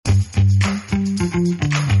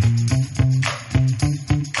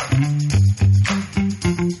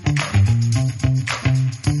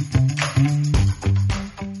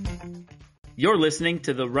listening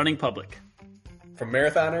to The Running Public. From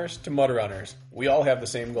marathoners to mud runners, we all have the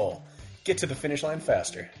same goal. Get to the finish line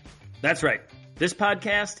faster. That's right. This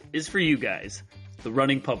podcast is for you guys, The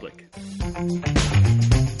Running Public.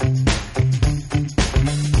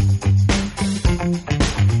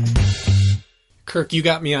 Kirk, you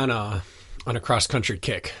got me on a cross-country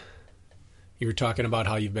kick. You were talking about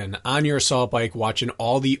how you've been on your assault bike watching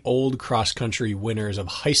all the old cross-country winners of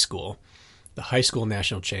high school, the high school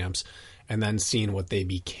national champs, and then seeing what they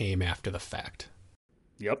became after the fact.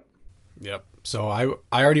 Yep. So I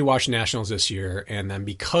already watched nationals this year, and then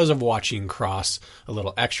because of watching cross a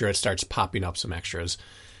little extra, it starts popping up some extras.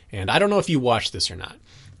 And I don't know if you watch this or not,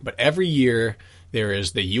 but every year there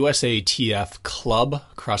is the USATF Club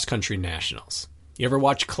Cross Country Nationals. You ever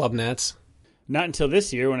watch Club Nats? Not until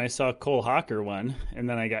this year when I saw Cole Hocker won, and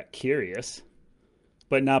then I got curious,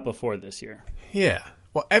 but not before this year. Yeah.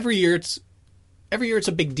 Well, every year it's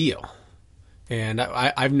a big deal. And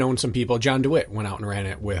I've known some people. John DeWitt went out and ran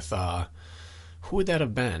it with, who would that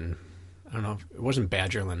have been? I don't know. It wasn't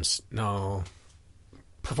Badgerlands. No.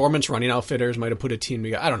 Performance Running Outfitters might have put a team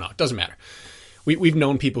together. I don't know. It doesn't matter. We've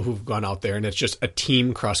known people who've gone out there, and it's just a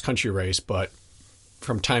team cross-country race, but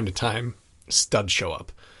from time to time, studs show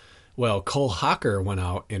up. Well, Cole Hocker went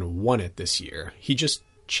out and won it this year. He just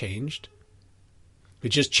changed. He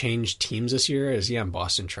just changed teams this year. Is he on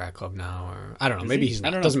Boston Track Club now? Or I don't know. Maybe he's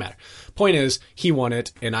not. It doesn't matter. Point is, he won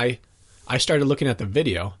it, and I started looking at the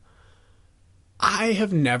video. I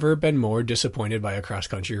have never been more disappointed by a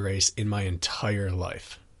cross-country race in my entire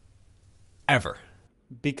life. Ever.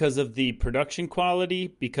 Because of the production quality?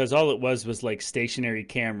 Because all it was like stationary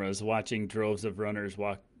cameras watching droves of runners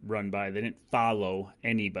run by. They didn't follow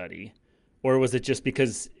anybody. Or was it just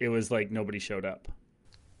because it was like nobody showed up?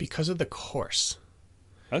 Because of the course.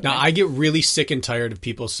 Okay. Now, I get really sick and tired of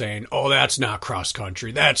people saying, oh, that's not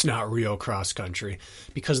cross-country. That's not real cross-country.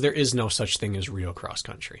 Because there is no such thing as real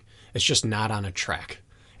cross-country. It's just not on a track,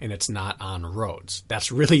 and it's not on roads.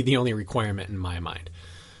 That's really the only requirement in my mind.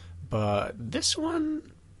 But this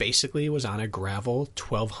one basically was on a gravel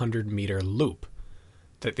 1,200-meter loop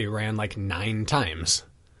that they ran like 9 times,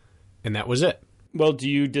 and that was it. Well, do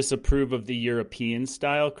you disapprove of the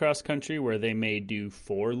European-style cross-country where they may do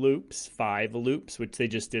 4 loops, 5 loops, which they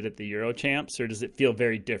just did at the Euro Champs, or does it feel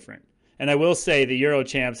very different? And I will say the Euro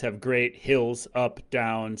Champs have great hills, up,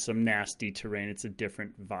 down, some nasty terrain. It's a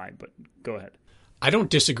different vibe, but go ahead. I don't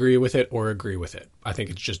disagree with it or agree with it. I think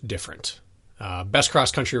it's just different. Best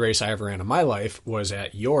cross-country race I ever ran in my life was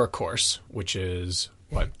at your course, which is,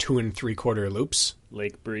 2 3/4 loops?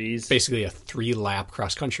 Lake Breeze. Basically a 3-lap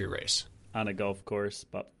cross-country race. On a golf course,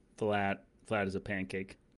 but flat as a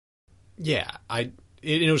pancake. Yeah,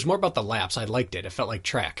 it was more about the laps. I liked it. It felt like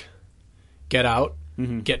track. Get out,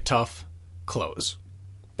 get tough, close.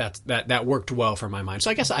 That worked well for my mind.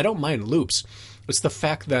 So I guess I don't mind loops. It's the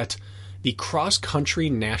fact that the cross-country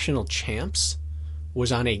national champs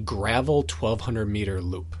was on a gravel 1,200-meter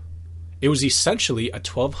loop. It was essentially a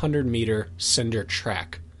 1,200-meter cinder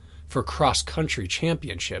track for cross-country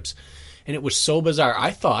championships, and it was so bizarre.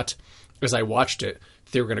 I thought, as I watched it,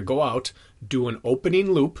 they were going to go out, do an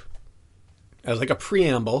opening loop as like a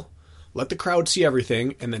preamble, let the crowd see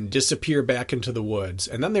everything, and then disappear back into the woods.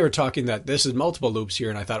 And then they were talking that this is multiple loops here,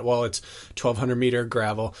 and I thought, well, it's 1,200-meter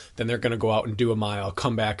gravel, then they're going to go out and do a mile,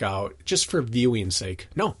 come back out, just for viewing's sake.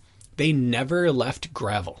 No, they never left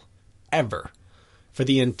gravel, ever, for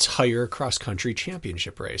the entire cross-country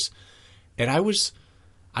championship race. And I was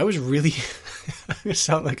really, I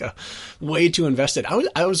sound like a way too invested.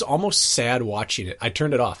 I was almost sad watching it. I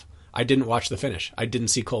turned it off. I didn't watch the finish. I didn't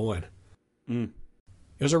see Cole win.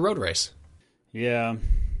 It was a road race. Yeah.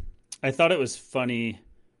 I thought it was funny.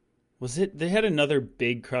 They had another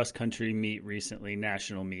big cross-country meet recently,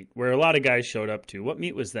 national meet, where a lot of guys showed up to. What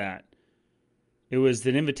meet was that? It was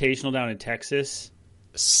an invitational down in Texas.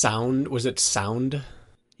 Was it Sound?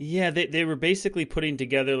 Yeah, they were basically putting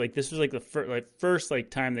together, like, this was like the first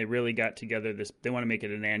time they really got together. They want to make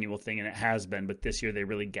it an annual thing, and it has been, but this year they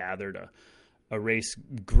really gathered a race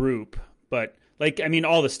group. But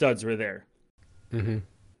all the studs were there. Mm-hmm.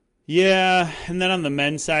 Yeah, and then on the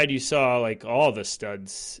men's side, you saw like all the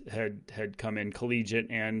studs had come in, collegiate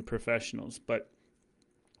and professionals. But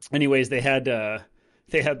anyways, they had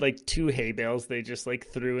like 2 hay bales they just like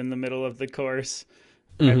threw in the middle of the course.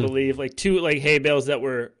 I believe, like 2 like hay bales that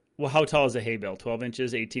were, well, how tall is a hay bale? 12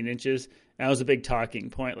 inches, 18 inches? And that was a big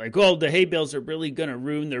talking point. Like, oh, the hay bales are really going to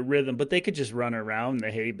ruin their rhythm, but they could just run around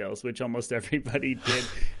the hay bales, which almost everybody did.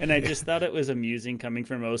 And I just thought it was amusing coming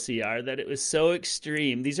from OCR that it was so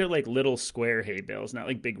extreme. These are like little square hay bales, not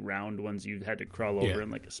like big round ones you had to crawl over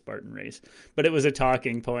in like a Spartan race. But it was a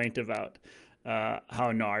talking point about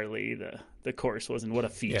how gnarly the course was and what a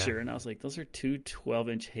feature. And I was like, those are two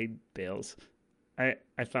 12-inch hay bales. I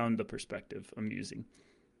found the perspective amusing.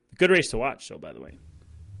 Good race to watch, though, by the way.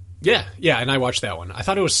 Yeah, and I watched that one. I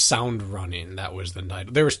thought it was Sound Running. That was the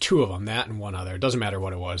night. There was two of them, that and one other. It doesn't matter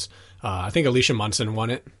what it was. I think Alicia Munson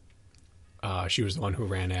won it. She was the one who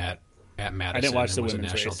ran at Madison. I didn't watch the was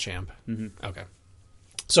women's a national race. champ. Mm-hmm. Okay.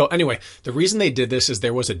 So anyway, the reason they did this is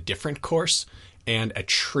there was a different course, and a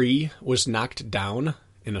tree was knocked down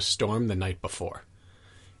in a storm the night before.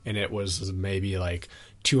 And it was maybe like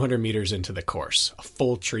 200 meters into the course. A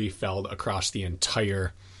full tree felled across the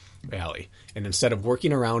entire valley. And instead of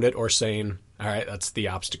working around it or saying, all right, that's the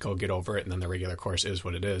obstacle, get over it, and then the regular course is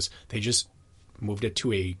what it is, they just moved it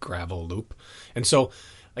to a gravel loop. And so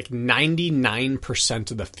like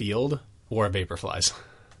 99% of the field wore Vaporflies.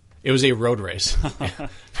 It was a road race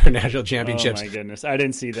for national championships. Oh, my goodness. I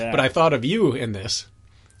didn't see that. But I thought of you in this.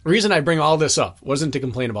 The reason I bring all this up wasn't to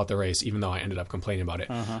complain about the race, even though I ended up complaining about it.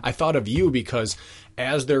 I thought of you because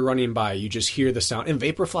as they're running by, you just hear the sound. And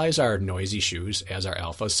Vaporflies are noisy shoes, as are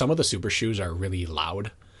Alphas. Some of the super shoes are really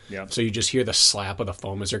loud. Yeah. So you just hear the slap of the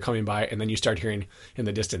foam as they're coming by, and then you start hearing in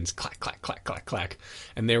the distance, clack, clack, clack, clack, clack.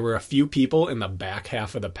 And there were a few people in the back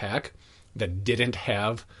half of the pack that didn't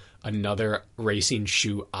have another racing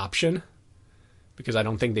shoe option, because I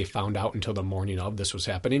don't think they found out until the morning of this was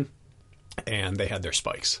happening, and they had their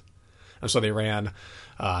spikes. And so they ran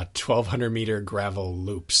 1,200 meter gravel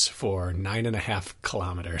loops for 9.5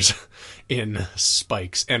 kilometers in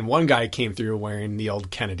spikes. And one guy came through wearing the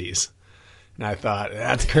old Kennedys. And I thought,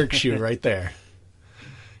 that's Kirk's shoe right there.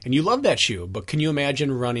 And you love that shoe, but can you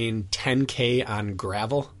imagine running 10K on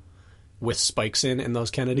gravel with spikes in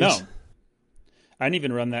those Kennedys? No. I didn't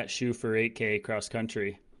even run that shoe for 8K cross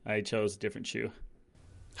country. I chose a different shoe.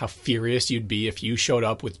 How furious you'd be if you showed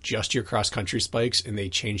up with just your cross country spikes and they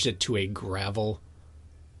changed it to a gravel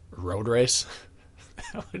road race.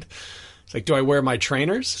 It's like, do I wear my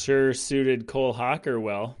trainers? Sure suited Cole Hawker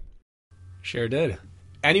well. Sure did.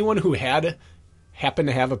 Anyone who happened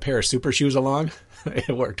to have a pair of super shoes along,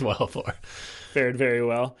 it worked well for. Fared very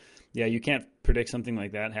well. Yeah, you can't predict something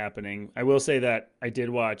like that happening. I will say that I did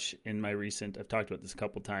watch in my recent, I've talked about this a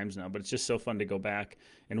couple times now, but it's just so fun to go back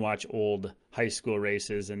and watch old high school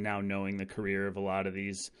races and now knowing the career of a lot of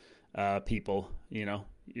these people. You know,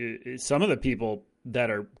 some of the people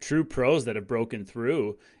that are true pros that have broken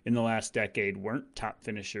through in the last decade weren't top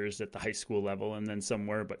finishers at the high school level, and then some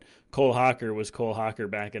were. But Cole Hawker was Cole Hawker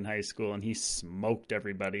back in high school, and he smoked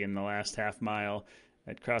everybody in the last half mile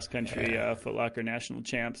at cross country Foot Locker national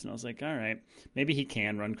champs. And I was like, all right, maybe he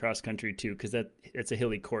can run cross country too, because it's a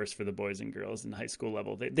hilly course for the boys and girls in the high school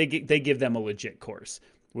level. They give them a legit course,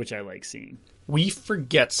 which I like seeing. We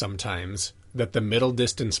forget sometimes that the middle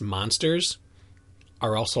distance monsters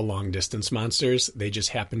are also long distance monsters. They just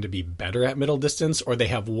happen to be better at middle distance, or they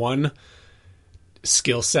have one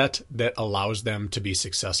skill set that allows them to be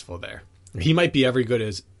successful there. He might be a bit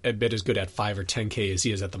as good at 5 or 10K as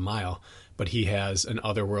he is at the mile, but he has an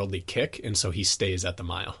otherworldly kick, and so he stays at the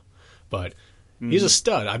mile. But he's a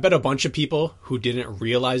stud. I bet a bunch of people who didn't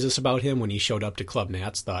realize this about him when he showed up to Club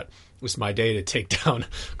Nats thought it was my day to take down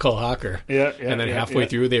Cole Hawker. And then halfway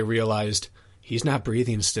through they realized he's not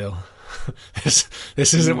breathing still.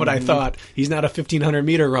 This isn't what I thought. He's not a 1,500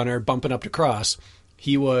 meter runner bumping up to cross.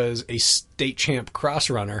 He was a state champ cross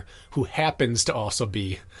runner who happens to also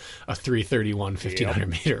be a 3:31 1,500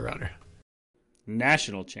 meter runner.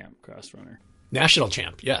 National champ cross runner. National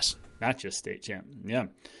champ, yes. Not just state champ. Yeah.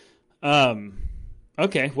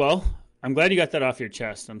 Okay, well, I'm glad you got that off your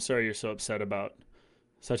chest. I'm sorry you're so upset about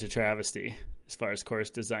such a travesty as far as course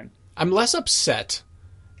design. I'm less upset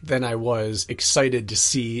than I was excited to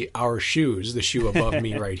see our shoes, the shoe above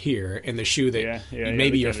me right here, and the shoe that may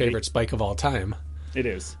be your favorite spike of all time. It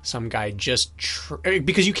is. Some guy just...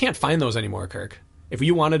 because you can't find those anymore, Kirk. If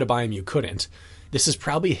you wanted to buy them, you couldn't. This is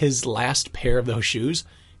probably his last pair of those shoes,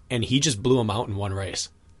 and he just blew them out in one race.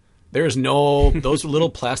 There's no... those little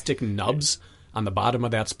plastic nubs on the bottom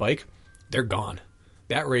of that spike, they're gone.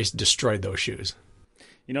 That race destroyed those shoes.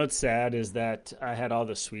 You know what's sad is that I had all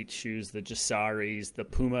the sweet shoes, the Jasaris, the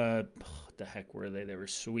Puma. What the heck were they? They were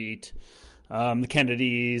sweet. The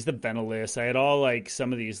Kennedys, the Venilis. I had all like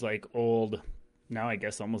some of these like old, now I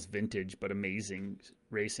guess almost vintage, but amazing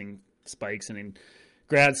racing spikes. And in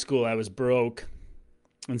grad school, I was broke.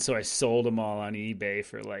 And so I sold them all on eBay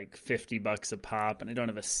for like $50 a pop. And I don't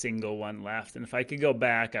have a single one left. And if I could go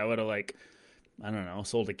back, I would have like, I don't know,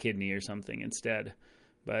 sold a kidney or something instead.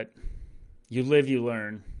 But you live, you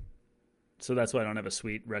learn. So that's why I don't have a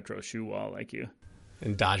sweet retro shoe wall like you.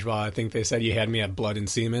 In Dodgeball, I think they said you had me at blood and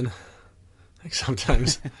semen. Like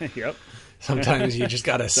sometimes Yep. sometimes you just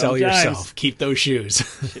got to sell Sometimes. yourself. Keep those shoes.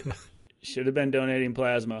 Should have been donating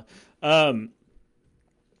plasma.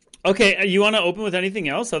 Okay, you want to open with anything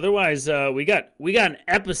else? Otherwise, we got an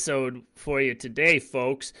episode for you today,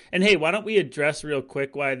 folks. And hey, why don't we address real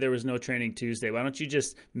quick why there was no Training Tuesday? Why don't you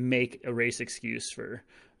just make a race excuse for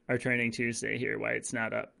our Training Tuesday here, why it's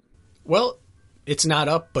not up? Well, it's not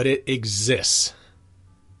up, but it exists.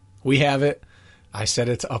 We have it. I set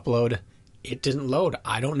it to upload. It didn't load.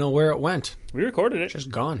 I don't know where it went. We recorded it. It's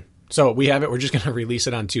just gone. So we have it. We're just going to release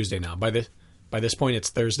it on Tuesday now. By this point, it's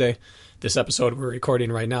Thursday. This episode we're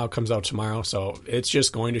recording right now comes out tomorrow. So it's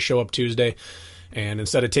just going to show up Tuesday. And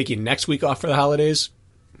instead of taking next week off for the holidays,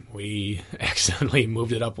 we accidentally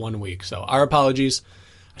moved it up 1 week. So our apologies.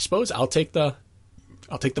 I suppose I'll take the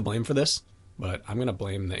blame for this, but I'm going to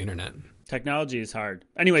blame the internet. Technology is hard.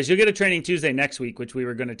 Anyways, you'll get a Training Tuesday next week, which we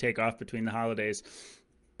were going to take off between the holidays.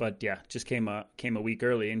 But yeah, just came a week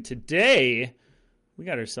early. And today we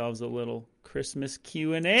got ourselves a little Christmas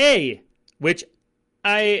Q&A, which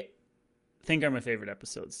I think are my favorite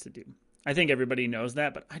episodes to do. I think everybody knows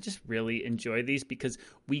that, but I just really enjoy these because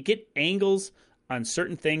we get angles on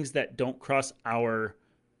certain things that don't cross our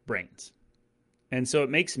brains. And so it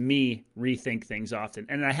makes me rethink things often.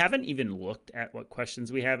 And I haven't even looked at what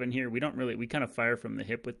questions we have in here. We kind of fire from the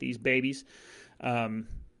hip with these babies. And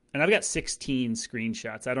I've got 16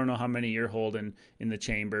 screenshots. I don't know how many you're holding in the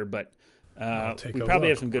chamber, but we probably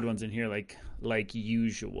have some good ones in here like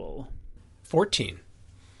usual. 14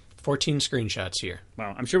 screenshots here.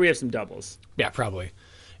 Wow, I'm sure we have some doubles. Yeah, probably.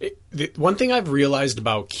 The one thing I've realized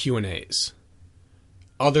about Q&As,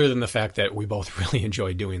 other than the fact that we both really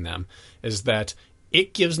enjoy doing them, is that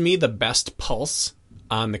it gives me the best pulse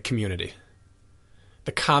on the community.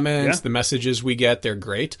 The comments, the messages we get, they're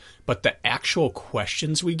great, but the actual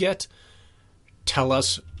questions we get tell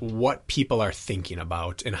us what people are thinking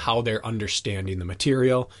about and how they're understanding the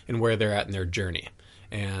material and where they're at in their journey.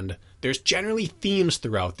 And there's generally themes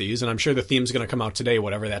throughout these, and I'm sure the theme's going to come out today,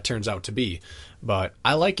 whatever that turns out to be. But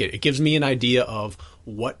I like it. It gives me an idea of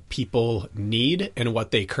what people need and what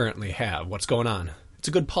they currently have, what's going on. It's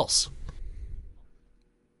a good pulse.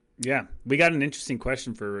 Yeah, we got an interesting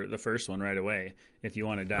question for the first one right away, if you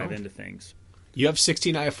want to dive into things. You have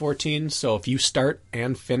 16, I have 14, so if you start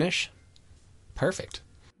and finish, perfect.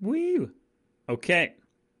 Woo! Okay.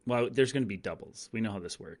 Well, there's going to be doubles. We know how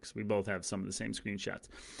this works. We both have some of the same screenshots.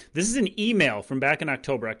 This is an email from back in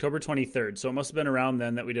October 23rd, so it must have been around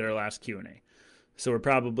then that we did our last Q&A. So we're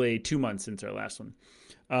probably 2 months into our last one.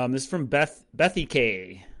 This is from Bethy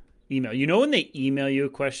K. Email. You know when they email you a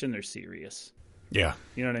question, they're serious. Yeah.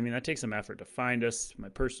 You know what I mean? That takes some effort to find us, my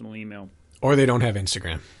personal email. Or they don't have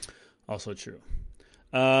Instagram. Also true.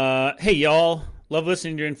 Hey, y'all. Love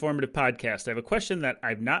listening to your informative podcast. I have a question that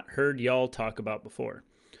I've not heard y'all talk about before.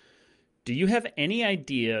 Do you have any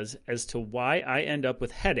ideas as to why I end up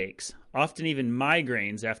with headaches, often even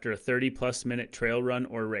migraines, after a 30-plus minute trail run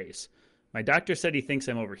or race? My doctor said he thinks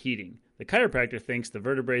I'm overheating. The chiropractor thinks the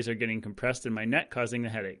vertebrae are getting compressed in my neck, causing the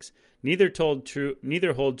headaches. Neither hold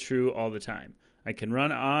true all the time. I can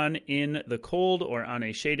run on in the cold or on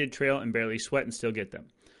a shaded trail and barely sweat and still get them.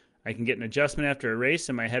 I can get an adjustment after a race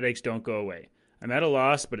and my headaches don't go away. I'm at a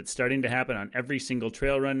loss, but it's starting to happen on every single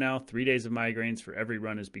trail run now. 3 days of migraines for every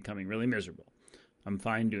run is becoming really miserable. I'm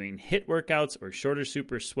fine doing HIIT workouts or shorter,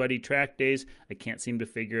 super sweaty track days. I can't seem to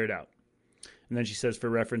figure it out. And then she says, for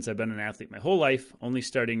reference, I've been an athlete my whole life, only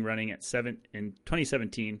starting running in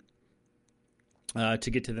 2017 to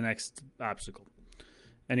get to the next obstacle.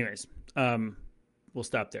 Anyways, we'll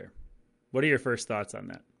stop there. What are your first thoughts on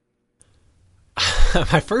that?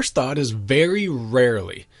 My first thought is very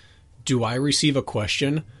rarely do I receive a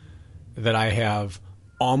question that I have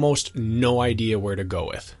almost no idea where to go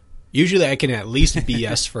with. Usually I can at least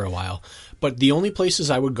BS for a while, but the only places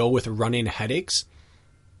I would go with running headaches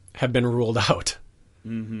have been ruled out.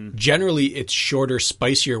 Mm-hmm. Generally, it's shorter,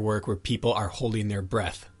 spicier work where people are holding their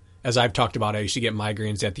breath. As I've talked about, I used to get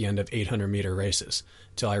migraines at the end of 800-meter races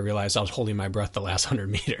until I realized I was holding my breath the last 100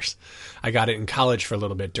 meters. I got it in college for a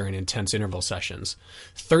little bit during intense interval sessions.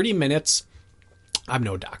 30 minutes, I'm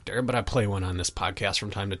no doctor, but I play one on this podcast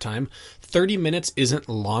from time to time. 30 minutes isn't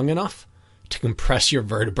long enough to compress your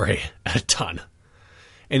vertebrae a ton.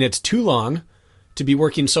 And it's too long to be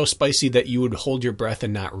working so spicy that you would hold your breath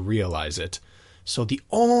and not realize it. So the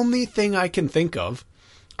only thing I can think of,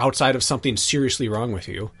 outside of something seriously wrong with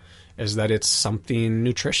you, is that it's something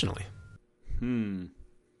nutritionally. You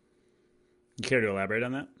care to elaborate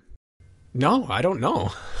on that? No, I don't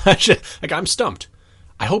know. I'm stumped.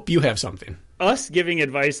 I hope you have something. us giving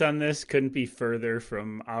advice on this couldn't be further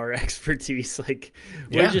from our expertise. Like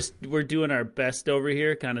we're doing our best over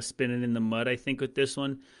here, kind of spinning in the mud, I think, with this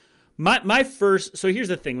one. So here's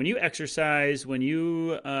the thing. When you exercise, when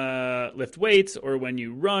you lift weights, or when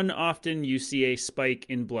you run often, you see a spike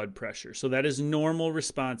in blood pressure. So that is normal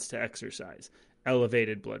response to exercise,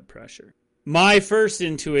 elevated blood pressure. My first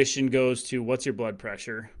intuition goes to, what's your blood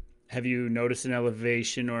pressure? Have you noticed an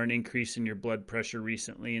elevation or an increase in your blood pressure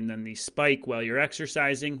recently? And then the spike while you're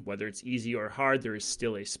exercising, whether it's easy or hard, there is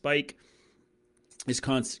still a spike, is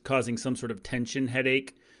causing some sort of tension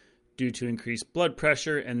headache due to increased blood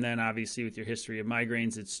pressure. And then obviously with your history of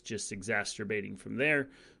migraines, it's just exacerbating from there.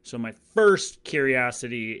 So my first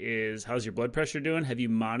curiosity is, how's your blood pressure doing? Have you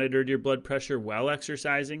monitored your blood pressure while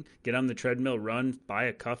exercising? Get on the treadmill, run, buy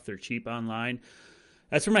a cuff. They're cheap online.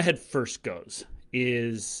 That's where my head first goes,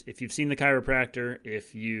 is if you've seen the chiropractor,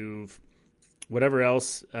 if you've whatever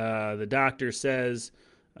else the doctor says,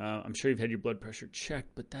 I'm sure you've had your blood pressure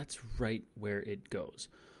checked, but that's right where it goes.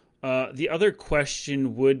 The other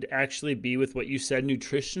question would actually be with what you said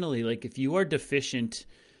nutritionally. Like if you are deficient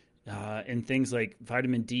in things like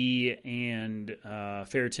vitamin D and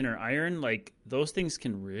ferritin or iron, like those things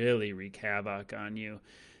can really wreak havoc on you.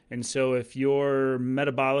 And so if you're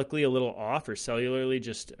metabolically a little off, or cellularly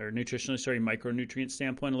or nutritionally, micronutrient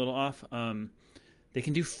standpoint a little off, they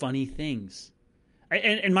can do funny things.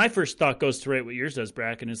 And my first thought goes to right what yours does,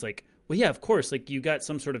 Bracken, is like, well, yeah, of course. Like you got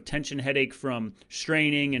some sort of tension headache from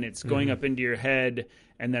straining, and it's going up into your head,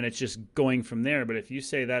 and then it's just going from there. But if you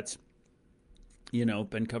say that's,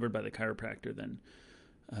 been covered by the chiropractor, then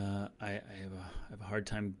I have a hard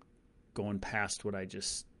time going past what I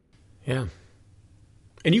just. Yeah.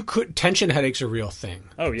 And tension headaches are a real thing.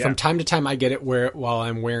 Oh, yeah. From time to time, I get it while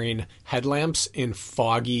I'm wearing headlamps in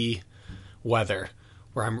foggy weather,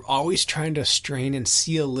 where I'm always trying to strain and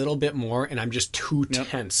see a little bit more, and I'm just too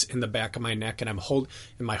tense in the back of my neck, and and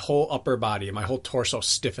my whole upper body, my whole torso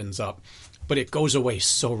stiffens up, but it goes away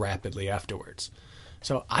so rapidly afterwards.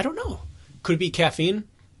 So I don't know. Could it be caffeine?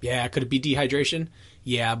 Yeah. Could it be dehydration?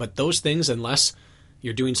 Yeah. But those things, unless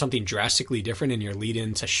you're doing something drastically different in your lead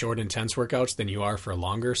into short, intense workouts than you are for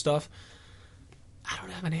longer stuff, I don't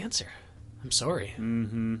have an answer. I'm sorry.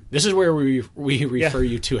 Mm-hmm. This is where we refer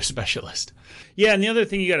you to a specialist. Yeah, and the other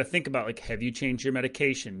thing you got to think about, like, have you changed your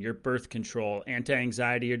medication, your birth control,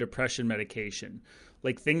 anti-anxiety or depression medication?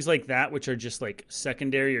 Like things like that, which are just like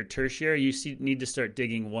secondary or tertiary, need to start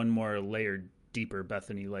digging one more layer deeper,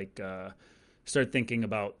 Bethany, like start thinking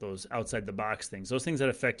about those outside the box things. Those things that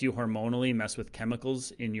affect you hormonally, mess with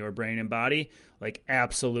chemicals in your brain and body, like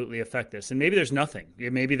absolutely affect this. And maybe there's nothing.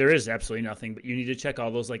 Maybe there is absolutely nothing, but you need to check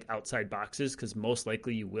all those like outside boxes, because most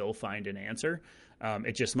likely you will find an answer.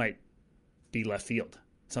 It just might be left field,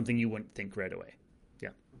 something you wouldn't think right away. Yeah.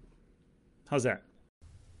 How's that?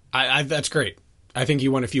 That's great. I think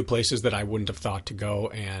you went a few places that I wouldn't have thought to go,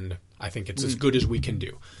 and I think it's as good as we can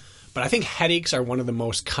do. But I think headaches are one of the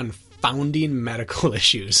most confounding medical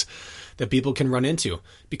issues that people can run into,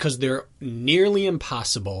 because they're nearly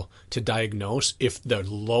impossible to diagnose if the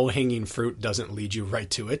low-hanging fruit doesn't lead you right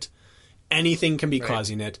to it. Anything can be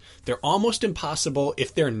causing it. They're almost impossible,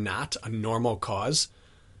 if they're not a normal cause,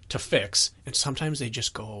 to fix, and sometimes they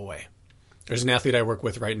just go away. There's an athlete I work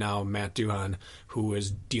with right now, Matt Duhan, who is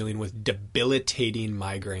dealing with debilitating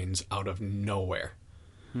migraines out of nowhere.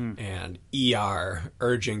 And ER,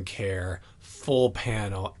 urgent care, full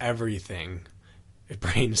panel, everything,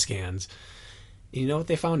 brain scans. You know what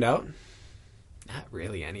they found out? Not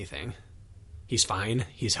really anything. He's fine.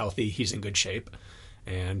 He's healthy. He's in good shape.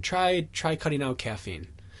 And try cutting out caffeine.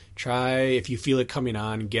 Try, if you feel it coming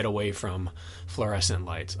on, get away from fluorescent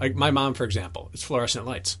lights. Like my mom, for example, it's fluorescent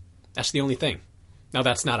lights. That's the only thing. Now,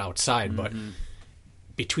 that's not outside, but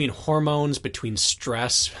between hormones, between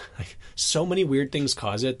stress, like, so many weird things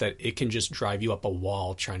cause it that it can just drive you up a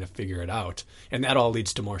wall trying to figure it out. And that all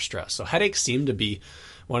leads to more stress. So headaches seem to be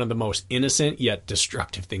one of the most innocent yet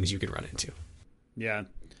destructive things you can run into. Yeah.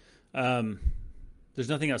 There's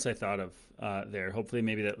nothing else I thought of there. Hopefully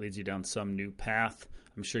maybe that leads you down some new path.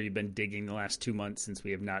 I'm sure you've been digging the last 2 months since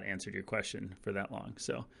we have not answered your question for that long.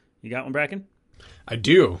 So you got one, Bracken? I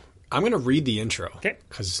do. I'm going to read the intro. Okay.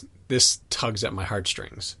 Because this tugs at my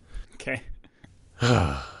heartstrings. Okay.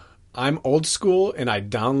 I'm old school, and I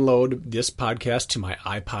download this podcast to my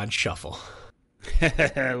iPod Shuffle.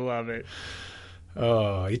 I love it.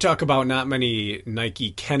 Oh, you talk about not many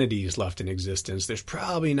Nike Kennedys left in existence. There's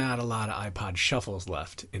probably not a lot of iPod Shuffles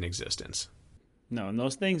left in existence. No, and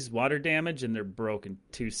those things water damage, and they're broke in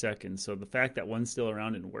 2 seconds. So the fact that one's still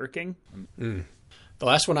around and working. The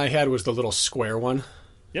last one I had was the little square one.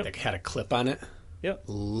 Yep. That had a clip on it. Yep.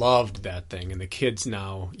 Loved that thing. And the kids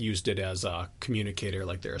now used it as a communicator,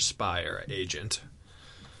 like they're a spy or an agent.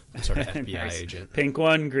 Some sort of FBI Nice. agent. Pink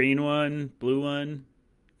one, green one, blue one,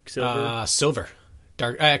 silver. Silver.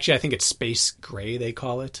 Dark. Actually, I think it's space gray, they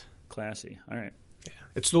call it. Classy. All right.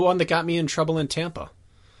 It's the one that got me in trouble in Tampa.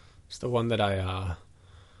 It's the one that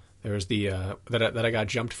there was the that I got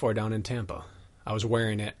jumped for down in Tampa. I was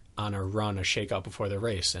wearing it on a run, a shakeout before the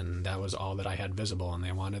race, and that was all that I had visible, and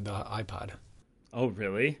they wanted the iPod. Oh,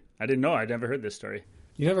 really? I didn't know. I'd never heard this story.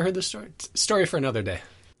 You never heard this story? Story for another day.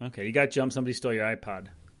 Okay, you got jumped. Somebody stole your iPod.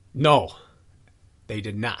 No, they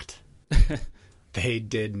did not. They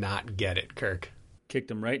did not get it, Kirk.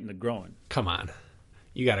 Kicked him right in the groin. Come on.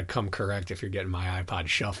 You got to come correct if you're getting my iPod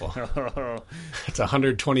Shuffle. Oh, It's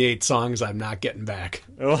 128 songs I'm not getting back.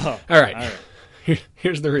 oh. All right.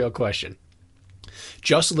 Here's the real question.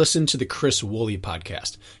 Just listen to the Chris Woolley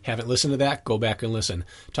podcast. Haven't listened to that? Go back and listen.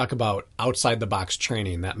 Talk about outside the box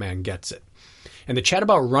training. That man gets it. And the chat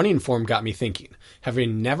about running form got me thinking.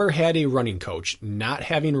 Having never had a running coach, not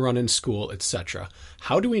having run in school, etc.,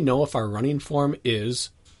 how do we know if our running form is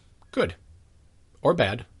good or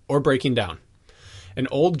bad or breaking down? An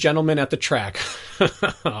old gentleman at the track.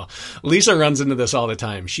 Lisa runs into this all the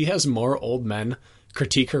time. She has more old men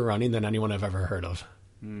critique her running than anyone I've ever heard of.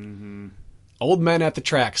 Mm-hmm. Old men at the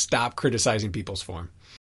track, stop criticizing people's form.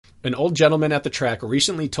 An old gentleman at the track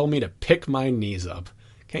recently told me to pick my knees up.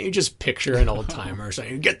 Can't you just picture an old timer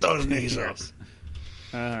saying, get those knees up?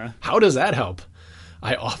 How does that help?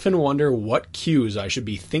 I often wonder what cues I should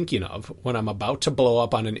be thinking of when I'm about to blow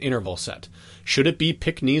up on an interval set. Should it be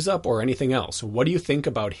pick knees up or anything else? What do you think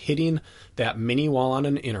about hitting that mini wall on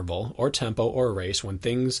an interval or tempo or race when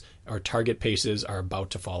things or target paces are about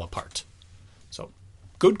to fall apart? So,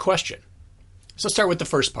 good question. So let's start with the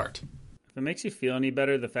first part. If it makes you feel any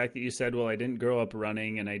better, the fact that you said, well, I didn't grow up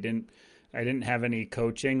running and I didn't have any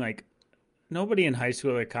coaching, like nobody in high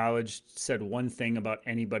school or college said one thing about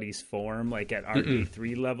anybody's form, like at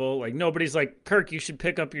RD3 level. Like nobody's like, Kirk, you should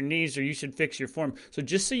pick up your knees or you should fix your form. So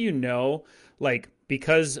just so you know, like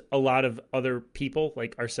because a lot of other people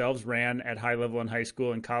like ourselves ran at high level in high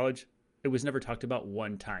school and college, it was never talked about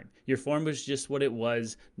one time. Your form was just what it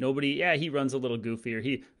was. Nobody, he runs a little goofy or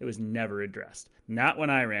it was never addressed. Not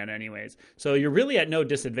when I ran anyways. So you're really at no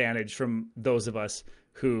disadvantage from those of us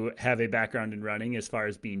who have a background in running as far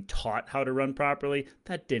as being taught how to run properly.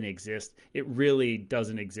 That didn't exist. It really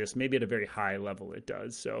doesn't exist. Maybe at a very high level it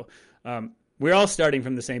does. So we're all starting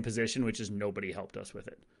from the same position, which is nobody helped us with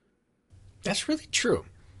it. That's really true.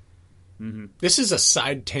 Mm-hmm. This is a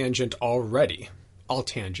side tangent already. All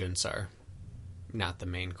tangents are not the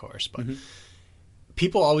main course, but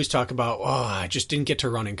people always talk about, I just didn't get to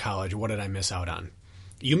run in college. What did I miss out on?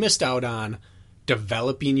 You missed out on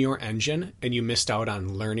developing your engine, and you missed out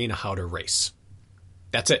on learning how to race.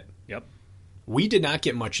 That's it. Yep. We did not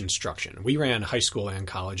get much instruction. We ran high school and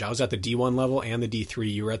college. I was at the D1 level and the D3.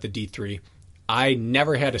 You were at the D3. I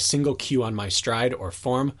never had a single cue on my stride or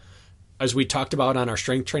form. As we talked about on our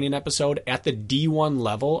strength training episode, at the D1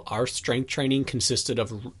 level, our strength training consisted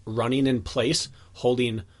of running in place,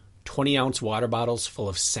 holding 20-ounce water bottles full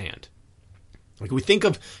of sand. Like we think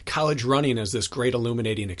of college running as this great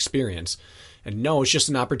illuminating experience. And no, it's just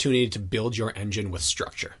an opportunity to build your engine with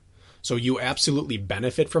structure. So you absolutely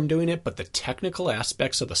benefit from doing it, but the technical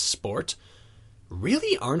aspects of the sport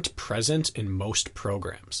really aren't present in most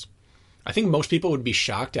programs. I think most people would be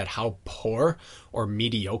shocked at how poor or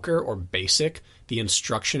mediocre or basic the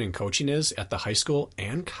instruction and coaching is at the high school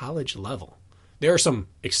and college level. There are some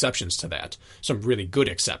exceptions to that, some really good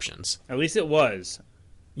exceptions. At least it was.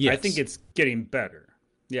 Yes. I think it's getting better.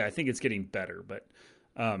 Yeah, I think it's getting better, but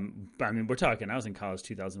I mean, we're talking, I was in college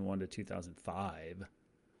 2001 to 2005.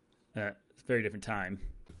 It's a very different time.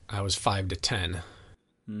 I was 5 to 10.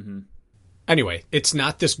 Mm-hmm. Anyway, it's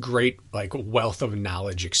not this great like wealth of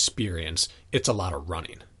knowledge experience. It's a lot of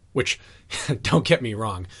running, which, don't get me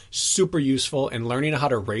wrong, super useful, and learning how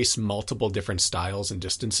to race multiple different styles and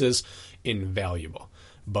distances, invaluable.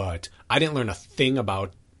 But I didn't learn a thing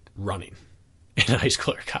about running in high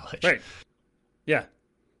school or college. Right. Yeah.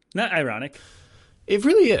 Not ironic. It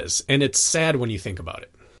really is, and it's sad when you think about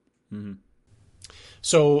it. Mm-hmm.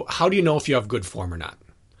 So how do you know if you have good form or not?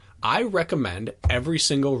 I recommend every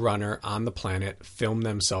single runner on the planet film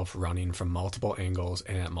themselves running from multiple angles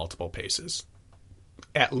and at multiple paces,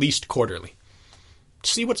 at least quarterly.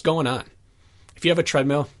 See what's going on. If you have a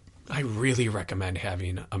treadmill, I really recommend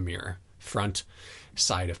having a mirror, front,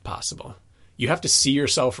 side if possible. You have to see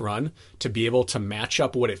yourself run to be able to match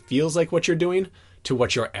up what it feels like what you're doing to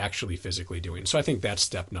what you're actually physically doing. So I think that's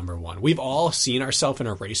step number one. We've all seen ourselves in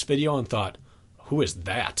a race video and thought, who is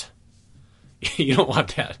that? You don't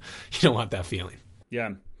want that. You don't want that feeling.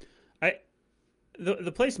 Yeah.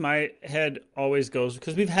 The place my head always goes,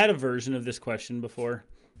 because we've had a version of this question before,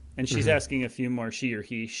 and she's asking a few more. She or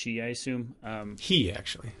he? She, I assume. He,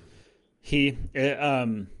 actually. He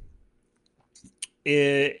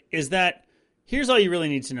is that. Here's all you really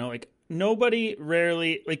need to know. Like, nobody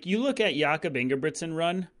rarely, like, you look at Jakob Ingebrigtsen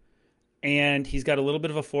run, and he's got a little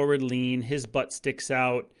bit of a forward lean. His butt sticks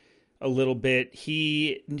out a little bit.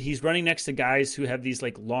 He's running next to guys who have these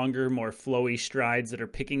like longer, more flowy strides that are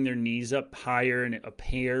picking their knees up higher and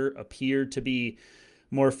appear to be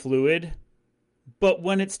more fluid. But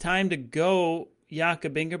when it's time to go,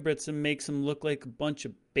 Jakob Ingebrigtsen makes him look like a bunch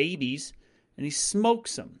of babies, and he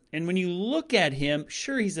smokes them. And when you look at him,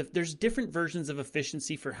 sure, there's different versions of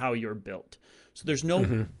efficiency for how you're built. So there's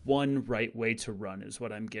no one right way to run, is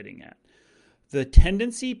what I'm getting at. The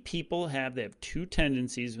tendency people have, they have two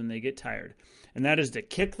tendencies when they get tired. And that is to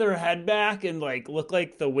kick their head back and like look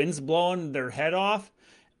like the wind's blowing their head off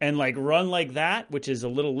and like run like that, which is a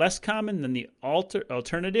little less common than the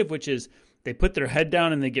alternative, which is they put their head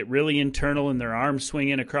down and they get really internal and their arms swing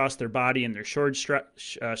in across their body and their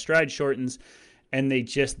stride shortens. And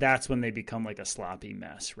that's when they become like a sloppy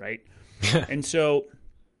mess, right? And so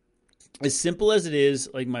as simple as it is,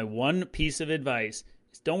 like my one piece of advice,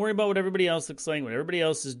 don't worry about what everybody else looks like, what everybody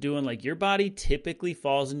else is doing. Like, your body typically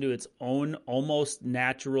falls into its own almost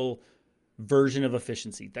natural version of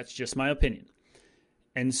efficiency. That's just my opinion.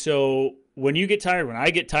 And so when you get tired, when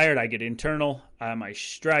I get tired, I get internal. My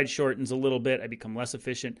stride shortens a little bit. I become less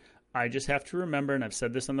efficient. I just have to remember, and I've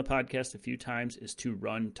said this on the podcast a few times, is to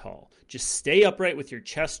run tall. Just stay upright with your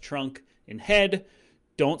chest, trunk, and head.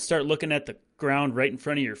 Don't start looking at the ground right in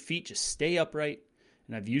front of your feet. Just stay upright.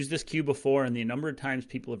 And I've used this cue before, and the number of times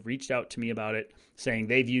people have reached out to me about it, saying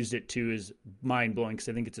they've used it too, is mind-blowing because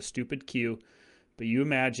I think it's a stupid cue. But you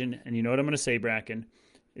imagine, and you know what I'm going to say, Bracken,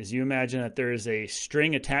 is you imagine that there is a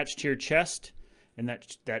string attached to your chest, and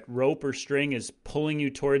that rope or string is pulling you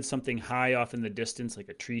towards something high off in the distance, like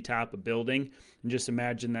a treetop, a building. And just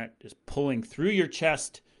imagine that is pulling through your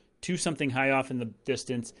chest to something high off in the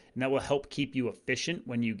distance, and that will help keep you efficient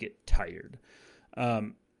when you get tired.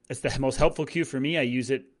 It's the most helpful cue for me. I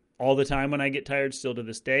use it all the time when I get tired, still to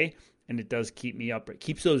this day, and it does keep me upright.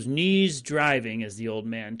 Keeps those knees driving, as the old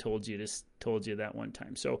man told you that one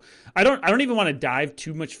time. So I don't even want to dive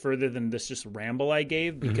too much further than this just ramble I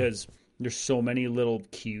gave, because there's so many little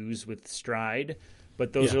cues with stride.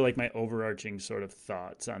 But those are like my overarching sort of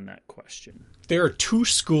thoughts on that question. There are two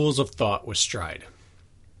schools of thought with stride.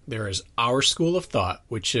 There is our school of thought,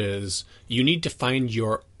 which is you need to find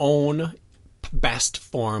your own best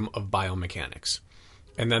form of biomechanics.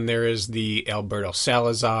 And then there is the Alberto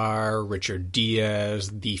Salazar, Richard Diaz,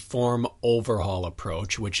 the form overhaul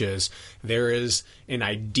approach, which is there is an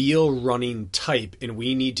ideal running type and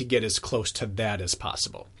we need to get as close to that as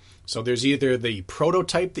possible. So there's either the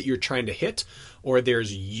prototype that you're trying to hit, or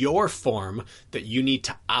there's your form that you need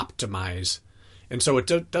to optimize. And so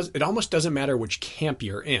it almost doesn't matter which camp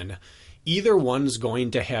you're in. Either one's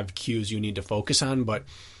going to have cues you need to focus on, but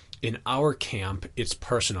in our camp, it's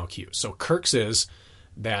personal cues. So Kirk's is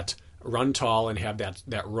that run tall and have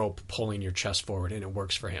that rope pulling your chest forward, and it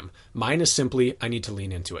works for him. Mine is simply, I need to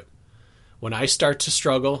lean into it. When I start to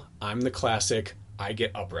struggle, I'm the classic, I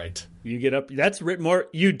get upright. You get up. That's more.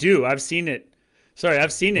 You do. I've seen it. Sorry,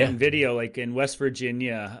 I've seen it in video, like in West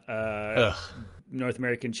Virginia, North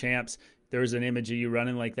American champs. There was an image of you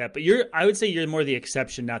running like that. But I would say you're more the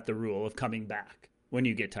exception, not the rule, of coming back when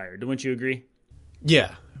you get tired. Wouldn't you agree?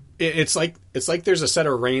 Yeah. It's like there's a set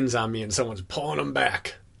of reins on me and someone's pulling them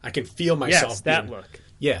back. I can feel myself. Yes, that look.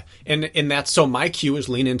 Yeah, and that's so my cue is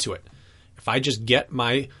lean into it. If I just get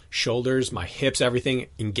my shoulders, my hips, everything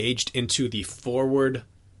engaged into the forward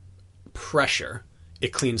pressure,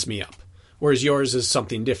 it cleans me up. Whereas yours is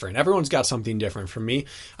something different. Everyone's got something different. For me,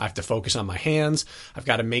 I have to focus on my hands. I've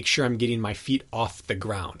got to make sure I'm getting my feet off the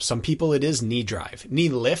ground. Some people, it is knee drive. Knee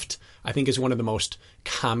lift, I think, is one of the most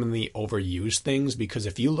commonly overused things, because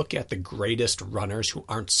if you look at the greatest runners who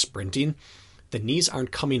aren't sprinting, the knees aren't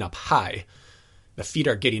coming up high. The feet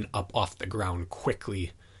are getting up off the ground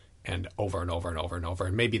quickly and over and over and over and over.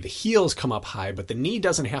 And maybe the heels come up high, but the knee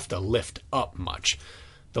doesn't have to lift up much.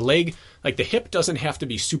 The leg, like the hip, doesn't have to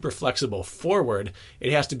be super flexible forward.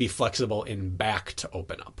 It has to be flexible in back to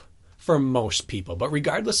open up for most people. But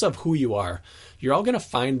regardless of who you are, you're all going to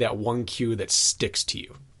find that one cue that sticks to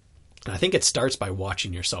you. And I think it starts by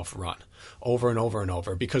watching yourself run over and over and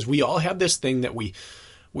over, because we all have this thing that we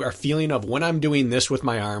are feeling of, when I'm doing this with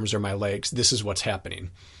my arms or my legs, this is what's happening.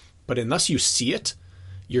 But unless you see it,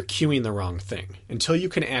 you're cueing the wrong thing. Until you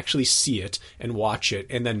can actually see it and watch it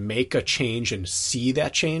and then make a change and see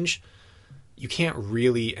that change, you can't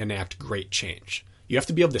really enact great change. You have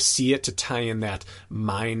to be able to see it to tie in that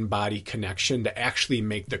mind-body connection to actually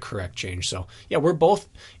make the correct change. So, yeah, we're both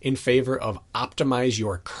in favor of optimize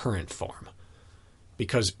your current form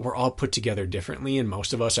because we're all put together differently and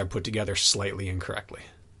most of us are put together slightly incorrectly.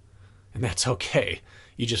 And that's okay.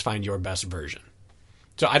 You just find your best version.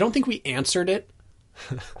 So I don't think we answered it,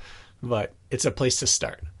 but it's a place to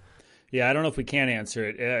start. Yeah, I don't know if we can answer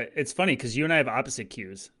it. It's funny because you and I have opposite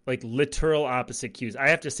cues, like literal opposite cues. I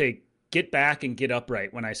have to say, get back and get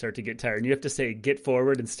upright when I start to get tired. And you have to say, get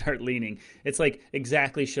forward and start leaning. It's like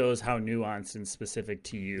exactly shows how nuanced and specific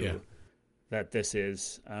to you that this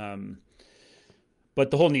is.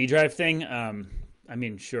 But the whole knee drive thing, I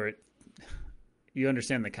mean, sure, you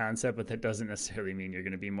understand the concept, but that doesn't necessarily mean you're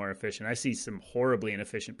going to be more efficient. I see some horribly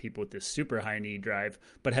inefficient people with this super high knee drive,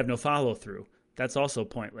 but have no follow through. That's also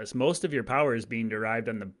pointless. Most of your power is being derived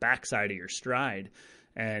on the backside of your stride.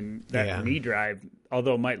 And that knee drive,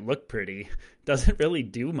 although it might look pretty, doesn't really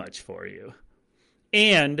do much for you.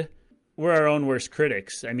 And we're our own worst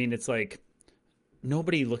critics. I mean, it's like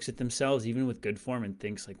nobody looks at themselves, even with good form, and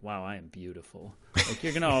thinks like, wow, I am beautiful. Like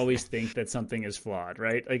you're going to always think that something is flawed,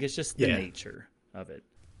 right? Like it's just the nature of it.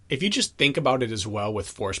 If you just think about it as well with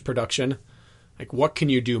force production, like what can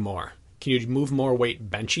you do more? Can you move more weight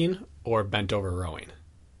benching or bent over rowing?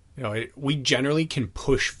 You know, we generally can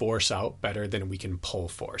push force out better than we can pull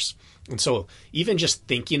force. And so even just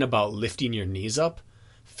thinking about lifting your knees up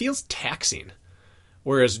feels taxing,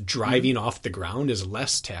 whereas driving off the ground is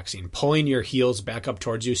less taxing. Pulling your heels back up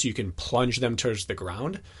towards you so you can plunge them towards the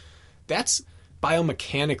ground, that's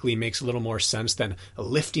biomechanically makes a little more sense than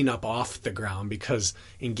lifting up off the ground because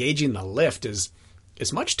engaging the lift is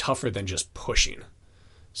much tougher than just pushing.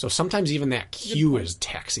 So sometimes even that cue is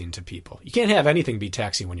taxing to people. You can't have anything be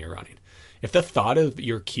taxing when you're running. If the thought of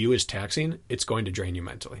your cue is taxing, it's going to drain you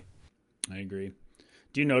mentally. I agree.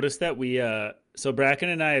 Do you notice that so Bracken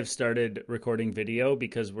and I have started recording video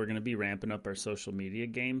because we're going to be ramping up our social media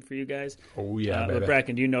game for you guys. Oh, yeah, baby. But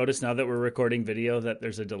Bracken, do you notice now that we're recording video that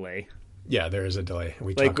there's a delay? Yeah, there is a delay.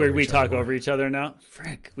 We talk over each other now?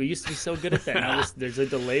 Frick, we used to be so good at that. Now there's a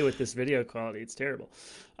delay with this video quality. It's terrible.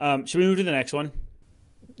 Should we move to the next one?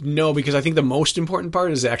 No, because I think the most important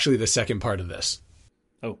part is actually the second part of this.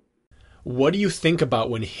 Oh. What do you think about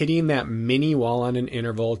when hitting that mini wall on an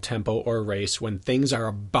interval, tempo, or race when things are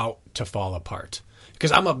about to fall apart?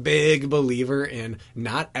 Because I'm a big believer in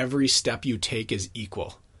not every step you take is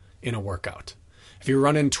equal in a workout. If you're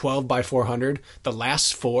running 12 by 400, the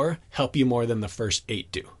last 4 help you more than the first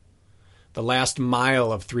 8 do. The last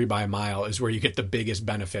mile of 3 by mile is where you get the biggest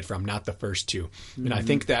benefit from, not the first 2. And I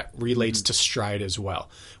think that relates to stride as well.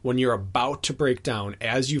 When you're about to break down,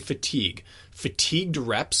 as you fatigued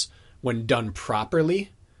reps, when done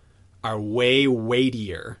properly, are way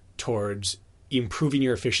weightier towards improving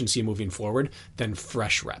your efficiency moving forward than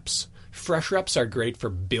fresh reps. Fresh reps are great for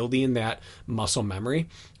building that muscle memory,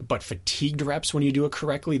 but fatigued reps, when you do it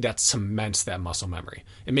correctly, that cements that muscle memory.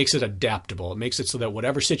 It makes it adaptable. It makes it so that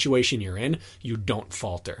whatever situation you're in, you don't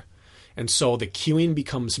falter. And so the cueing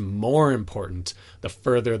becomes more important the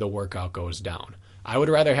further the workout goes down. I would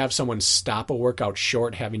rather have someone stop a workout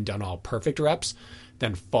short having done all perfect reps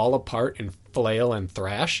than fall apart and flail and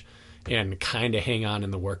thrash and kind of hang on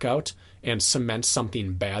in the workout and cement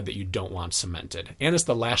something bad that you don't want cemented. And it's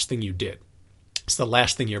the last thing you did. It's the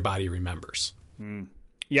last thing your body remembers.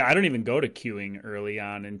 Yeah, I don't even go to cueing early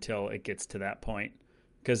on until it gets to that point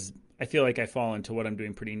because I feel like I fall into what I'm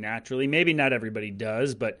doing pretty naturally. Maybe not everybody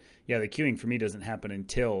does, but yeah, the cueing for me doesn't happen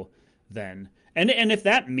until then. And if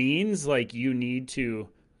that means like you need to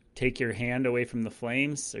take your hand away from the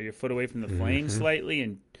flames or your foot away from the flames slightly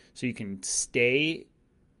and so you can stay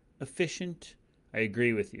efficient, I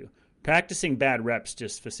agree with you. Practicing bad reps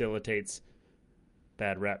just facilitates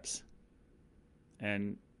bad reps.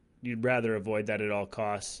 And you'd rather avoid that at all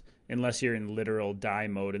costs unless you're in literal die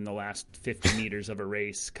mode in the last 50 meters of a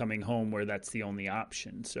race coming home where that's the only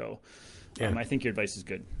option. So I think your advice is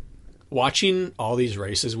good. Watching all these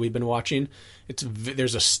races we've been watching,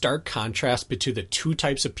 there's a stark contrast between the two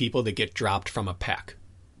types of people that get dropped from a pack.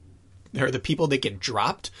 There are the people that get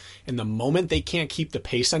dropped, and the moment they can't keep the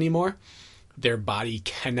pace anymore, their body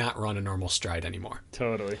cannot run a normal stride anymore.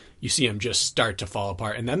 Totally. You see them just start to fall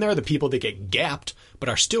apart. And then there are the people that get gapped, but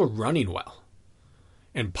are still running well.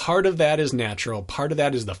 And part of that is natural. Part of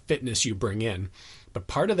that is the fitness you bring in. But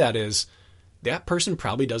part of that is that person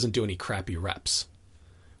probably doesn't do any crappy reps.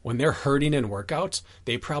 When they're hurting in workouts,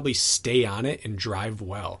 they probably stay on it and drive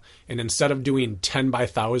well. And instead of doing 10 by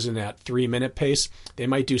 1,000 at 3-minute pace, they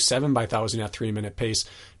might do 7 by 1,000 at 3-minute pace,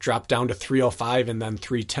 drop down to 305 and then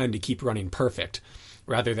 310 to keep running perfect,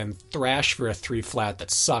 rather than thrash for a 3 flat that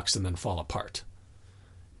sucks and then fall apart.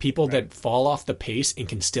 People that fall off the pace and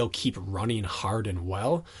can still keep running hard and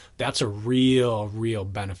well, that's a real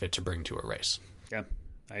benefit to bring to a race. Yeah,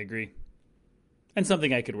 I agree. And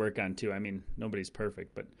something I could work on too. I mean, nobody's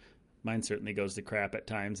perfect, but mine certainly goes to crap at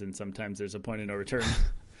times, and sometimes there's a point of no return.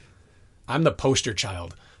 I'm the poster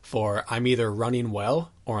child for I'm either running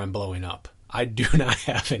well or I'm blowing up. I do not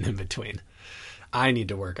have an in between. I need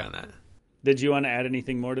to work on that. Did you want to add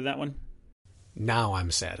anything more to that one? Now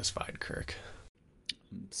I'm satisfied, Kirk.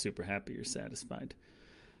 I'm super happy you're satisfied.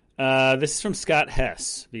 This is from Scott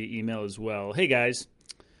Hess via email as well. Hey guys,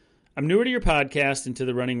 I'm newer to your podcast and to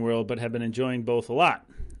the running world, but have been enjoying both a lot.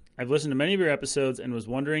 I've listened to many of your episodes and was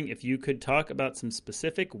wondering if you could talk about some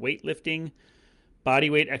specific weightlifting, body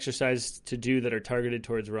weight exercises to do that are targeted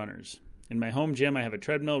towards runners. In my home gym, I have a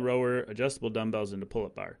treadmill, rower, adjustable dumbbells, and a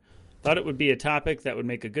pull-up bar. Thought it would be a topic that would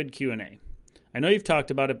make a good Q&A. I know you've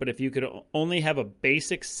talked about it, but if you could only have a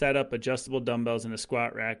basic setup, adjustable dumbbells, and a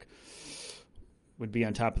squat rack, would be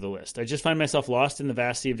on top of the list. I just find myself lost in the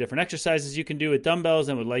vastity of different exercises you can do with dumbbells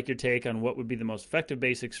and would like your take on what would be the most effective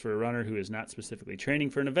basics for a runner who is not specifically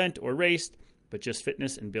training for an event or race, but just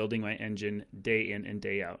fitness and building my engine day in and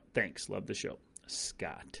day out. Thanks. Love the show.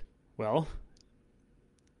 Scott. Well,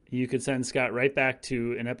 you could send Scott right back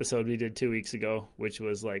to an episode we did 2 weeks ago, which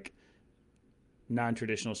was like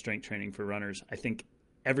non-traditional strength training for runners. I think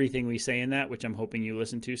everything we say in that, which I'm hoping you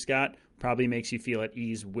listen to, Scott, probably makes you feel at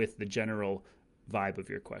ease with the general vibe of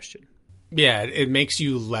your question. Yeah, it makes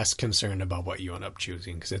you less concerned about what you end up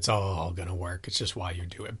choosing because it's all going to work. It's just why you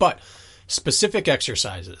do it. But specific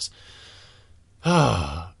exercises.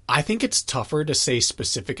 I think it's tougher to say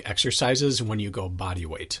specific exercises when you go body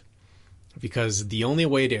weight. Because the only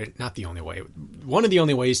way to, not the only way, one of the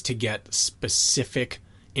only ways to get specific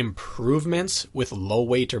improvements with low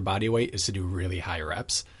weight or body weight is to do really high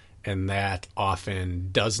reps. And that often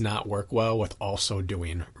does not work well with also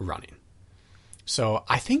doing running. So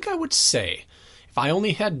I think I would say if I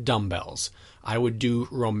only had dumbbells, I would do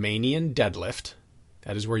Romanian deadlift.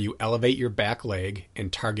 That is where you elevate your back leg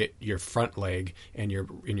and target your front leg and your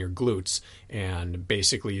glutes, and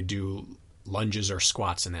basically you do lunges or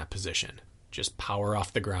squats in that position. Just power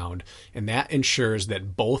off the ground, and that ensures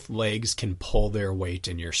that both legs can pull their weight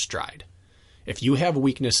in your stride. If you have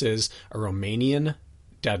weaknesses, a Romanian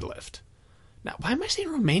deadlift. Now, why am I saying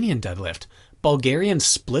Romanian deadlift? Bulgarian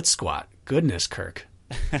split squat. Goodness, Kirk.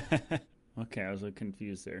 Okay, I was a little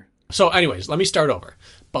confused there. So anyways, let me start over.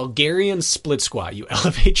 Bulgarian split squat. You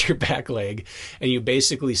elevate your back leg and you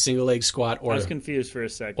basically single leg squat or... I was confused for a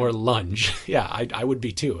second. Or lunge. Yeah, I would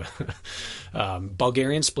be too.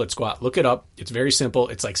 Bulgarian split squat. Look it up. It's very simple.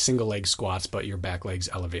 It's like single leg squats, but your back leg's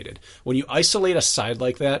elevated. When you isolate a side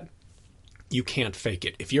like that, you can't fake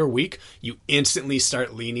it. If you're weak, you instantly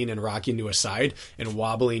start leaning and rocking to a side and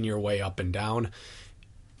wobbling your way up and down.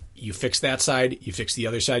 You fix that side, you fix the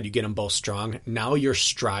other side, you get them both strong. Now your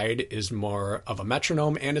stride is more of a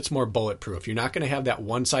metronome and it's more bulletproof. You're not going to have that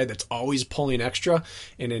one side that's always pulling extra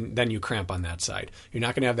and then you cramp on that side. You're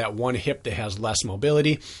not going to have that one hip that has less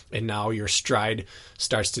mobility and now your stride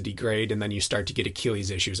starts to degrade and then you start to get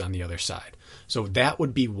Achilles issues on the other side. So that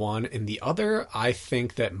would be one. And the other, I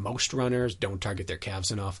think that most runners don't target their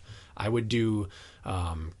calves enough. I would do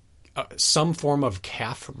some form of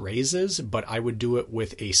calf raises, but I would do it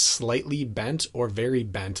with a slightly bent or very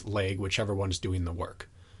bent leg, whichever one's doing the work.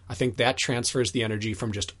 I think that transfers the energy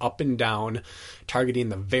from just up and down, targeting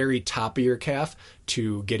the very top of your calf,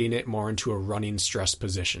 to getting it more into a running stress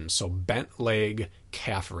position. So bent leg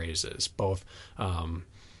calf raises, both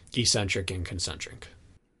eccentric and concentric.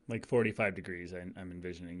 Like 45 degrees, I'm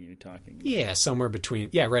envisioning you talking. Yeah, somewhere between,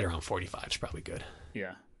 right around 45 is probably good.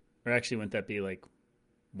 Yeah. Or actually, wouldn't that be like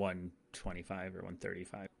 125 or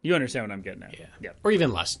 135? You understand what I'm getting at. Yeah. Or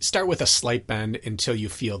even less. Start with a slight bend until you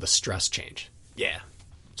feel the stress change. Yeah.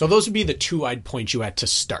 So those would be the two I'd point you at to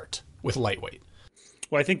start with lightweight.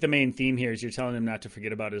 Well, I think the main theme here is you're telling him not to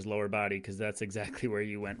forget about his lower body because that's exactly where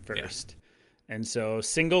you went first. Yeah. And so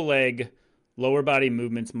single leg lower body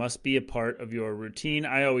movements must be a part of your routine.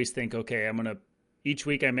 I always think, okay, each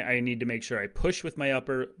week I need to make sure I push with my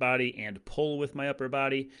upper body and pull with my upper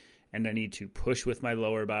body. And I need to push with my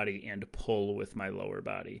lower body and pull with my lower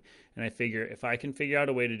body. And I figure if I can figure out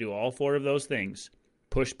a way to do all four of those things,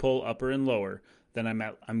 push, pull, upper, and lower, then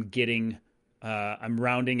I'm getting I'm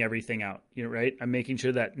rounding everything out, right? I'm making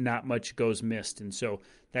sure that not much goes missed. And so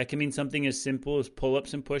that can mean something as simple as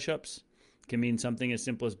pull-ups and push-ups. It can mean something as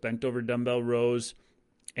simple as bent over dumbbell rows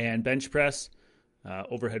and bench press,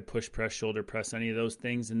 overhead push press, shoulder press, any of those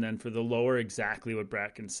things. And then for the lower, exactly what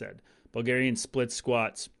Bracken said. Bulgarian split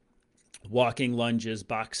squats, walking lunges,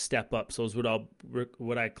 box step-ups. Those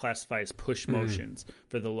what I classify as push motions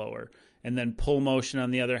for the lower. And then pull motion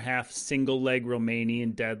on the other half, single leg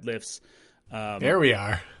Romanian deadlifts. There we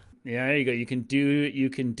are. Yeah, there you go. You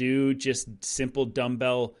can do just simple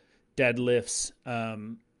dumbbell deadlifts,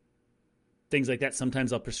 things like that.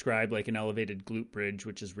 Sometimes I'll prescribe like an elevated glute bridge,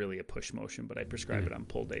 which is really a push motion, but I prescribe it on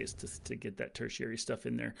pull days to get that tertiary stuff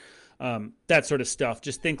in there. That sort of stuff.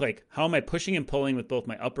 Just think like, how am I pushing and pulling with both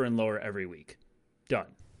my upper and lower every week? Done.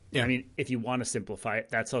 Yeah. I mean, if you want to simplify it,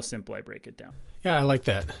 that's how simple I break it down. Yeah, I like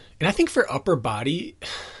that. And I think for upper body,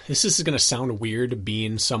 this is going to sound weird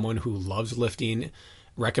being someone who loves lifting,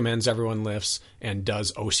 recommends everyone lifts, and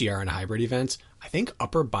does OCR and hybrid events. I think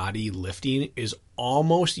upper body lifting is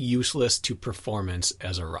almost useless to performance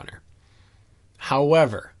as a runner.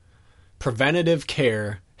 However, preventative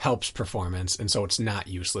care helps performance, and so it's not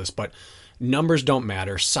useless. But numbers don't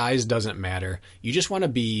matter. Size doesn't matter. You just want to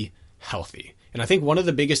be healthy. And I think one of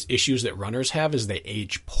the biggest issues that runners have is they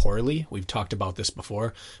age poorly. We've talked about this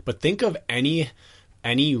before. But think of any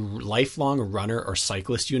lifelong runner or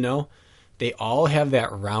cyclist they all have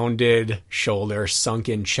that rounded shoulder,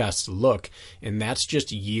 sunken chest look. And that's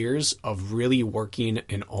just years of really working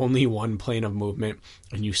in only one plane of movement.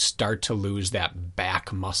 And you start to lose that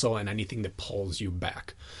back muscle and anything that pulls you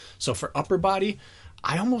back. So for upper body,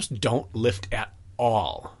 I almost don't lift at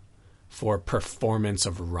all for performance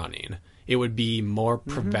of running. It would be more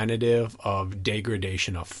preventative of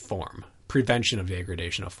degradation of form, prevention of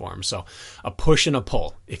degradation of form. So a push and a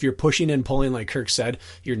pull. If you're pushing and pulling, like Kirk said,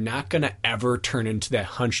 you're not going to ever turn into that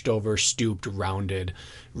hunched over, stooped, rounded,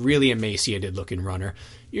 really emaciated looking runner.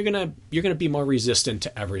 You're going to be more resistant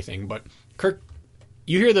to everything. But Kirk,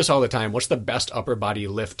 you hear this all the time. What's the best upper body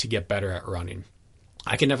lift to get better at running?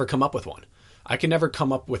 I can never come up with one. I can never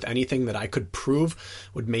come up with anything that I could prove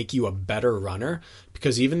would make you a better runner,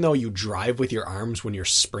 because even though you drive with your arms when you're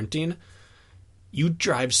sprinting, you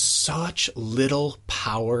drive such little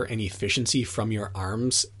power and efficiency from your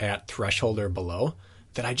arms at threshold or below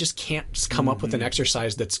that I just can't come up with an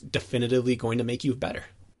exercise that's definitively going to make you better.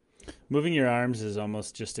 Moving your arms is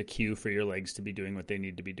almost just a cue for your legs to be doing what they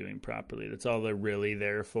need to be doing properly. That's all they're really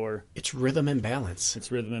there for. It's rhythm and balance.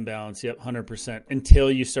 It's rhythm and balance. Yep, 100%.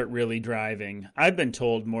 Until you start really driving. I've been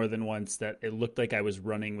told more than once that it looked like I was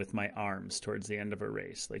running with my arms towards the end of a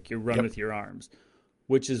race. Like you run with your arms,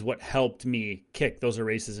 which is what helped me kick. Those are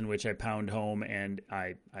races in which I pound home and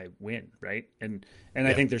I win, right? And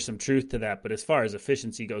I think there's some truth to that. But as far as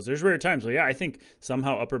efficiency goes, there's rare times where, I think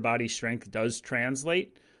somehow upper body strength does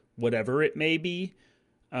translate, whatever it may be.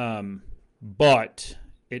 But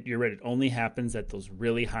you're right, it only happens at those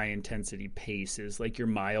really high intensity paces, like your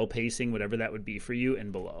mile pacing, whatever that would be for you,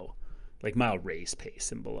 and below. Like mile race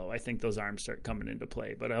pace and below. I think those arms start coming into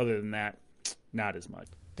play. But other than that, not as much.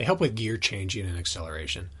 They help with gear changing and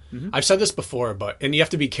acceleration. I've said this before, and you have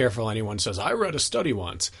to be careful. Anyone says, I read a study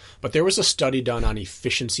once, but there was a study done on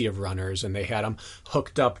efficiency of runners, and they had them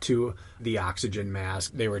hooked up to the oxygen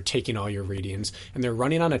mask. They were taking all your readings, and they're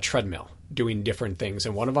running on a treadmill doing different things.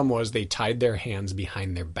 And one of them was they tied their hands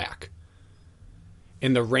behind their back.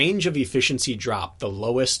 And the range of efficiency dropped. The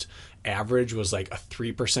lowest average was like a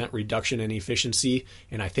 3% reduction in efficiency,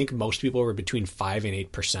 and I think most people were between 5 and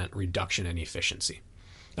 8% reduction in efficiency.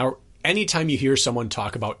 Now, anytime you hear someone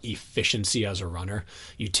talk about efficiency as a runner,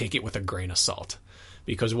 you take it with a grain of salt.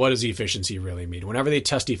 Because what does efficiency really mean? Whenever they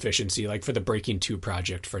test efficiency, like for the Breaking 2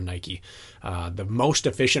 project for Nike, the most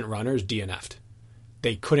efficient runners DNF'd.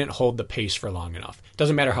 They couldn't hold the pace for long enough. It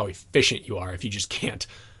doesn't matter how efficient you are if you just can't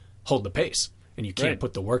hold the pace and you can't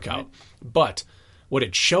put the work out. But what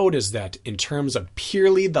it showed is that in terms of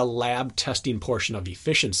purely the lab testing portion of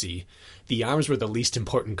efficiency, the arms were the least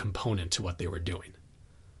important component to what they were doing.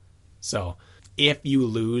 So if you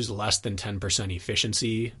lose less than 10%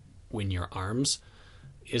 efficiency in your arms,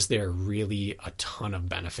 is there really a ton of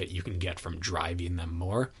benefit you can get from driving them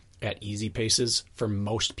more at easy paces? For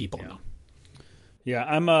most people, no.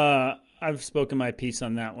 Yeah, I've spoken my piece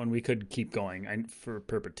on that one. We could keep going for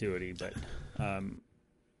perpetuity, but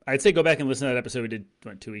I'd say go back and listen to that episode we did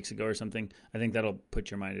 2 weeks ago or something. I think that'll put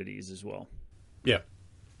your mind at ease as well. Yeah.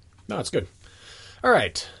 No, it's good. All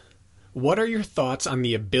right. What are your thoughts on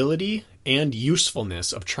the ability and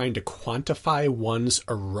usefulness of trying to quantify one's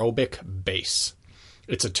aerobic base?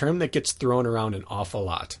 It's a term that gets thrown around an awful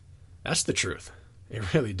lot. That's the truth.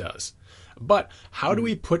 It really does. But how do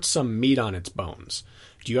we put some meat on its bones?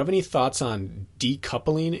 Do you have any thoughts on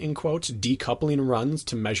decoupling, in quotes, decoupling runs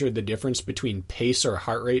to measure the difference between pace or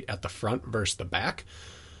heart rate at the front versus the back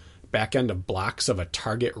end of blocks of a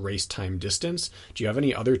target race time distance? Do you have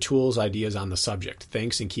any other tools, ideas on the subject?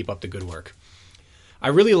 Thanks, and keep up the good work. I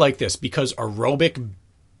really like this because aerobic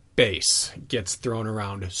base gets thrown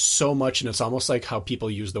around so much, and it's almost like how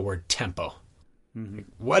people use the word tempo. Mm-hmm.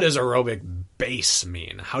 What does aerobic base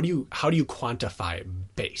mean? How do you quantify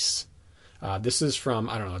base? This is from,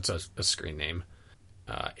 I don't know, it's a screen name.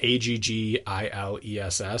 Aggiles,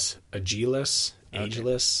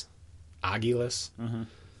 Agilis, Agilis. Mm-hmm.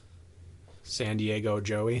 San Diego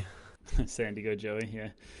Joey. San Diego Joey, yeah.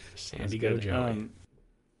 San Diego Joey.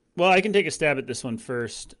 Well, I can take a stab at this one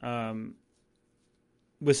first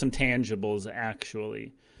with some tangibles,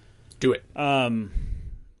 actually. Do it.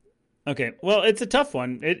 Okay, well, it's a tough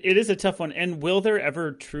one. It is a tough one. And will there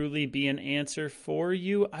ever truly be an answer for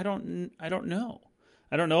you? I don't know.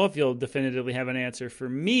 I don't know if you'll definitively have an answer. For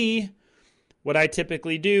me, what I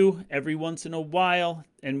typically do every once in a while,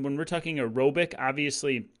 and when we're talking aerobic,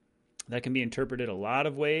 obviously that can be interpreted a lot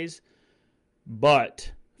of ways.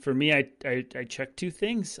 But for me, I check two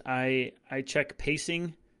things. I check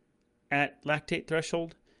pacing at lactate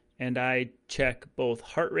threshold, and I check both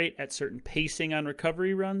heart rate at certain pacing on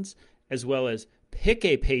recovery runs, as well as pick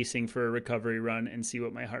a pacing for a recovery run and see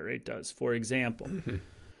what my heart rate does. For example,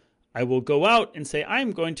 I will go out and say,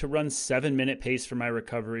 I'm going to run 7-minute pace for my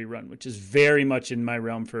recovery run, which is very much in my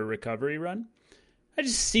realm for a recovery run. I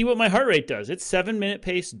just see what my heart rate does. It's 7-minute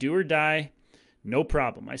pace, do or die, no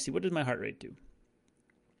problem. I see, what does my heart rate do?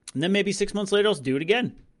 And then maybe 6 months later, I'll do it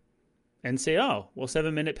again and say, oh, well,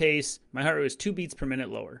 7-minute pace, my heart rate was 2 beats per minute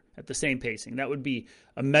lower at the same pacing. That would be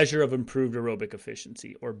a measure of improved aerobic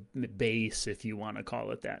efficiency, or base, if you want to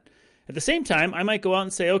call it that. At the same time, I might go out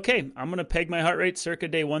and say, okay, I'm going to peg my heart rate circa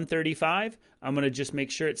day 135. I'm going to just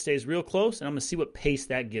make sure it stays real close, and I'm going to see what pace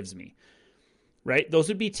that gives me. Right? Those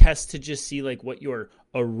would be tests to just see like what your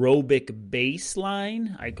aerobic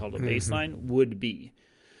baseline, I call it a baseline, would be.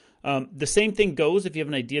 The same thing goes if you have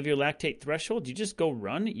an idea of your lactate threshold. You just go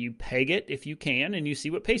run, you peg it if you can, and you see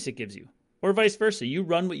what pace it gives you. Or vice versa. You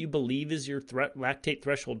run what you believe is your lactate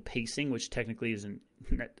threshold pacing, which technically isn't,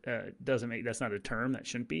 that's not a term, that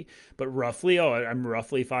shouldn't be. But roughly, I'm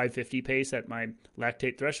roughly 550 pace at my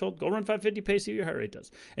lactate threshold. Go run 550 pace, see what your heart rate does.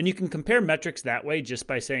 And you can compare metrics that way just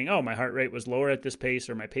by saying, oh, my heart rate was lower at this pace,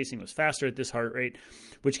 or my pacing was faster at this heart rate,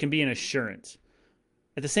 which can be an assurance.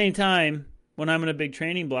 At the same time, when I'm in a big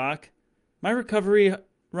training block, my recovery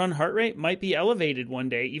run heart rate might be elevated one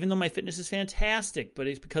day, even though my fitness is fantastic, but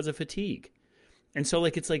it's because of fatigue. And so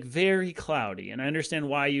it's very cloudy. And I understand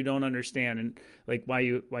why you don't understand, and why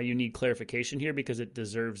you need clarification here, because it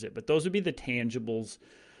deserves it. But those would be the tangibles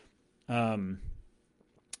that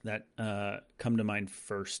come to mind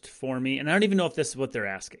first for me. And I don't even know if this is what they're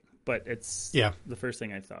asking, but it's the first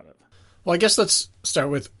thing I thought of. Well, I guess let's start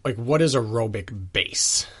with what is aerobic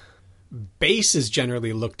base? Base is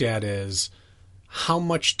generally looked at as how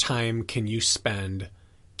much time can you spend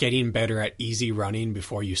getting better at easy running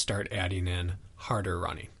before you start adding in harder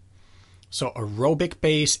running. So aerobic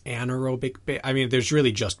base, anaerobic base, there's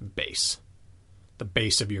really just base. The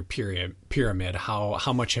base of your pyramid,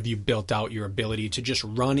 how much have you built out your ability to just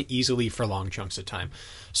run easily for long chunks of time.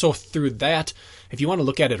 So through that, if you want to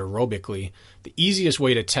look at it aerobically, the easiest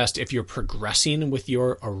way to test if you're progressing with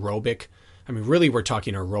your aerobic, really we're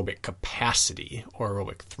talking aerobic capacity or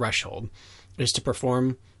aerobic threshold, is to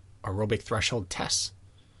perform aerobic threshold tests.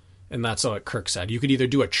 And that's what Kirk said. You could either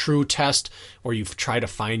do a true test, or you try to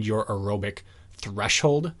find your aerobic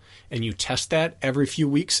threshold, and you test that every few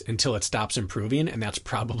weeks until it stops improving, and that's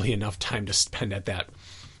probably enough time to spend at that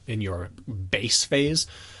in your base phase,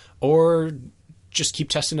 or just keep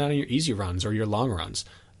testing out on your easy runs or your long runs.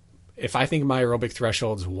 If I think my aerobic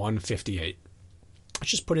threshold is 158,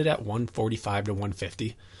 let's just put it at 145 to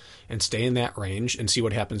 150 and stay in that range and see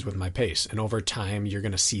what happens with my pace. And over time, you're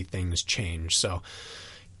going to see things change. So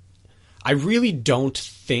I really don't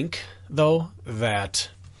think, though, that,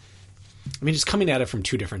 it's coming at it from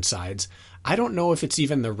two different sides. I don't know if it's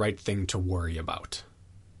even the right thing to worry about.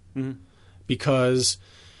 Mm-hmm. Because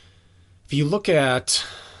if you look at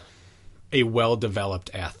a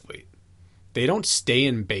well-developed athlete, they don't stay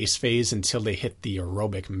in base phase until they hit the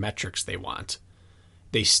aerobic metrics they want.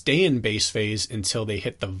 They stay in base phase until they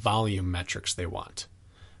hit the volume metrics they want.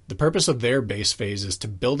 The purpose of their base phase is to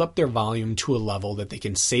build up their volume to a level that they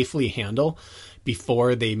can safely handle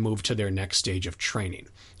before they move to their next stage of training.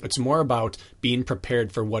 It's more about being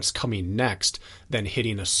prepared for what's coming next than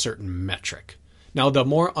hitting a certain metric. Now, the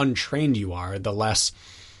more untrained you are, the less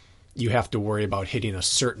you have to worry about hitting a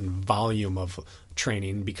certain volume of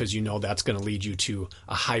training because you know that's going to lead you to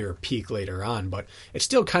a higher peak later on. But it's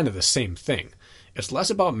still kind of the same thing. It's less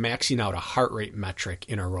about maxing out a heart rate metric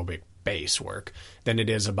in aerobic base work than it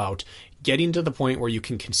is about getting to the point where you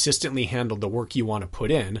can consistently handle the work you want to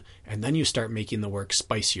put in, and then you start making the work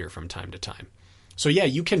spicier from time to time. So yeah,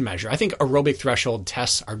 you can measure. I think aerobic threshold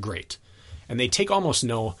tests are great. And they take almost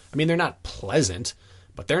they're not pleasant,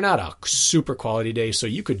 but they're not a super quality day, so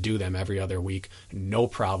you could do them every other week, no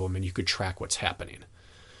problem, and you could track what's happening.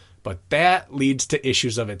 But that leads to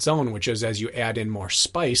issues of its own, which is as you add in more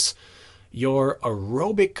spice, your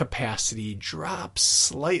aerobic capacity drops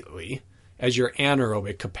slightly as your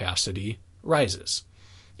anaerobic capacity rises.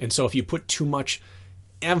 And so if you put too much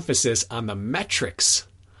emphasis on the metrics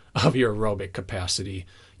of your aerobic capacity,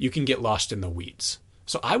 you can get lost in the weeds.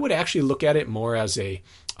 So I would actually look at it more as a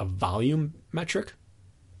volume metric,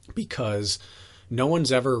 because no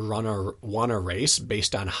one's ever won a race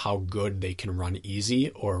based on how good they can run easy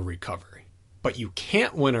or recovery. But you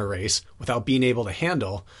can't win a race without being able to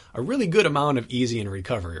handle a really good amount of easy and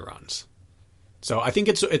recovery runs. So I think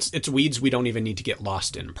it's weeds we don't even need to get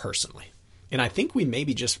lost in personally. And I think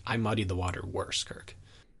I muddied the water worse, Kirk.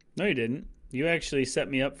 No, you didn't. You actually set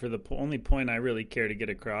me up for the only point I really care to get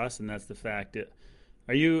across, and that's the fact that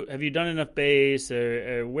have you done enough base,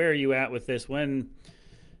 or where are you at with this? When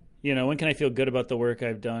can I feel good about the work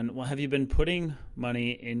I've done? Well, have you been putting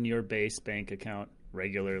money in your base bank account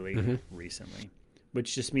regularly recently?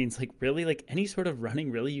 Which just means really any sort of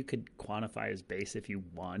running really you could quantify as base if you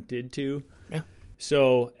wanted to. Yeah.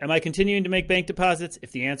 So am I continuing to make bank deposits?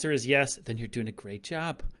 If the answer is yes, then you're doing a great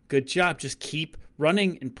job. Good job. Just keep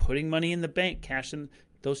running and putting money in the bank, cashing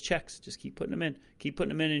those checks. Just keep putting them in. Keep putting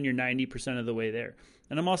them in, and you're 90% of the way there.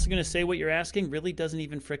 And I'm also going to say what you're asking really doesn't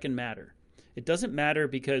even frickin' matter. It doesn't matter,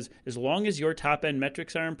 because as long as your top-end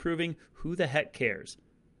metrics are improving, who the heck cares?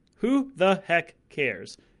 Who the heck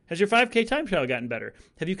cares? Has your 5K time trial gotten better?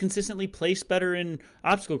 Have you consistently placed better in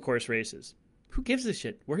obstacle course races? Who gives a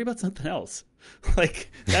shit? Worry about something else.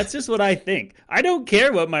 That's just what I think. I don't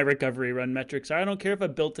care what my recovery run metrics are. I don't care if I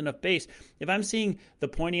built enough base. If I'm seeing the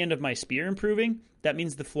pointy end of my spear improving, that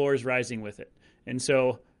means the floor is rising with it. And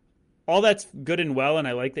so all that's good and well, and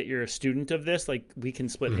I like that you're a student of this. We can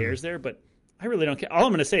split hairs there, but I really don't care. All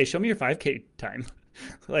I'm going to say is show me your 5K time.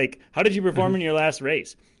 How did you perform in your last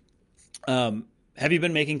race? Have you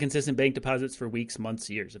been making consistent bank deposits for weeks, months,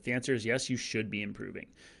 years? If the answer is yes, you should be improving.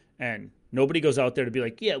 And nobody goes out there to be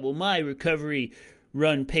like, yeah, well, my recovery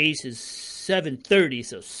run pace is 7:30,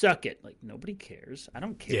 so suck it. Nobody cares. I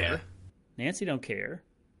don't care. Yeah. Nancy don't care.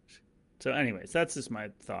 So anyways, that's just my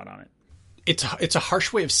thought on it. It's a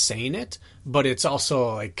harsh way of saying it, but it's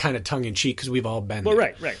also kind of tongue in cheek because we've all been there.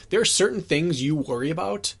 Right. There are certain things you worry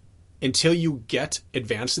about until you get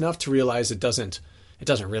advanced enough to realize it doesn't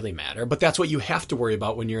really matter. But that's what you have to worry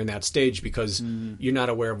about when you're in that stage, because you're not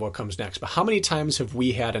aware of what comes next. But how many times have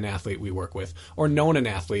we had an athlete we work with or known an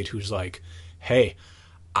athlete who's like, hey,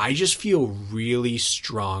 I just feel really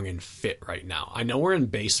strong and fit right now. I know we're in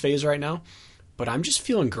base phase right now, but I'm just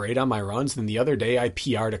feeling great on my runs. And the other day I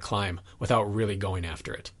PR'd a climb without really going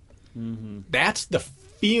after it. Mm-hmm. That's the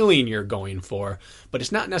feeling you're going for, but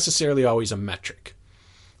it's not necessarily always a metric.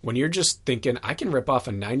 When you're just thinking, I can rip off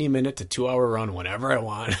a 90-minute to 2-hour run whenever I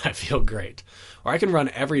want, I feel great. Or I can run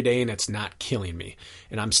every day and it's not killing me.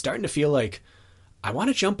 And I'm starting to feel like I want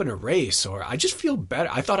to jump in a race, or I just feel better.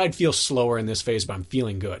 I thought I'd feel slower in this phase, but I'm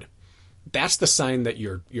feeling good. That's the sign that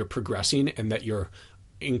you're progressing and that your,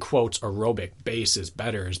 in quotes, aerobic base is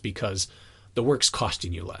better, is because the work's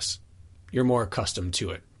costing you less. You're more accustomed to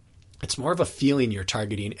it. It's more of a feeling you're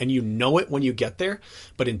targeting, and you know it when you get there,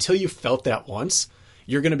 but until you felt that once,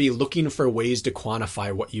 you're going to be looking for ways to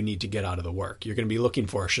quantify what you need to get out of the work. You're going to be looking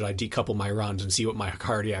for, should I decouple my runs and see what my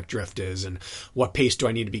cardiac drift is, and what pace do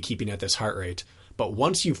I need to be keeping at this heart rate? But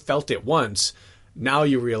once you felt it once, now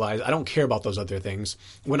you realize, I don't care about those other things.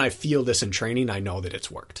 When I feel this in training, I know that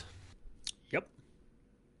it's worked. Yep.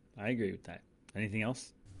 I agree with that. Anything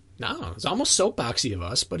else? No, it's almost soapboxy of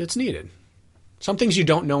us, but it's needed. Some things you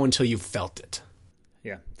don't know until you've felt it.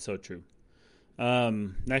 Yeah, so true.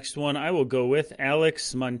 Next one, I will go with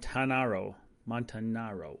Alex Montanaro.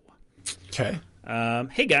 Okay.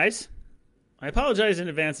 Hey, guys. I apologize in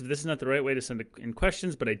advance if this is not the right way to send in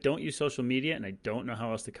questions, but I don't use social media, and I don't know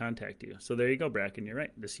how else to contact you. So there you go, Bracken. You're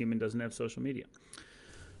right. This human doesn't have social media.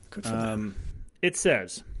 Good for them. It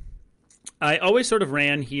says, I always sort of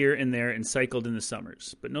ran here and there and cycled in the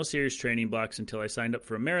summers, but no serious training blocks until I signed up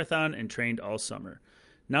for a marathon and trained all summer.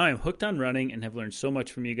 Now I'm hooked on running and have learned so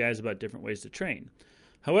much from you guys about different ways to train.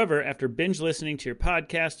 However, after binge listening to your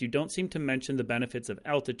podcast, you don't seem to mention the benefits of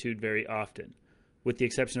altitude very often, with the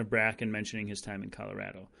exception of Bracken mentioning his time in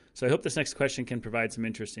Colorado. So I hope this next question can provide some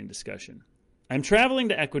interesting discussion. I'm traveling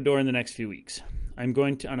to Ecuador in the next few weeks. I'm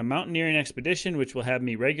going on a mountaineering expedition which will have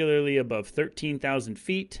me regularly above 13,000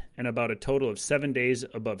 feet and about a total of 7 days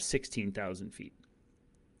above 16,000 feet.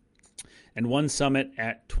 And one summit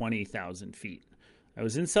at 20,000 feet. I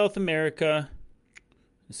was in South America.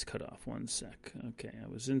 Let's cut off one sec. Okay, I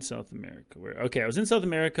was in South America. I was in South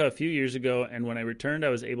America a few years ago, and when I returned, I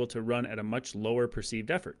was able to run at a much lower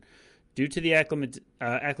perceived effort. Due to the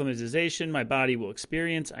acclimatization my body will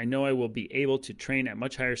experience, I know I will be able to train at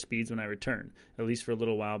much higher speeds when I return, at least for a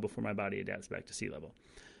little while before my body adapts back to sea level.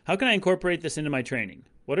 How can I incorporate this into my training?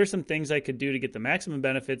 What are some things I could do to get the maximum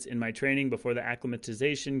benefits in my training before the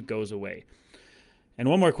acclimatization goes away? And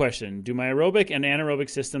one more question. Do my aerobic and anaerobic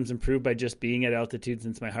systems improve by just being at altitude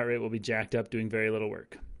since my heart rate will be jacked up doing very little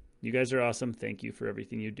work? You guys are awesome. Thank you for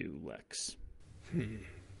everything you do, Lex.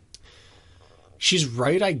 She's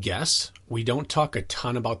right, I guess. We don't talk a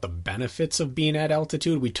ton about the benefits of being at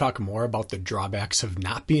altitude. We talk more about the drawbacks of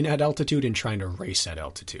not being at altitude and trying to race at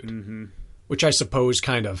altitude. Mm-hmm. Which I suppose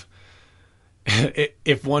kind of,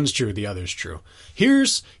 if one's true, the other's true.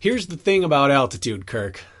 Here's the thing about altitude,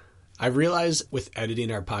 Kirk. I realize with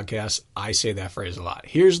editing our podcast, I say that phrase a lot.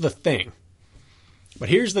 Here's the thing. But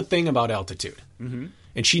here's the thing about altitude. Mm-hmm.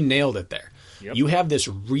 And she nailed it there. Yep. You have this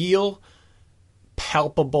real,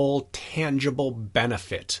 palpable, tangible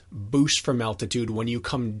benefit, boost from altitude when you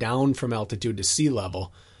come down from altitude to sea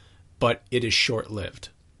level, but it is short-lived.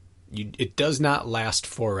 It does not last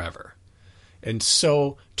forever. And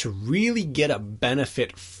so to really get a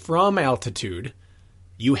benefit from altitude,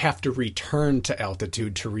 you have to return to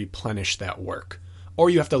altitude to replenish that work,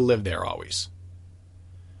 or you have to live there always.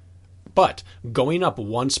 But going up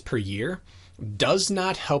once per year does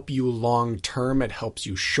not help you long term, it helps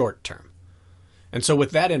you short term. And so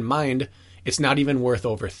with that in mind, it's not even worth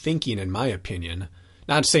overthinking, in my opinion.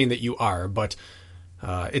 Not saying that you are, but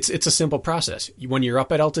it's a simple process. When you're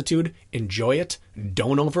up at altitude, enjoy it,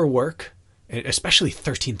 don't overwork, especially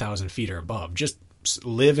 13,000 feet or above. Just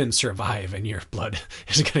live and survive, and your blood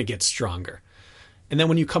is going to get stronger. And then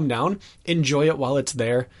when you come down, enjoy it while it's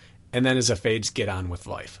there, and then as it fades, get on with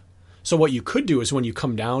life. So what you could do is when you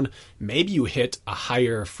come down, maybe you hit a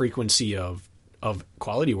higher frequency of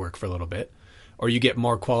quality work for a little bit, or you get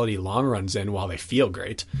more quality long runs in while they feel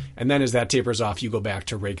great. And then as that tapers off, you go back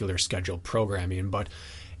to regular scheduled programming. But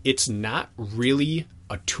it's not really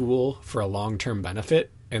a tool for a long-term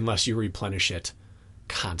benefit unless you replenish it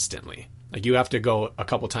constantly. Like you have to go a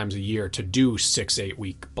couple times a year to do 6-8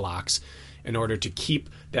 week blocks in order to keep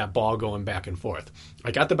that ball going back and forth. I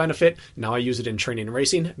got the benefit. Now I use it in training and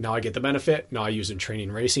racing. Now I get the benefit. Now I use it in training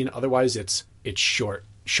and racing. Otherwise it's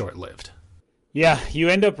short-lived. Yeah, you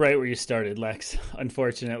end up right where you started, Lex,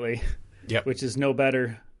 unfortunately. Yep. Which is no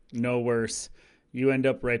better, no worse. You end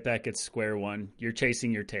up right back at square one. You're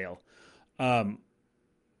chasing your tail.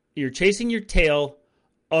 You're chasing your tail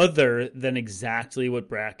other than exactly what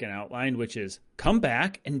Bracken outlined, which is come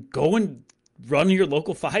back and go and run your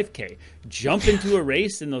local 5K. Jump into a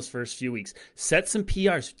race in those first few weeks. Set some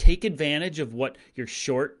PRs. Take advantage of what your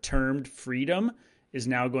short-term freedom is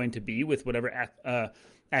now going to be with whatever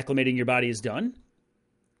acclimating your body is done.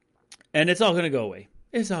 And it's all going to go away.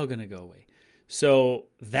 It's all going to go away. So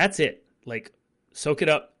that's it. Like, soak it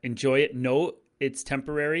up. Enjoy it. Know it's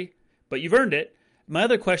temporary, but you've earned it. My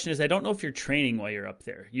other question is, I don't know if you're training while you're up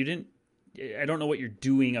there. I don't know what you're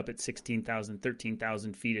doing up at 16,000,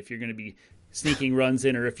 13,000 feet, if you're going to be sneaking runs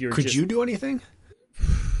in or if you're Could you do anything?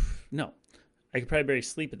 No. I could probably barely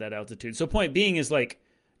sleep at that altitude. So point being is like,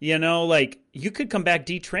 you could come back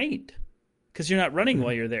detrained because you're not running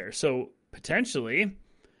while you're there. So potentially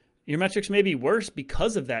your metrics may be worse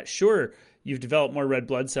because of that. Sure, you've developed more red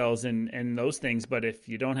blood cells and those things, but if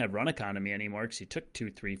you don't have run economy anymore because you took 2,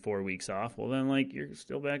 3, 4 weeks off, well then you're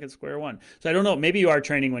still back at square one. So I don't know. Maybe you are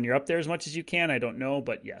training when you're up there as much as you can. I don't know,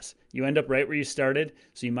 but yes, you end up right where you started.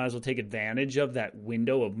 So you might as well take advantage of that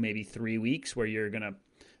window of maybe 3 weeks where you're going to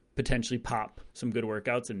potentially pop some good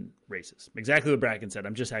workouts and races. Exactly what Bracken said.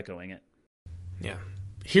 I'm just echoing it. Yeah.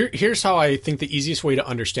 Here's how I think the easiest way to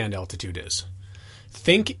understand altitude is.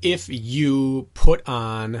 Think if you put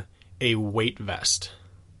on a weight vest,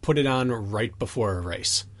 put it on right before a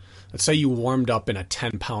race. Let's say you warmed up in a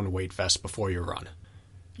 10-pound weight vest before your run.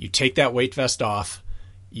 You take that weight vest off,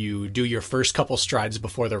 you do your first couple strides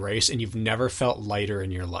before the race, and you've never felt lighter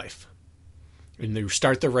in your life. And you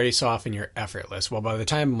start the race off and you're effortless. Well, by the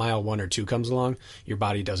time mile 1 or 2 comes along, your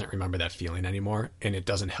body doesn't remember that feeling anymore, and it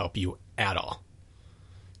doesn't help you at all.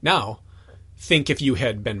 Now, think if you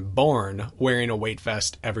had been born wearing a weight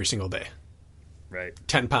vest every single day. Right.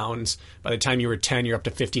 10 pounds. By the time you were 10, you're up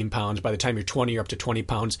to 15 pounds. By the time you're 20, you're up to 20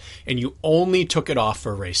 pounds. And you only took it off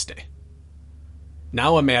for race day.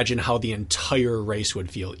 Now imagine how the entire race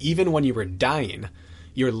would feel. Even when you were dying,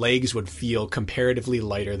 your legs would feel comparatively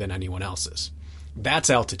lighter than anyone else's. That's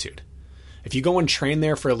altitude. If you go and train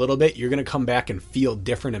there for a little bit, you're going to come back and feel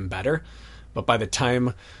different and better. But by the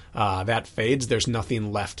time that fades, there's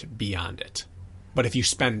nothing left beyond it. But if you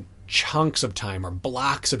spend chunks of time or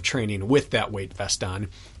blocks of training with that weight vest on,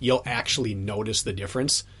 you'll actually notice the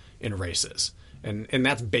difference in races. And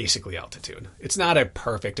that's basically altitude. It's not a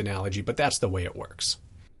perfect analogy, but that's the way it works.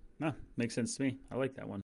 No, makes sense to me. I like that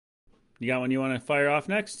one. You got one you want to fire off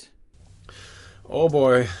next? Oh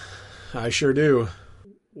boy, I sure do.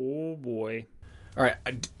 Oh boy. All right,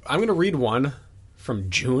 I'm going to read one from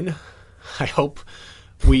June. I hope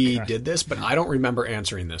we did this, but I don't remember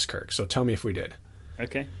answering this, Kirk. So tell me if we did.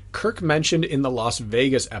 Okay. Kirk mentioned in the Las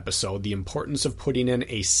Vegas episode the importance of putting in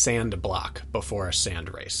a sand block before a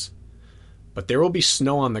sand race. But there will be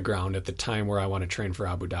snow on the ground at the time where I want to train for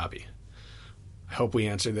Abu Dhabi. I hope we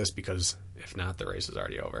answer this because if not, the race is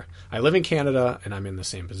already over. I live in Canada and I'm in the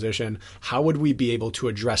same position. How would we be able to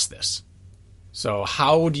address this? So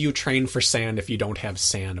how do you train for sand if you don't have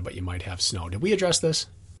sand but you might have snow? Did we address this?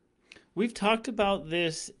 We've talked about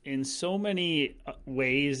this in so many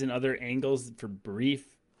ways and other angles for brief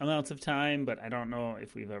amounts of time, but I don't know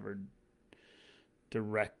if we've ever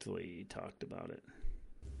directly talked about it.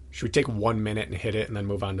 Should we take 1 minute and hit it and then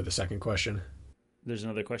move on to the second question? There's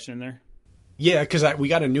another question in there? Yeah, because we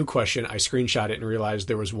got a new question. I screenshot it and realized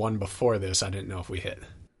there was one before this I didn't know if we hit.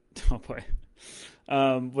 Oh, boy.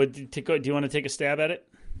 Do you want to take a stab at it?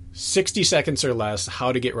 60 seconds or less,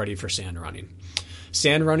 how to get ready for sand running.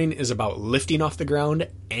 Sand running is about lifting off the ground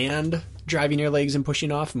and driving your legs and pushing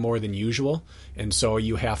off more than usual. And so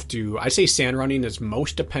you have to, I say sand running is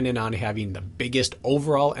most dependent on having the biggest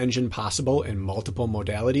overall engine possible in multiple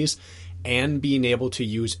modalities and being able to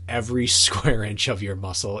use every square inch of your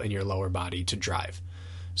muscle in your lower body to drive.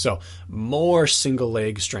 So more single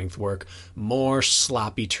leg strength work, more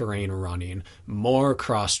sloppy terrain running, more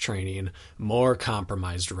cross training, more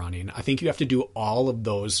compromised running. I think you have to do all of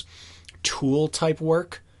those tool type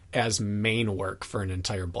work as main work for an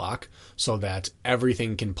entire block so that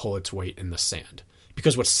everything can pull its weight in the sand.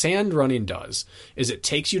 Because what sand running does is it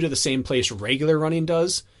takes you to the same place regular running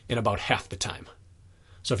does in about half the time.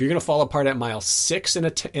 So if you're going to fall apart at mile 6 in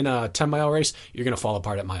a 10-mile race, you're going to fall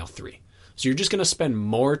apart at mile 3. So you're just going to spend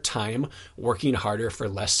more time working harder for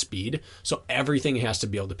less speed. So everything has to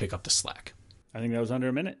be able to pick up the slack. I think that was under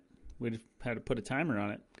a minute. We had to put a timer on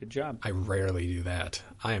it. Good job. I rarely do that.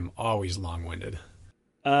 I am always long-winded.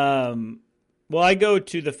 Well, I go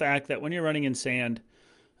to the fact that when you're running in sand,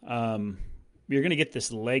 you're going to get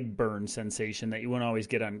this leg burn sensation that you won't always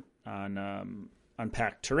get on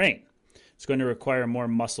packed terrain. It's going to require more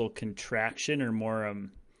muscle contraction or more,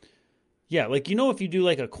 like, if you do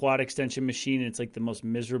like a quad extension machine and it's like the most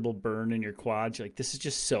miserable burn in your quads, you're like, this is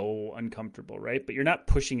just so uncomfortable, right? But you're not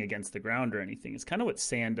pushing against the ground or anything. It's kind of what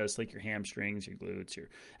sand does, like your hamstrings, your glutes, your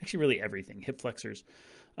actually really everything, hip flexors.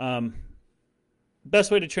 Best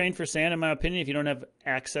way to train for sand, in my opinion, if you don't have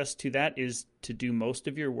access to that, is to do most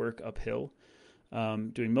of your work uphill.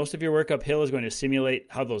 Doing most of your work uphill is going to simulate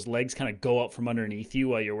how those legs kind of go out from underneath you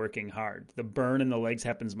while you're working hard. The burn in the legs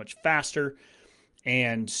happens much faster.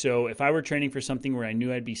 And so if I were training for something where I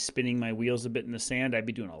knew I'd be spinning my wheels a bit in the sand, I'd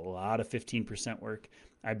be doing a lot of 15% work.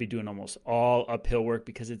 I'd be doing almost all uphill work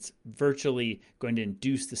because it's virtually going to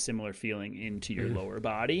induce the similar feeling into your lower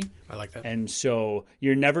body. I like that. And so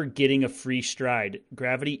you're never getting a free stride.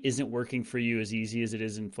 Gravity isn't working for you as easy as it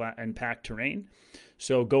is in flat and packed terrain.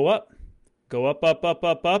 So go up,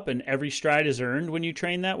 up, and every stride is earned when you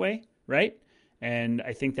train that way, right? And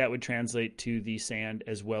I think that would translate to the sand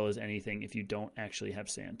as well as anything if you don't actually have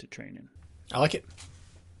sand to train in. I like it.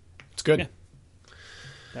 It's good. Yeah.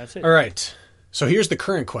 That's it. All right. So here's the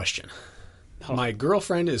current question. Oh. My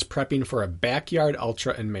girlfriend is prepping for a backyard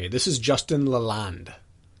ultra in May. This is Justin Lalande.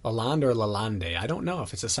 Lalande or Lalande. I don't know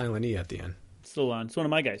if it's a silent E at the end. Still on. It's one of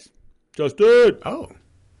my guys. Justin! Oh.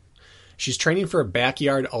 She's training for a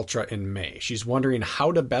backyard ultra in May. She's wondering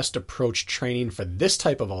how to best approach training for this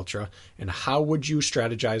type of ultra and how would you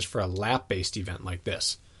strategize for a lap-based event like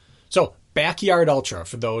this. So backyard ultra,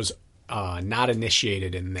 for those not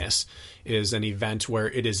initiated in this, is an event where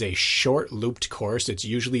it is a short looped course. It's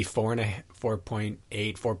usually 4.8,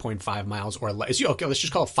 4.5 miles or less. Okay, let's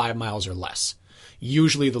just call it 5 miles or less.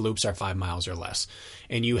 Usually the loops are 5 miles or less.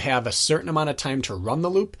 And you have a certain amount of time to run the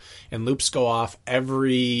loop, and loops go off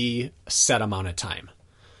every set amount of time.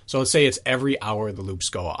 So let's say it's every hour the loops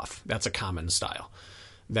go off. That's a common style.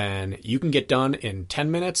 Then you can get done in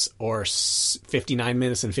 10 minutes or 59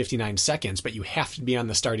 minutes and 59 seconds, but you have to be on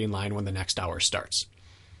the starting line when the next hour starts.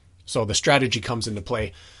 So the strategy comes into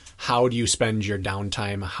play. How do you spend your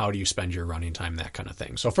downtime? How do you spend your running time? That kind of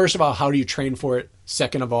thing. So first of all, how do you train for it?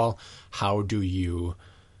 Second of all, how do you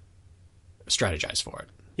strategize for it?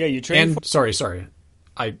 Yeah, you train. Sorry.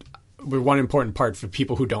 One important part for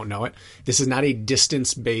people who don't know it. This is not a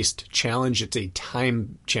distance-based challenge. It's a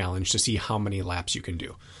time challenge to see how many laps you can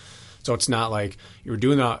do. So it's not like you're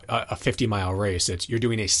doing a 50-mile race. It's you're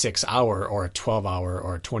doing a 6-hour or a 12-hour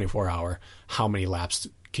or a 24-hour. How many laps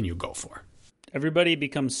can you go for? Everybody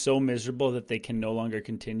becomes so miserable that they can no longer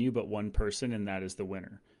continue but one person, and that is the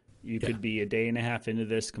winner. You could be a day and a half into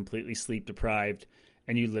this, completely sleep deprived,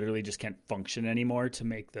 and you literally just can't function anymore to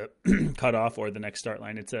make the cutoff or the next start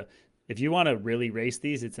line. If you want to really race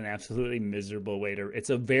these, it's an absolutely miserable way it's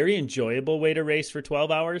a very enjoyable way to race for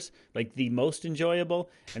 12 hours, like the most enjoyable,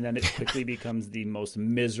 and then it quickly becomes the most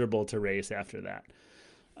miserable to race after that.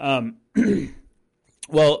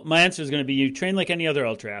 Well, my answer is going to be you train like any other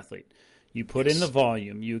ultra athlete. You put in the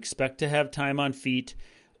volume, you expect to have time on feet,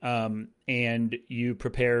 and you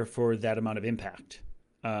prepare for that amount of impact.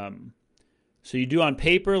 So you do on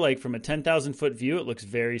paper, like from a 10,000 foot view, it looks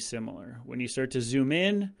very similar. When you start to zoom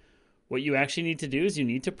in, what you actually need to do is you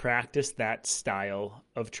need to practice that style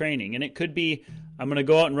of training. And it could be, I'm going to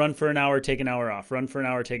go out and run for an hour, take an hour off, run for an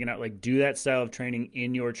hour, take an hour, like do that style of training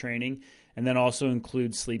in your training. And then also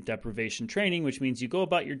include sleep deprivation training, which means you go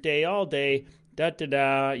about your day all day,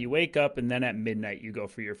 you wake up, and then at midnight you go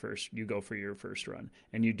for your first run.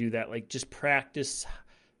 And you do that, like just practice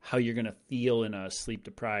how you're going to feel in a sleep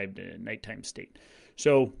deprived nighttime state.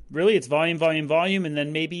 So really it's volume, and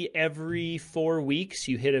then maybe every 4 weeks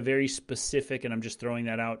you hit a very specific, and I'm just throwing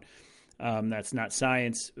that out, that's not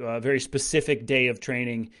science, a very specific day of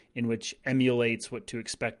training in which emulates what to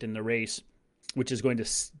expect in the race, which is going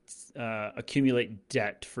to accumulate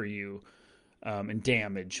debt for you and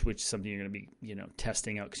damage, which is something you're going to be,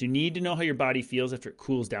 testing out, because you need to know how your body feels after it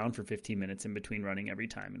cools down for 15 minutes in between running every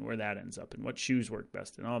time, and where that ends up, and what shoes work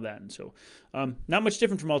best, and all that. And so, not much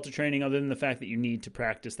different from ultra training, other than the fact that you need to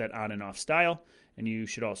practice that on and off style, and you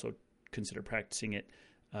should also consider practicing it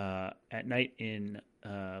at night in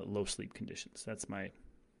low sleep conditions. That's my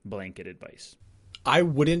blanket advice. I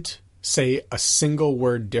wouldn't say a single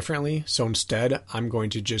word differently, so instead, I'm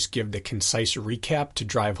going to just give the concise recap to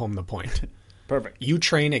drive home the point. Perfect. You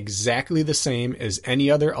train exactly the same as any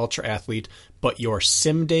other ultra athlete, but your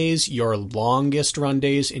sim days, your longest run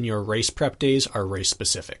days, and your race prep days are race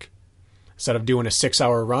specific. Instead of doing a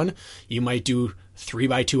 6-hour run, you might do 3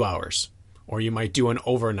 by 2 hours, or you might do an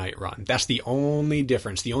overnight run. That's the only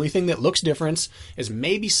difference. The only thing that looks different is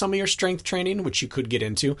maybe some of your strength training, which you could get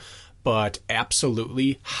into, but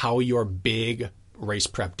absolutely how your big race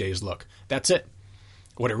prep days look. That's it.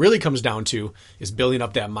 What it really comes down to is building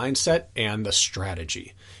up that mindset and the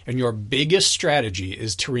strategy. And your biggest strategy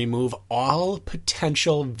is to remove all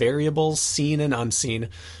potential variables, seen and unseen,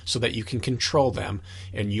 so that you can control them.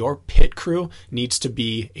 And your pit crew needs to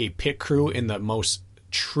be a pit crew in the most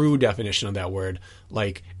true definition of that word,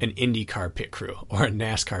 like an IndyCar pit crew or a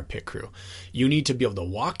NASCAR pit crew. You need to be able to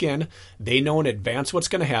walk in, they know in advance what's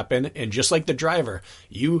going to happen, and just like the driver,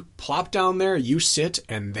 you plop down there, you sit,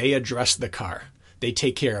 and they address the car. They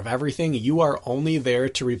take care of everything. You are only there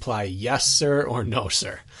to reply yes, sir, or no,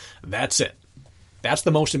 sir. That's it. That's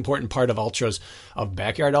the most important part of ultras, of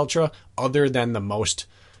Backyard Ultra, other than the most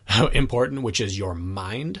important, which is your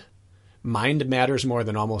mind. Mind matters more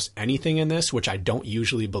than almost anything in this, which I don't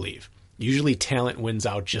usually believe. Usually talent wins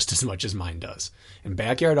out just as much as mind does. In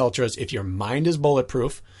Backyard Ultras, if your mind is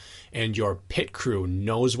bulletproof and your pit crew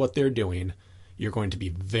knows what they're doing, you're going to be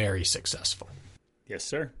very successful. Yes,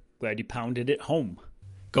 sir. Glad you pounded it home.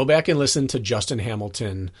 Go back and listen to Justin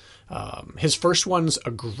Hamilton. His first one's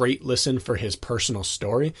a great listen for his personal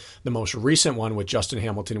story. The most recent one with Justin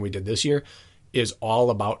Hamilton we did this year is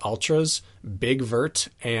all about ultras, big vert,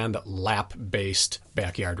 and lap-based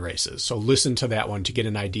backyard races. So listen to that one to get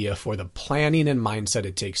an idea for the planning and mindset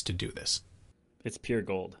it takes to do this. It's pure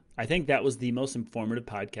gold. I think that was the most informative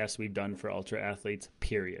podcast we've done for ultra athletes,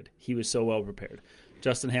 period. He was so well prepared.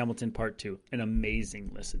 Justin Hamilton Part 2, an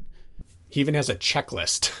amazing listen. He even has a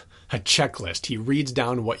checklist. He reads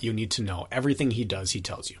down what you need to know. Everything he does, he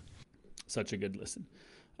tells you. Such a good listen.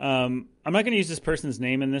 I'm not going to use this person's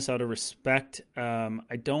name in this out of respect.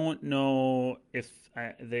 I don't know if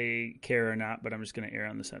they care or not, but I'm just going to err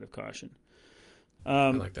on the side of caution. I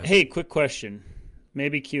like that. Hey, quick question.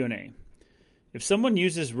 Maybe Q&A. If someone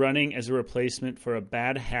uses running as a replacement for a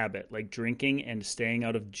bad habit like drinking and staying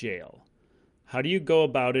out of jail, how do you go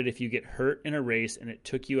about it if you get hurt in a race and it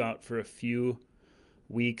took you out for a few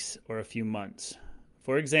weeks or a few months?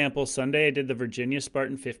 For example, Sunday I did the Virginia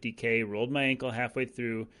Spartan 50K, rolled my ankle halfway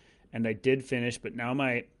through, and I did finish, but now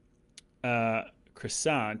my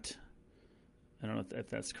croissant, I don't know if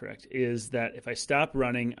that's correct, is that if I stop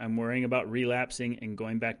running, I'm worrying about relapsing and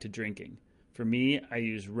going back to drinking. For me, I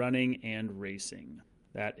use running and racing.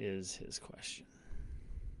 That is his question.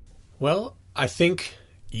 Well, I think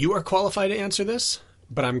you are qualified to answer this,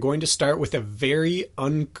 but I'm going to start with a very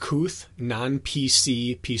uncouth,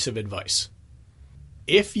 non-PC piece of advice.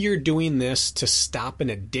 If you're doing this to stop an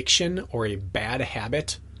addiction or a bad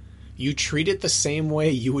habit, you treat it the same way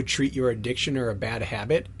you would treat your addiction or a bad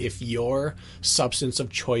habit if your substance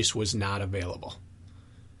of choice was not available.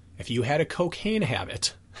 If you had a cocaine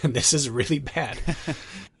habit, and this is really bad.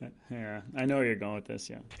 Yeah, I know where you're going with this,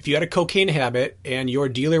 yeah. If you had a cocaine habit and your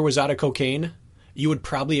dealer was out of cocaine, you would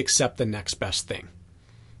probably accept the next best thing.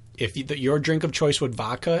 If your drink of choice was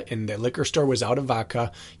vodka and the liquor store was out of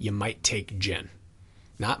vodka, you might take gin.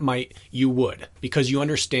 Not might, you would, because you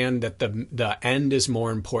understand that the end is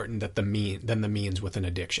more important than the means with an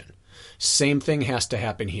addiction. Same thing has to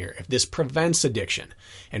happen here. If this prevents addiction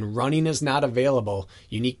and running is not available,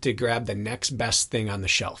 you need to grab the next best thing on the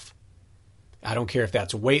shelf. I don't care if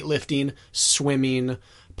that's weightlifting, swimming,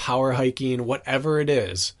 power hiking, whatever it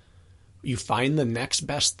is. You find the next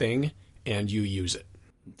best thing and you use it.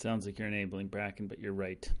 It sounds like you're enabling Bracken, but you're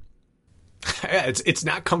right. It's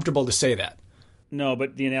not comfortable to say that. No,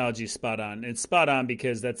 but the analogy is spot on. It's spot on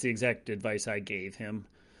because that's the exact advice I gave him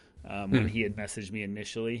when he had messaged me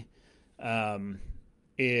initially.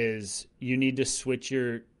 Is you need to switch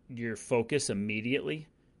your focus immediately.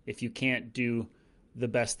 If you can't do the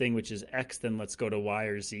best thing, which is X, then let's go to Y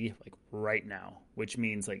or Z, like right now. Which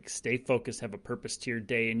means like stay focused, have a purpose to your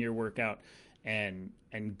day and your workout, and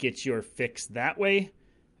get your fix that way.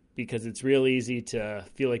 Because it's real easy to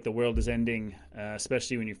feel like the world is ending,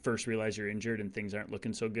 especially when you first realize you're injured and things aren't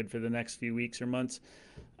looking so good for the next few weeks or months.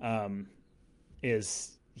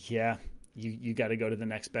 You got to go to the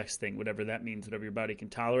next best thing, whatever that means, whatever your body can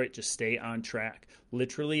tolerate. Just stay on track.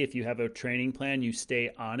 Literally, if you have a training plan, you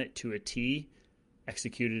stay on it to a T,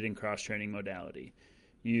 executed in cross-training modality.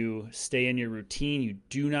 You stay in your routine. You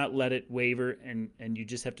do not let it waver, and you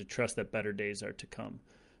just have to trust that better days are to come.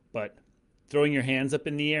 But throwing your hands up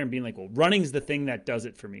in the air and being like, well, running's the thing that does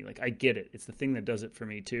it for me. Like, I get it. It's the thing that does it for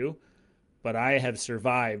me too. But I have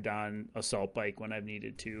survived on assault bike when I've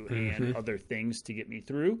needed to and other things to get me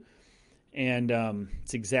through. And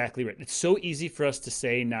it's exactly right. It's so easy for us to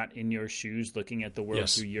say, not in your shoes, looking at the world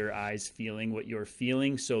through your eyes, feeling what you're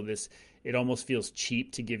feeling. So it almost feels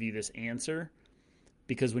cheap to give you this answer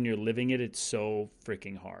because when you're living it, it's so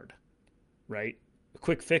freaking hard, right? A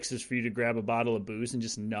quick fix is for you to grab a bottle of booze and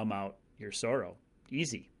just numb out your sorrow.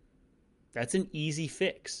 Easy. That's an easy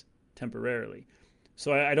fix temporarily.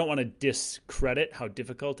 So I don't want to discredit how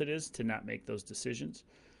difficult it is to not make those decisions.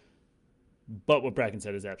 But what Bracken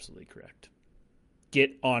said is absolutely correct.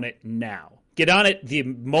 Get on it now. Get on it the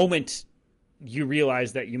moment you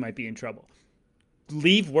realize that you might be in trouble.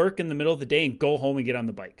 Leave work in the middle of the day and go home and get on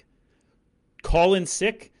the bike. Call in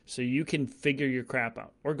sick so you can figure your crap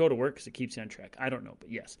out. Or go to work because it keeps you on track. I don't know,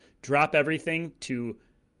 but yes. Drop everything to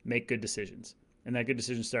make good decisions. And that good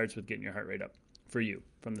decision starts with getting your heart rate up for you,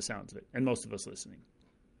 from the sounds of it. And most of us listening.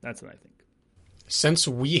 That's what I think. Since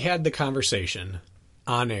we had the conversation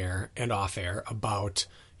on air and off air about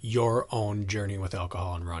your own journey with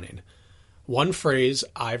alcohol and running, one phrase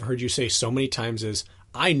I've heard you say so many times is,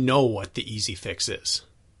 I know what the easy fix is.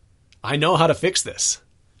 I know how to fix this.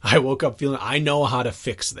 I woke up feeling, I know how to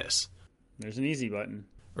fix this. There's an easy button.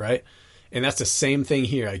 Right? And that's the same thing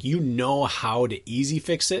here. Like, you know how to easy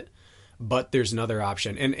fix it, but there's another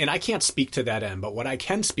option. And I can't speak to that end, but what I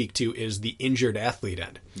can speak to is the injured athlete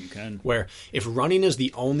end. You can. Where if running is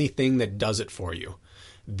the only thing that does it for you,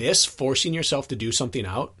 this forcing yourself to do something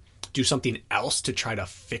else to try to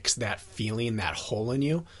fix that feeling, that hole in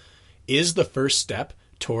you, is the first step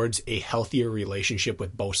towards a healthier relationship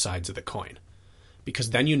with both sides of the coin.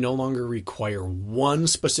 Because then you no longer require one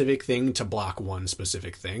specific thing to block one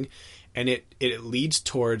specific thing. And it leads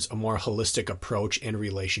towards a more holistic approach and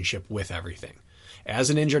relationship with everything. As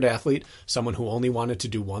an injured athlete, someone who only wanted to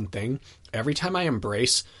do one thing, every time I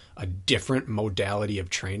embrace a different modality of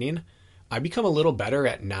training, I become a little better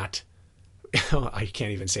at not, I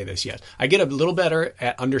can't even say this yet. I get a little better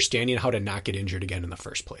at understanding how to not get injured again in the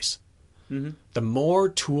first place. Mm-hmm. The more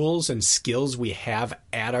tools and skills we have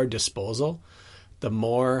at our disposal, the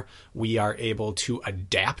more we are able to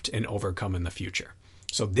adapt and overcome in the future.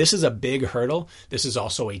 So this is a big hurdle. This is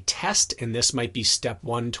also a test, and this might be step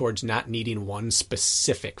one towards not needing one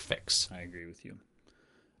specific fix. I agree with you.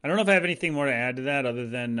 I don't know if I have anything more to add to that other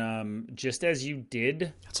than just as you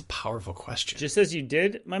did. That's a powerful question. Just as you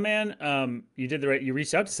did, my man, you did the right. You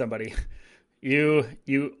reached out to somebody.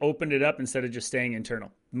 You opened it up instead of just staying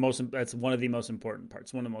internal. That's one of the most important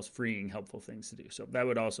parts. One of the most freeing, helpful things to do. So that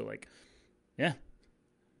would also if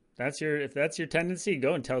that's your tendency,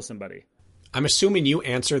 go and tell somebody. I'm assuming you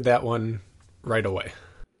answered that one right away.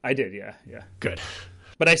 I did, yeah. Good.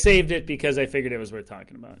 But I saved it because I figured it was worth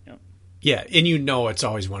talking about. Yeah. Yeah, and it's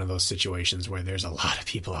always one of those situations where there's a lot of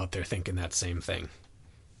people out there thinking that same thing.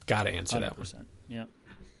 Got to answer 100%. That one. Yeah.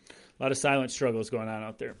 A lot of silent struggles going on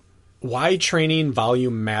out there. Why training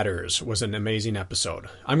volume matters was an amazing episode.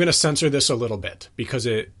 I'm going to censor this a little bit because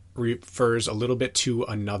it refers a little bit to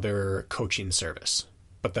another coaching service,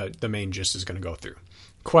 but the main gist is going to go through.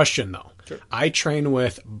 Question though. Sure. I train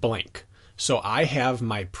with blank. So I have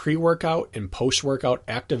my pre-workout and post-workout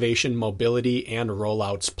activation, mobility, and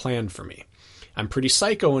rollouts planned for me. I'm pretty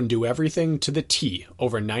psycho and do everything to the T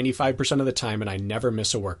over 95% of the time, and I never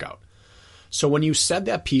miss a workout. So when you said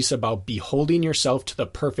that piece about beholding yourself to the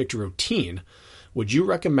perfect routine, would you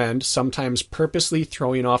recommend sometimes purposely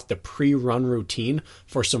throwing off the pre-run routine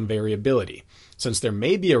for some variability, since there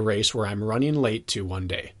may be a race where I'm running late to one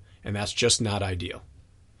day, and that's just not ideal?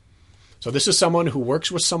 So this is someone who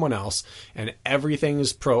works with someone else, and everything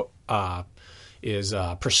is prescribed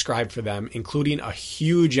for them, including a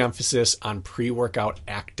huge emphasis on pre-workout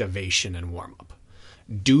activation and warm-up.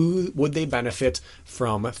 Would they benefit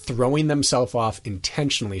from throwing themselves off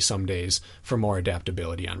intentionally some days for more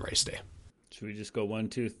adaptability on race day? Should we just go 1,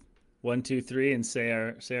 2, 3, and say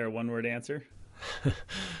our one-word answer?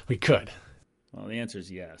 We could. Well, the answer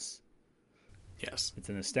is yes. Yes. It's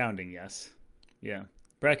an astounding yes. Yeah.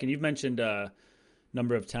 Bracken, you've mentioned a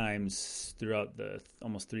number of times throughout the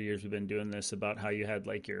almost 3 years we've been doing this about how you had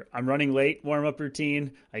I'm running late warm-up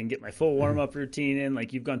routine. I can get my full warm-up routine in.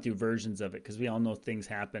 You've gone through versions of it because we all know things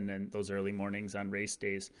happen in those early mornings on race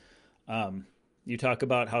days. You talk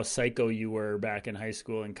about how psycho you were back in high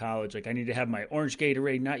school and college. I need to have my orange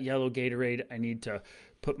Gatorade, not yellow Gatorade. I need to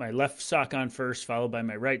put my left sock on first, followed by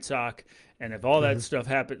my right sock. And if all that stuff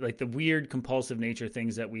happened, the weird compulsive nature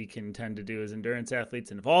things that we can tend to do as endurance athletes,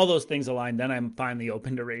 and if all those things align, then I'm finally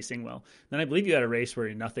open to racing well. Then I believe you had a race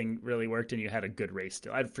where nothing really worked and you had a good race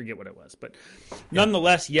still. I forget what it was. But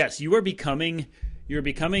nonetheless, yes, you're becoming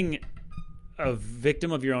a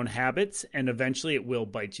victim of your own habits, and eventually it will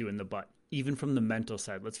bite you in the butt. Even from the mental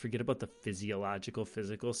side, let's forget about the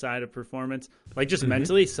physical side of performance.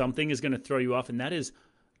 Mentally, something is going to throw you off, and that is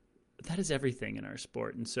everything in our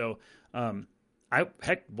sport. And so,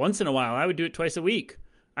 once in a while, I would do it twice a week.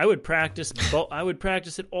 I would practice. I would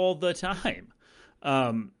practice it all the time.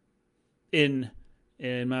 In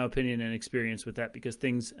my opinion and experience with that, because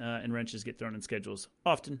things and wrenches get thrown in schedules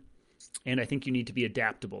often, and I think you need to be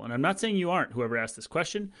adaptable. And I'm not saying you aren't. Whoever asked this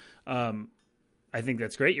question. I think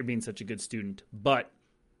that's great. You're being such a good student, but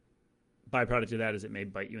byproduct of that is it may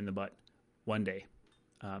bite you in the butt one day.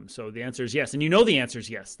 So the answer is yes. And the answer is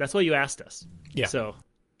yes. That's why you asked us. Yeah. So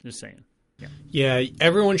just saying. Yeah. Yeah.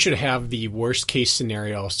 Everyone should have the worst case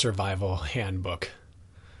scenario survival handbook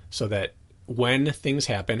so that when things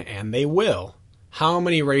happen, and they will, how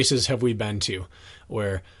many races have we been to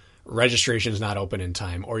where registration's not open in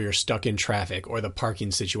time, or you're stuck in traffic, or the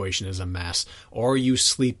parking situation is a mess, or you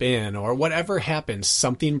sleep in, or whatever happens,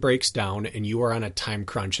 something breaks down and you are on a time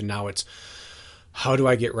crunch, and now it's, how do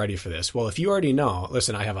I get ready for this? Well, if you already know,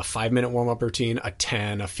 listen, I have a 5-minute warm-up routine, a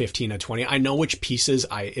 10, a 15, a 20. I know which pieces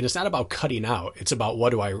and it's not about cutting out. It's about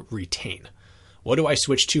what do I retain? What do I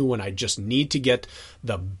switch to when I just need to get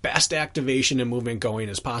the best activation and movement going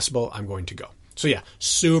as possible? I'm going to go. So yeah,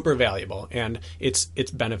 super valuable, and it's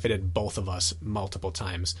benefited both of us multiple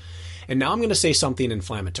times. And now I'm going to say something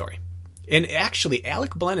inflammatory. And actually,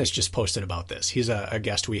 Alec Blennis just posted about this. He's a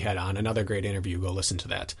guest we had on. Another great interview. Go listen to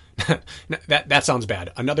that. That sounds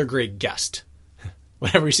bad. Another great guest.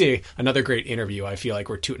 Whenever we say another great interview, I feel like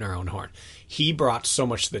we're tooting our own horn. He brought so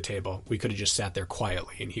much to the table. We could have just sat there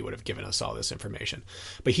quietly and he would have given us all this information.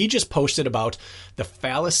 But he just posted about the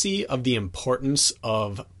fallacy of the importance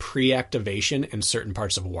of pre-activation in certain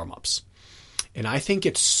parts of warm-ups. And I think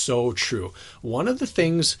it's so true. One of the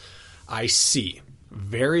things I see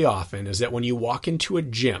very often is that when you walk into a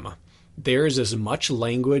gym, there is as much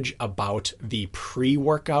language about the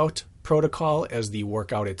pre-workout protocol as the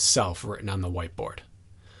workout itself written on the whiteboard.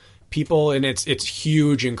 people, and it's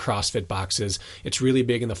huge in CrossFit boxes. It's really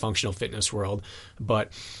big in the functional fitness world.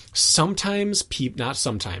 But sometimes, not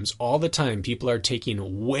sometimes, all the time, people are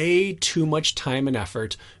taking way too much time and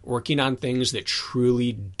effort working on things that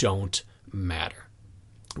truly don't matter,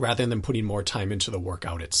 rather than putting more time into the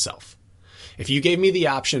workout itself. If you gave me the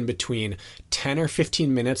option between 10 or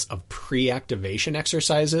 15 minutes of pre-activation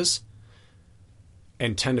exercises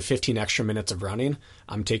and 10 to 15 extra minutes of running,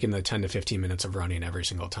 I'm taking the 10 to 15 minutes of running every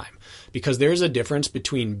single time. Because there's a difference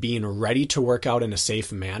between being ready to work out in a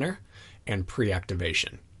safe manner and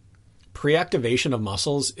pre-activation. Pre-activation of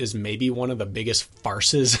muscles is maybe one of the biggest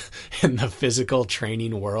farces in the physical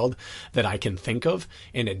training world that I can think of,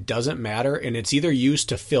 and it doesn't matter. And it's either used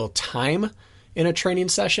to fill time in a training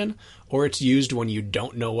session, or it's used when you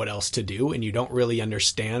don't know what else to do and you don't really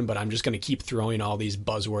understand, but I'm just going to keep throwing all these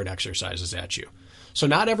buzzword exercises at you. So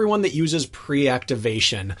not everyone that uses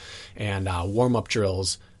pre-activation and warm-up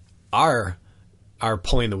drills are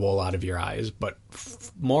pulling the wool out of your eyes, but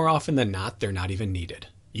more often than not, they're not even needed.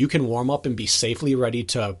 You can warm up and be safely ready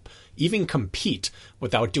to even compete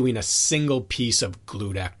without doing a single piece of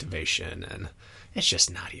glute activation, and it's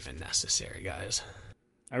just not even necessary, guys.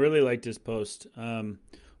 I really liked his post.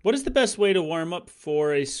 What is the best way to warm up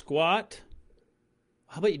for a squat?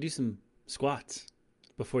 How about you do some squats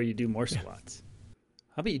before you do more squats?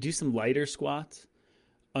 How about you do some lighter squats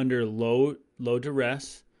under low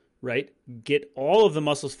duress, right? Get all of the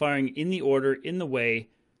muscles firing in the order, in the way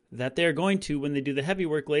that they're going to when they do the heavy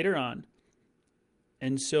work later on.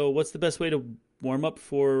 And so what's the best way to warm up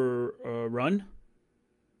for a run?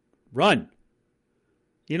 Run.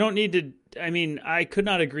 You don't need to, I could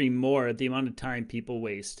not agree more at the amount of time people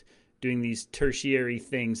waste doing these tertiary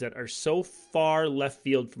things that are so far left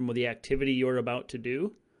field from the activity you're about to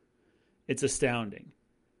do. It's astounding.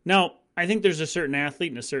 Now, I think there's a certain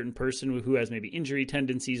athlete and a certain person who has maybe injury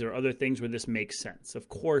tendencies or other things where this makes sense. Of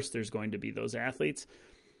course, there's going to be those athletes.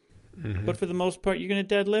 Mm-hmm. But for the most part, you're going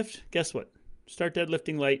to deadlift. Guess what? Start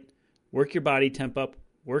deadlifting light, work your body temp up,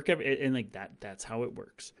 and like that. That's how it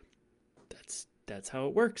works. That's how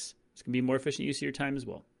it works. It's going to be more efficient use of your time as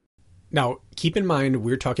well. Now, keep in mind,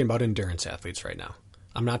 we're talking about endurance athletes right now.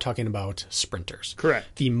 I'm not talking about sprinters.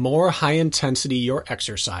 Correct. The more high intensity your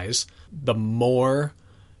exercise, the more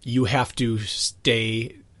you have to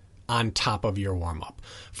stay on top of your warm up.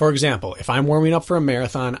 For example, if I'm warming up for a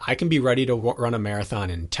marathon, I can be ready to run a marathon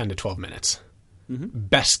in 10 to 12 minutes. Mm-hmm.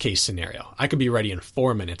 Best case scenario. I could be ready in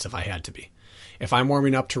 4 minutes if I had to be. If I'm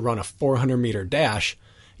warming up to run a 400 meter dash,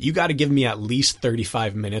 you got to give me at least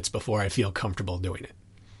 35 minutes before I feel comfortable doing it.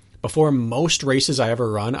 Before most races I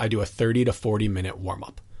ever run, I do a 30 to 40 minute warm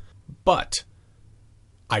up. But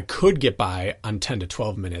I could get by on 10 to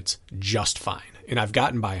 12 minutes just fine. And I've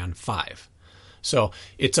gotten by on 5. So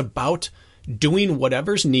it's about doing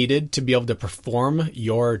whatever's needed to be able to perform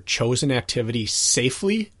your chosen activity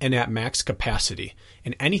safely and at max capacity.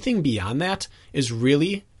 And anything beyond that is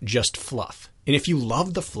really just fluff. And if you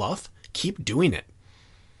love the fluff, keep doing it.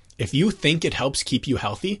 If you think it helps keep you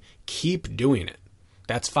healthy, keep doing it.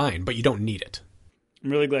 That's fine, but you don't need it.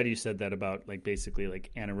 I'm really glad you said that about basically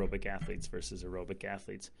anaerobic athletes versus aerobic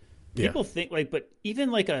athletes. People think but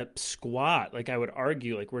even a squat, I would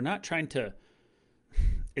argue, we're not trying to,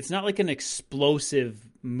 it's not like an explosive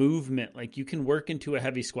movement. You can work into a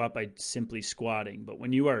heavy squat by simply squatting, but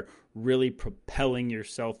when you are really propelling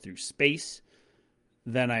yourself through space,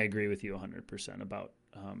 then I agree with you 100% about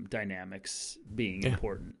dynamics being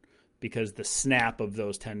important, because the snap of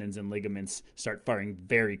those tendons and ligaments start firing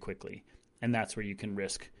very quickly. And that's where you can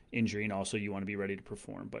risk injury. And also you want to be ready to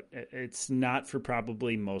perform, but it's not for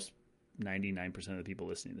probably most 99% of the people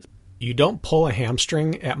listening to this. You don't pull a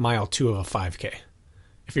hamstring at mile 2 of a 5K.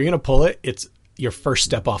 If you're going to pull it, it's your first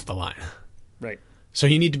step off the line. Right. So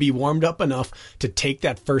you need to be warmed up enough to take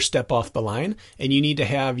that first step off the line, and you need to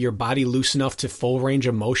have your body loose enough to full range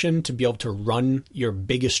of motion to be able to run your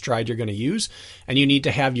biggest stride you're going to use. And you need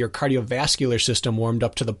to have your cardiovascular system warmed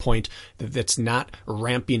up to the point that it's not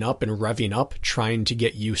ramping up and revving up, trying to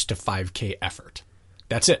get used to 5K effort.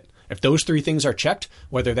 That's it. If those 3 things are checked,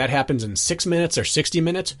 whether that happens in 6 minutes or 60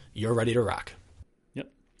 minutes, you're ready to rock. Yep.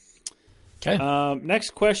 Okay.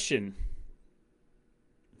 Next question.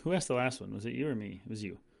 Who asked the last one? Was it you or me? It was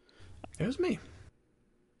you. It was me.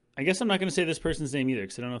 I guess I'm not going to say this person's name either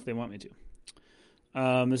because I don't know if they want me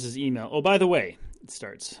to. This is email. Oh, by the way, it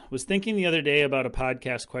starts. Was thinking the other day about a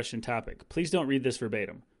podcast question topic. Please don't read this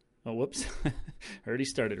verbatim. Oh, whoops. I already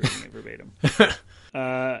started reading it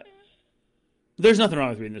verbatim. There's nothing wrong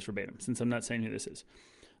with reading this verbatim since I'm not saying who this is.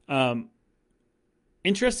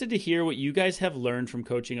 Interested to hear what you guys have learned from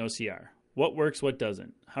coaching OCR. What works, what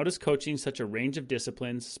doesn't? How does coaching such a range of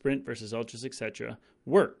disciplines, sprint versus ultras, etc.,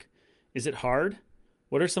 work? Is it hard?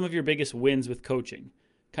 What are some of your biggest wins with coaching?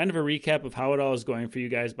 Kind of a recap of how it all is going for you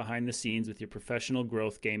guys behind the scenes with your professional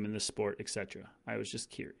growth game in the sport, etc. I was just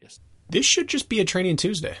curious. This should just be a Training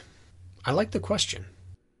Tuesday. I like the question.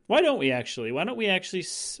 Why don't we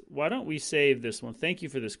save this one? Thank you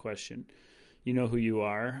for this question. You know who you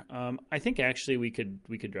are. I think actually we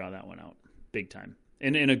could draw that one out big time,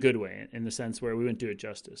 in a good way, in the sense where we wouldn't do it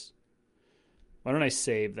justice. Why don't I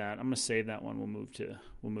save that? I'm going to save that one. We'll move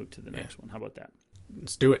to the next one. How about that?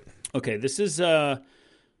 Let's do it. Okay, this is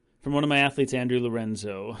from one of my athletes, Andrew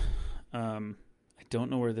Lorenzo. I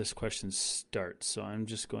don't know where this question starts, so I'm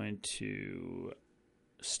just going to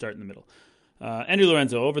start in the middle. Andrew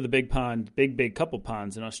Lorenzo, over the big pond, big couple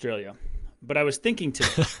ponds in Australia. But I was thinking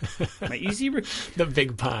today, my easy... The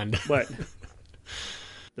big pond. What?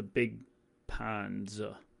 The big ponds,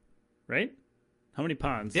 right? How many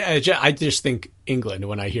ponds? Yeah, I just think England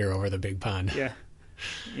when I hear over the big pond.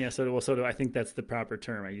 Yeah. So do I think that's the proper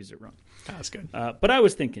term. I used it wrong. That's good. But I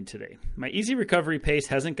was thinking today, my easy recovery pace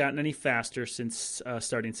hasn't gotten any faster since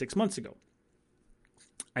starting 6 months ago.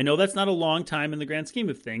 I know that's not a long time in the grand scheme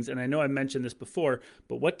of things, and I know I've mentioned this before,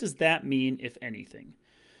 but what does that mean, if anything?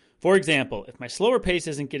 For example, if my slower pace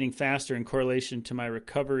isn't getting faster in correlation to my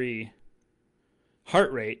recovery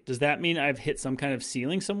heart rate, does that mean I've hit some kind of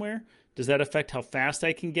ceiling somewhere? Does that affect how fast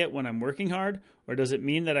I can get when I'm working hard? Or does it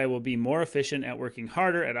mean that I will be more efficient at working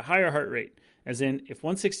harder at a higher heart rate? As in, if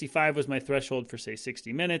 165 was my threshold for, say,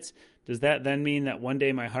 60 minutes, does that then mean that one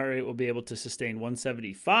day my heart rate will be able to sustain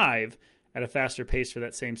 175 at a faster pace for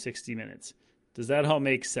that same 60 minutes? Does that all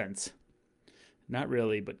make sense? Not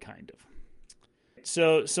really, but kind of.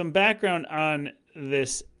 So some background on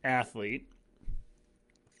this athlete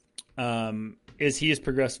is he has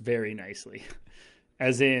progressed very nicely.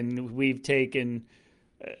 As in, we've taken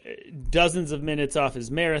dozens of minutes off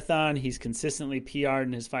his marathon. He's consistently PR'd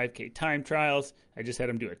in his 5K time trials. I just had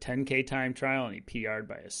him do a 10K time trial, and he PR'd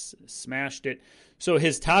by smashed it. So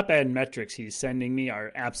his top-end metrics he's sending me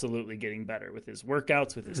are absolutely getting better with his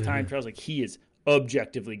workouts, with his time trials. Like, he is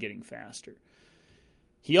objectively getting faster.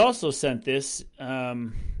 He also sent this,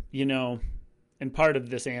 and part of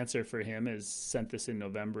this answer for him is sent this in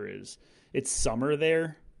November is it's summer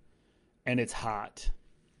there and it's hot.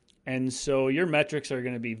 And so your metrics are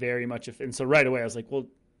going to be very much, and so right away I was like, well,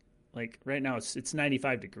 like right now it's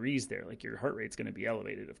 95 degrees there. Like your heart rate's going to be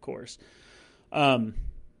elevated, of course. So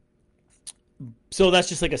that's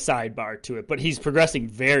just like a sidebar to it, but he's progressing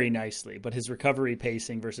very nicely, but his recovery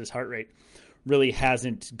pacing versus heart rate really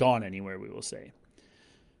hasn't gone anywhere, we will say.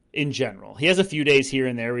 In general, he has a few days here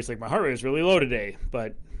and there where he's like, my heart rate is really low today,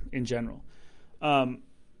 but in general,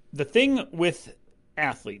 the thing with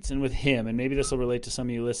athletes and with him, and maybe this will relate to some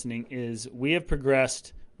of you listening, is we have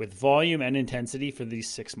progressed with volume and intensity for these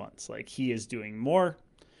 6 months. Like, he is doing more.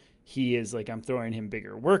 He is like, I'm throwing him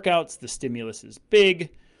bigger workouts. The stimulus is big,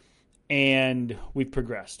 and we've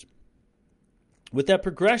progressed. With that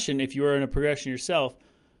progression, if you are in a progression yourself,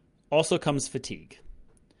 also comes fatigue.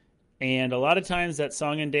 And a lot of times that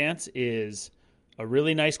song and dance is a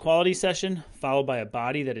really nice quality session followed by a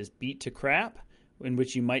body that is beat to crap, in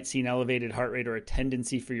which you might see an elevated heart rate or a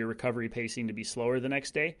tendency for your recovery pacing to be slower the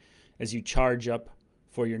next day as you charge up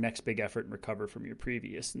for your next big effort and recover from your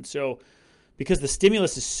previous. And so because the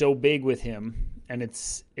stimulus is so big with him and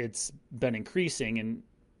it's been increasing, and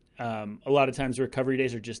a lot of times recovery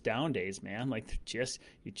days are just down days, man. Like you're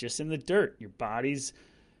just in the dirt. Your body's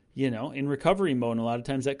in recovery mode, and a lot of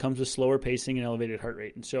times that comes with slower pacing and elevated heart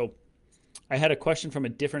rate. And so I had a question from a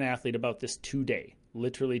different athlete about this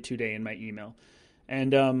literally today in my email.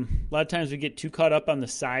 And a lot of times we get too caught up on the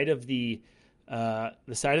side of the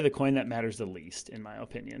coin that matters the least, in my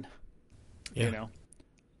opinion. Yeah.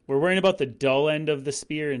 We're worrying about the dull end of the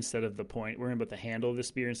spear instead of the point. We're worrying about the handle of the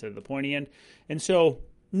spear instead of the pointy end. And so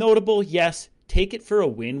notable, yes, take it for a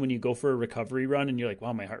win when you go for a recovery run and you're like,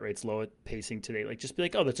 wow, my heart rate's low at pacing today. Like, just be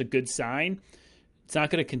like, oh, that's a good sign. It's not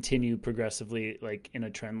going to continue progressively like in a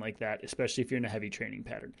trend like that, especially if you're in a heavy training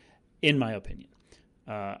pattern, in my opinion.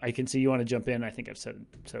 I can see you want to jump in. I think I've said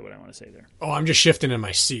what I want to say there. Oh, I'm just shifting in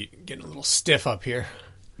my seat, getting a little stiff up here.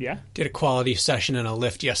 Yeah? Did a quality session and a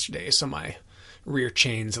lift yesterday, so my rear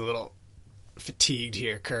chain's a little fatigued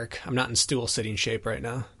here, Kirk. I'm not in stool sitting shape right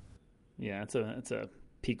now. Yeah, it's a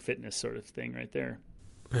peak fitness sort of thing right there.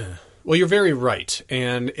 Well, you're very right.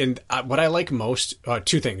 And what I like most,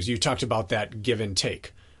 two things. You talked about that give and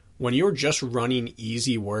take. When you're just running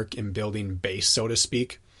easy work and building base, so to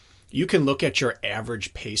speak, you can look at your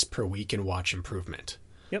average pace per week and watch improvement.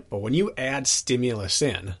 Yep. But when you add stimulus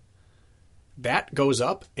in, that goes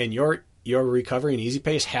up and your your recovery and easy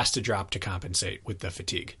pace has to drop to compensate with the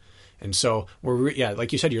fatigue. And so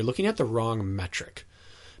like you said, you're looking at the wrong metric,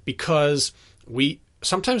 because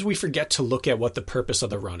sometimes we forget to look at what the purpose of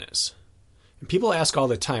the run is. And people ask all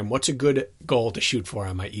the time, what's a good goal to shoot for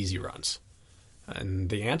on my easy runs? And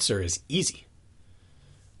the answer is easy.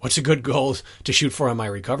 What's a good goal to shoot for on my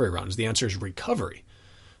recovery runs? The answer is recovery.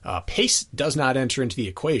 Pace does not enter into the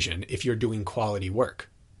equation if you're doing quality work.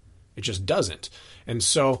 It just doesn't. And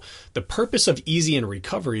so the purpose of easy and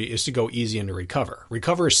recovery is to go easy and to recover.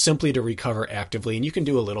 Recover is simply to recover actively, and you can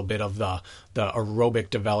do a little bit of the aerobic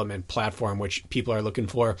development platform, which people are looking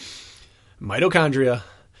for: mitochondria,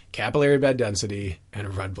 capillary bed density,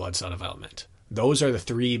 and red blood cell development. Those are the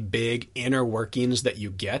three big inner workings that you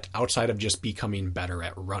get outside of just becoming better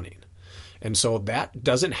at running. And so that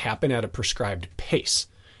doesn't happen at a prescribed pace.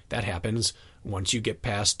 That happens once you get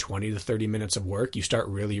past 20 to 30 minutes of work, you start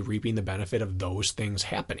really reaping the benefit of those things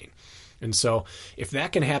happening. And so if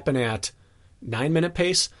that can happen at 9-minute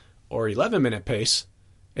pace or 11-minute pace,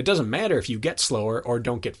 it doesn't matter if you get slower or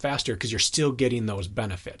don't get faster, because you're still getting those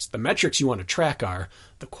benefits. The metrics you want to track are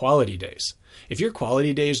the quality days. If your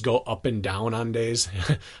quality days go up and down on days,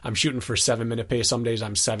 I'm shooting for 7-minute pace, some days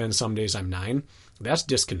I'm 7, some days I'm 9, that's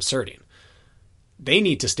disconcerting. They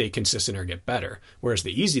need to stay consistent or get better. Whereas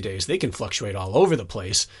the easy days, they can fluctuate all over the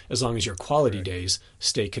place as long as your quality days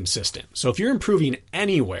stay consistent. So if you're improving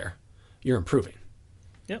anywhere, you're improving.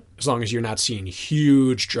 Yep. As long as you're not seeing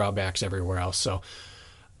huge drawbacks everywhere else. So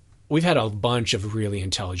we've had a bunch of really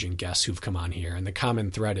intelligent guests who've come on here, and the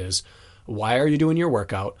common thread is, why are you doing your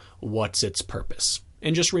workout? What's its purpose?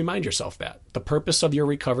 And just remind yourself that the purpose of your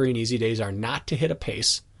recovery and easy days are not to hit a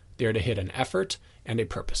pace. They're to hit an effort and a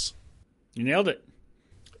purpose. You nailed it.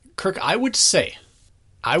 Kirk, I would say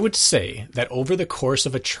that over the course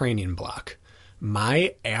of a training block,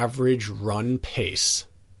 my average run pace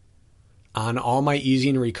on all my easy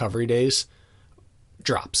and recovery days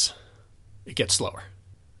drops. It gets slower.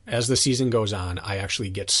 As the season goes on, I actually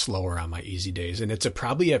get slower on my easy days, and it's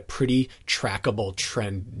probably a pretty trackable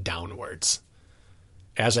trend downwards.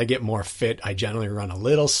 As I get more fit, I generally run a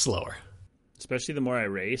little slower. Especially the more I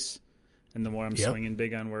race. And the more I'm swinging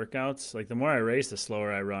big on workouts, like the more I race, the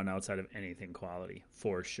slower I run outside of anything quality,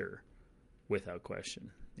 for sure, without question.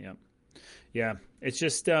 Yep. Yeah. It's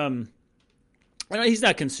just, I know he's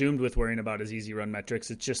not consumed with worrying about his easy run metrics.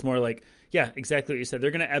 It's just more like, yeah, exactly what you said.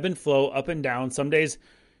 They're going to ebb and flow up and down. Some days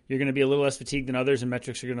you're going to be a little less fatigued than others, and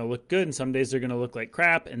metrics are going to look good. And some days they're going to look like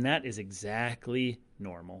crap. And that is exactly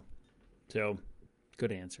normal. So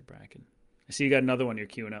good answer, Bracken. I see you got another one you're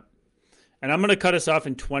queuing up. And I'm going to cut us off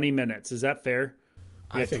in 20 minutes. Is that fair?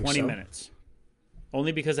 I think 20 so. minutes.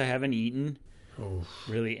 Only because I haven't eaten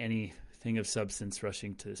really anything of substance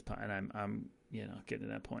rushing to this point. And I'm getting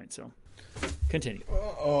to that point. So continue.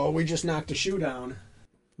 Oh, we just knocked a shoe down.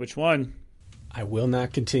 Which one? I will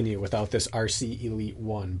not continue without this RC Elite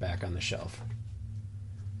 1 back on the shelf.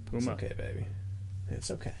 Puma. It's okay, baby. It's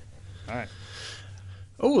okay. All right.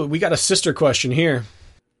 Oh, we got a sister question here.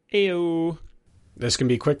 Ew. This can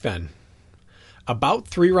be quick then. About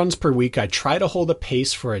 3 runs per week, I try to hold a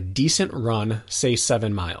pace for a decent run, say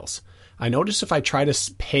 7 miles. I notice if I try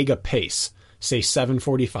to peg a pace, say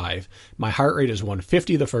 7:45, my heart rate is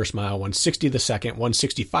 150 the first mile, 160 the second,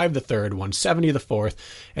 165 the third, 170 the fourth,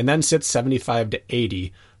 and then sits 75 to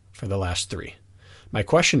 80 for the last 3. My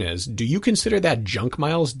question is, do you consider that junk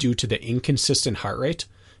miles due to the inconsistent heart rate?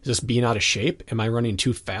 Is this being out of shape? Am I running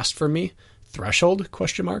too fast for me? Threshold? ?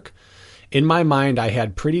 In my mind, I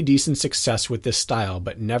had pretty decent success with this style,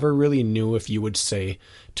 but never really knew if you would say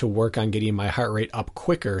to work on getting my heart rate up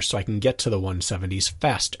quicker so I can get to the 170s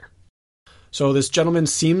faster. So this gentleman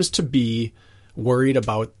seems to be worried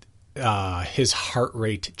about his heart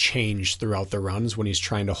rate change throughout the runs when he's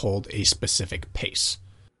trying to hold a specific pace.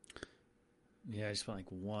 Yeah, I just want like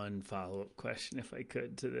one follow-up question, if I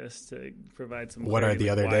could, to this to provide some. What are the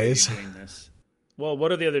other why are you days? doing this? Well,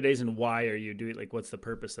 what are the other days, and why are you doing? Like, what's the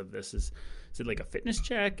purpose of this? Is it like a fitness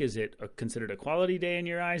check? Is it considered a quality day in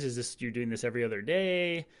your eyes? Is this you're doing this every other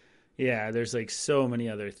day? Yeah, there's like so many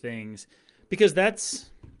other things, because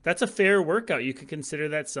that's a fair workout. You could consider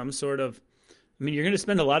that some sort of. I mean, you're going to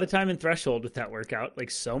spend a lot of time in threshold with that workout,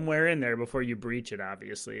 like somewhere in there before you breach it.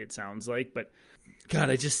 Obviously, it sounds like, but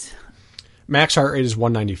God, Max heart rate is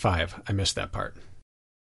 195. I missed that part.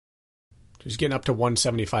 He's getting up to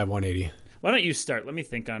 175, 180. Why don't you start? Let me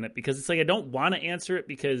think on it, because it's like I don't want to answer it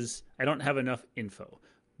because I don't have enough info.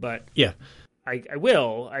 But yeah, I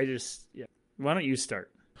will. Why don't you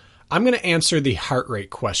start? I'm going to answer the heart rate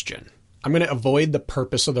question. I'm going to avoid the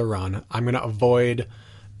purpose of the run. I'm going to avoid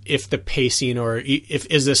if the pacing or if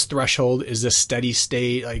is this threshold, is this steady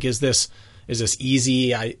state, like is this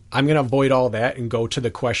easy? I'm going to avoid all that and go to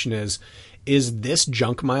the question is this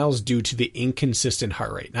junk miles due to the inconsistent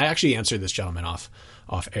heart rate? And I actually answered this gentleman off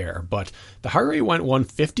air, but the heart rate went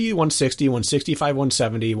 150, 160, 165,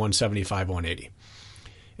 170, 175, 180.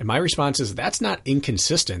 And my response is that's not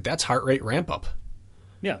inconsistent. That's heart rate ramp up.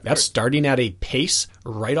 Yeah. That's starting at a pace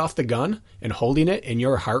right off the gun and holding it, and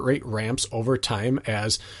your heart rate ramps over time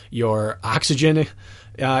as your oxygen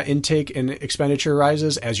intake and expenditure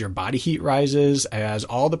rises, as your body heat rises, as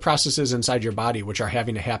all the processes inside your body which are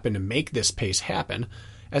having to happen to make this pace happen.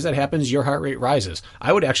 As that happens, your heart rate rises.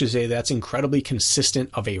 I would actually say that's incredibly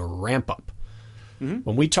consistent of a ramp up. Mm-hmm.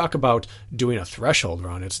 When we talk about doing a threshold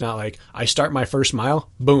run, it's not like I start my first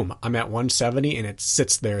mile, boom, I'm at 170 and it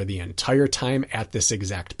sits there the entire time at this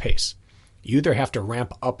exact pace. You either have to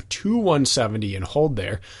ramp up to 170 and hold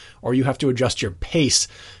there, or you have to adjust your pace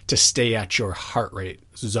to stay at your heart rate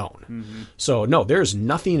zone. Mm-hmm. So no, there's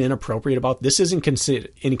nothing inappropriate about this. Isn't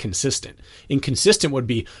inconsistent. Inconsistent would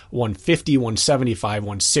be 150, 175,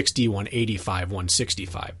 160, 185,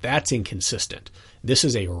 165. That's inconsistent. This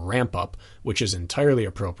is a ramp up, which is entirely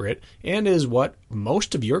appropriate and is what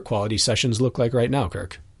most of your quality sessions look like right now,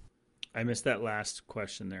 Kirk. I missed that last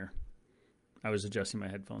question there. I was adjusting my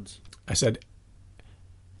headphones. I said,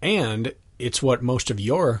 and it's what most of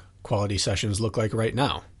your quality sessions look like right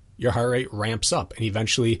now. Your heart rate ramps up and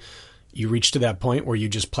eventually you reach to that point where you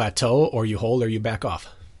just plateau or you hold or you back off.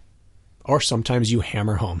 Or sometimes you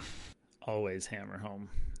hammer home. Always hammer home.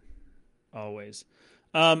 Always.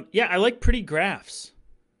 Yeah, I like pretty graphs.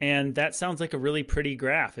 And that sounds like a really pretty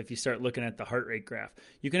graph if you start looking at the heart rate graph.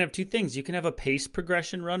 You can have two things. You can have a pace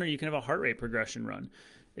progression run or you can have a heart rate progression run.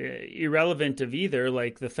 Irrelevant of either,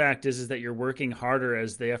 like the fact is that you're working harder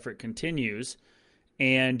as the effort continues,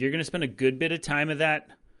 and you're going to spend a good bit of time of that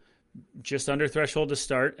just under threshold to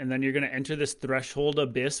start, and then you're going to enter this threshold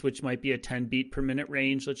abyss, which might be a 10 beat per minute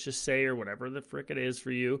range, let's just say, or whatever the frick it is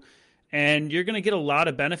for you, and you're going to get a lot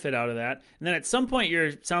of benefit out of that. And then at some point,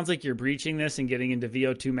 sounds like you're breaching this and getting into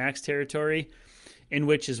VO2 max territory, in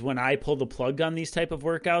which is when I pull the plug on these type of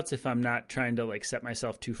workouts if I'm not trying to like set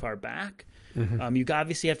myself too far back. Mm-hmm. You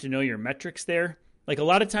obviously have to know your metrics there. Like a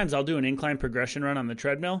lot of times I'll do an incline progression run on the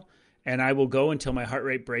treadmill and I will go until my heart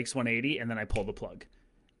rate breaks 180 and then I pull the plug.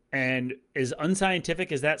 And as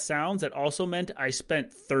unscientific as that sounds, that also meant I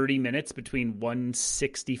spent 30 minutes between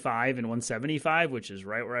 165 and 175, which is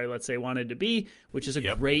right where I, let's say, wanted to be, which is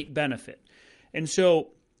a great benefit. And so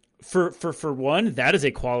for one, that is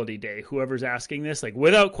a quality day. Whoever's asking this, like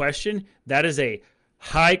without question, that is a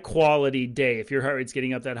high quality day if your heart rate's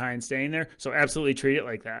getting up that high and staying there. So absolutely treat it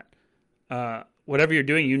like that. Whatever you're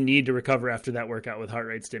doing, you need to recover after that workout with heart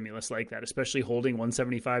rate stimulus like that, especially holding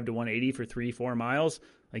 175 to 180 for 3-4 miles.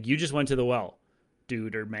 Like you just went to the well,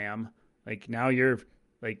 dude or ma'am. Like now you're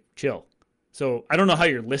like chill. So I don't know how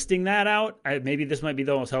you're listing that out. Maybe this might be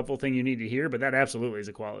the most helpful thing you need to hear, but that absolutely is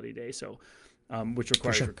a quality day. So, which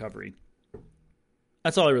requires recovery.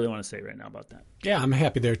 That's all I really want to say right now about that. Yeah, I'm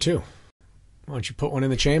happy there too. Why don't you put one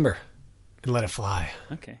in the chamber and let it fly?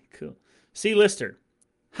 Okay, cool. C. Lister.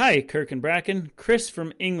 Hi, Kirk and Bracken. Chris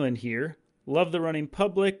from England here. Love the Running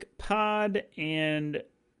Public pod, and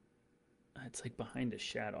it's like behind a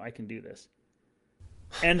shadow. I can do this.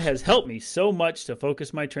 And has helped me so much to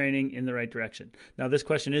focus my training in the right direction. Now, this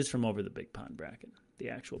question is from over the big pond, Bracken, the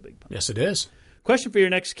actual big pond. Yes, it is. Question for your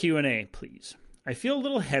next Q&A, please. I feel a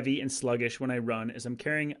little heavy and sluggish when I run as I'm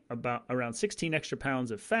carrying around 16 extra pounds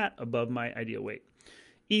of fat above my ideal weight.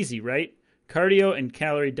 Easy, right? Cardio and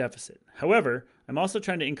calorie deficit. However, I'm also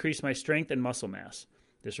trying to increase my strength and muscle mass.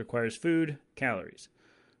 This requires food, calories.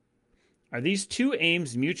 Are these two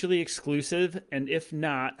aims mutually exclusive? And if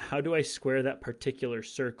not, how do I square that particular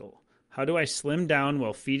circle? How do I slim down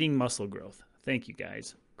while feeding muscle growth? Thank you,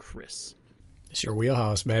 guys. Chris. It's your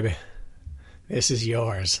wheelhouse, baby. This is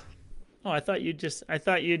yours. Oh, I thought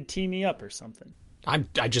you'd tee me up or something.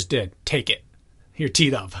 I just did. Take it. You're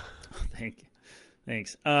teed up. Thank you.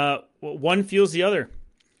 Thanks. One fuels the other.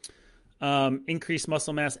 Increased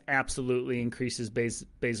muscle mass absolutely increases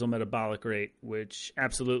basal metabolic rate, which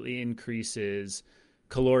absolutely increases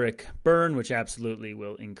caloric burn, which absolutely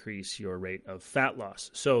will increase your rate of fat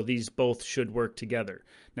loss. So these both should work together.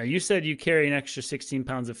 Now, you said you carry an extra 16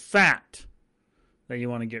 pounds of fat that you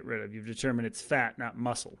want to get rid of. You've determined it's fat, not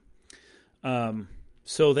muscle.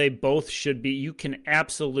 So they both should be, you can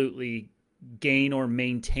absolutely gain or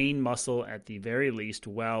maintain muscle at the very least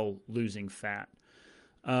while losing fat.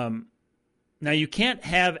 Now you can't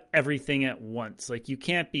have everything at once. Like you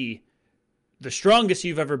can't be the strongest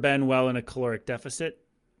you've ever been while in a caloric deficit.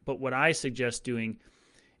 But what I suggest doing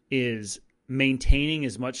is maintaining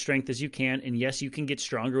as much strength as you can. And yes, you can get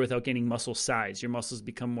stronger without gaining muscle size. Your muscles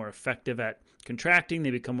become more effective at contracting.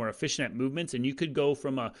 They become more efficient at movements. And you could go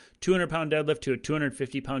from a 200-pound deadlift to a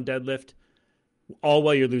 250-pound deadlift all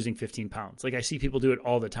while you're losing 15 pounds. Like I see people do it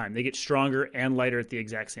all the time. They get stronger and lighter at the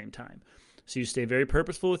exact same time. So you stay very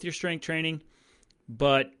purposeful with your strength training,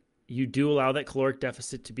 but you do allow that caloric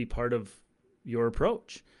deficit to be part of your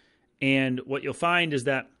approach. And what you'll find is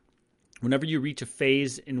that whenever you reach a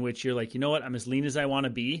phase in which you're like, you know what, I'm as lean as I want to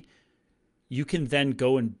be, you can then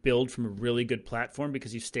go and build from a really good platform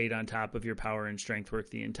because you stayed on top of your power and strength work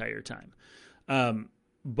the entire time.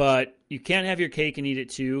 But you can't have your cake and eat it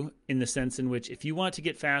too, in the sense in which if you want to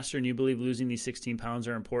get faster and you believe losing these 16 pounds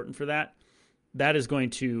are important for that, that is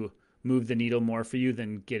going to move the needle more for you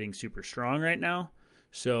than getting super strong right now.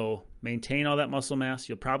 So maintain all that muscle mass.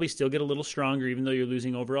 You'll probably still get a little stronger even though you're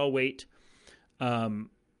losing overall weight.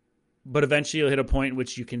 But eventually you'll hit a point in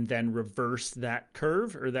which you can then reverse that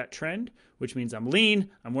curve or that trend, which means I'm lean,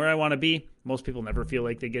 I'm where I want to be. Most people never feel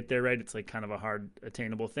like they get there, right? It's like kind of a hard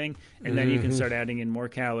attainable thing. And then you can start adding in more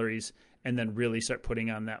calories and then really start putting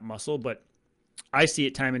on that muscle. But I see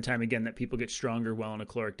it time and time again that people get stronger while in a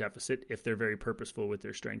caloric deficit if they're very purposeful with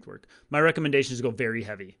their strength work. My recommendation is to go very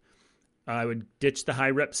heavy. I would ditch the high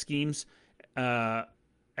rep schemes, at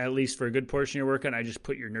least for a good portion of your workout. I just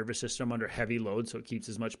put your nervous system under heavy load so it keeps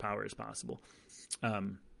as much power as possible.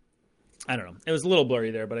 I don't know. It was a little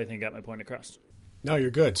blurry there, but I think I got my point across. No,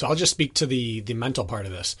 you're good. So I'll just speak to the mental part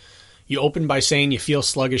of this. You open by saying you feel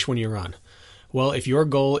sluggish when you run. Well, if your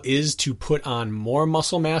goal is to put on more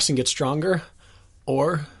muscle mass and get stronger,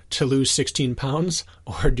 or to lose 16 pounds,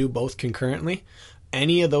 or do both concurrently,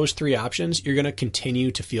 any of those three options, you're going to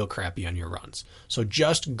continue to feel crappy on your runs. So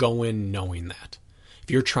just go in knowing that.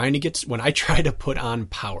 If you're trying to when I try to put on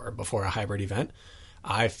power before a hybrid event,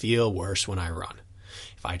 I feel worse when I run.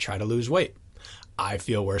 If I try to lose weight, I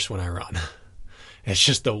feel worse when I run. It's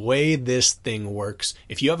just the way this thing works.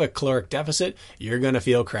 If you have a caloric deficit, you're going to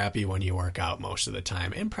feel crappy when you work out most of the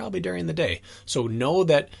time and probably during the day. So know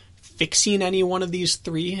that fixing any one of these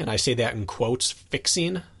three, and I say that in quotes,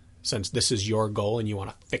 fixing, since this is your goal and you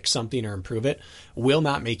want to fix something or improve it, will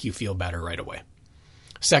not make you feel better right away.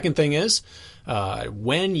 Second thing is,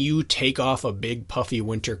 when you take off a big puffy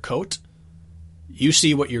winter coat, you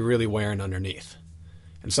see what you're really wearing underneath.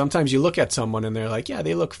 And sometimes you look at someone and they're like, yeah,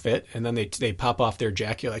 they look fit. And then they pop off their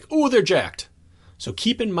jacket. You're like, oh, they're jacked. So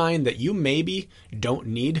keep in mind that you maybe don't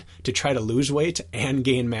need to try to lose weight and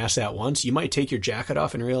gain mass at once. You might take your jacket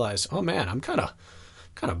off and realize, oh man, I'm kind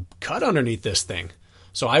of cut underneath this thing.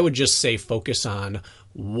 So I would just say focus on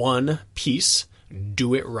one piece,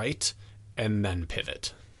 do it right, and then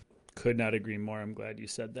pivot. Could not agree more. I'm glad you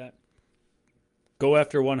said that. Go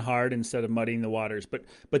after one hard instead of muddying the waters.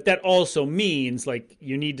 But that also means like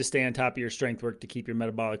you need to stay on top of your strength work to keep your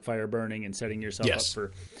metabolic fire burning and setting yourself up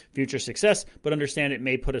for future success. But understand it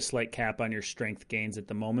may put a slight cap on your strength gains at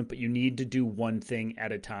the moment, but you need to do one thing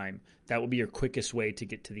at a time. That will be your quickest way to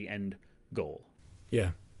get to the end goal.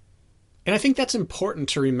 Yeah. And I think that's important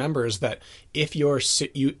to remember is that if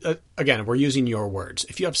again, we're using your words.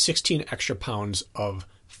 If you have 16 extra pounds of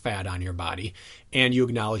fat on your body and you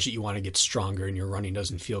acknowledge that you want to get stronger and your running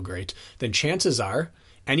doesn't feel great, then chances are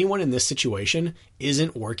anyone in this situation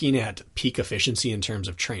isn't working at peak efficiency in terms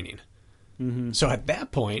of training. Mm-hmm. So at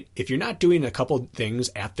that point, if you're not doing a couple things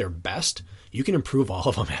at their best, you can improve all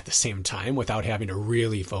of them at the same time without having to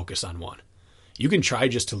really focus on one. You can try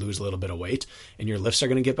just to lose a little bit of weight and your lifts are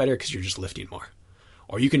going to get better because you're just lifting more.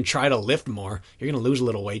 Or you can try to lift more. You're going to lose a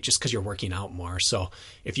little weight just because you're working out more. So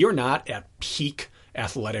if you're not at peak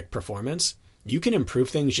athletic performance, you can improve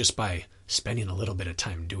things just by spending a little bit of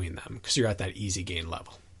time doing them because you're at that easy gain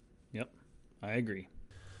level. Yep, I agree.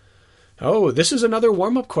 Oh, this is another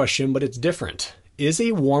warm-up question, but it's different. Is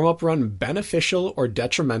a warm-up run beneficial or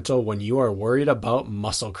detrimental when you are worried about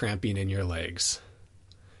muscle cramping in your legs?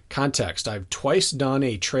 Context: I've twice done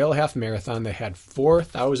a trail half marathon that had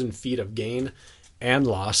 4,000 feet of gain and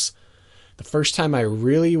loss. The first time I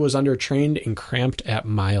really was undertrained and cramped at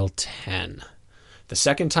mile 10. The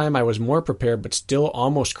second time I was more prepared but still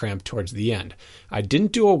almost cramped towards the end. I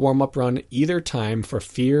didn't do a warm-up run either time for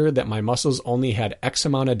fear that my muscles only had X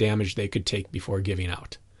amount of damage they could take before giving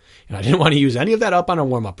out. And I didn't want to use any of that up on a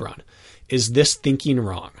warm-up run. Is this thinking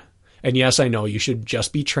wrong? And yes, I know you should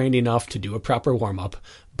just be trained enough to do a proper warm-up,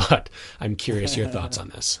 but I'm curious your thoughts on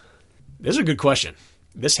this. This is a good question.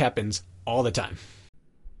 This happens all the time.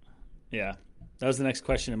 Yeah. That was the next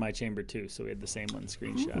question in my chamber, too, so we had the same one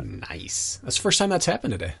screenshot. Ooh, nice. That's the first time that's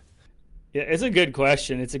happened today. Yeah, it's a good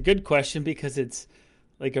question. It's a good question because it's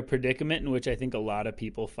like a predicament in which I think a lot of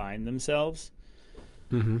people find themselves.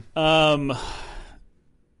 Mm-hmm.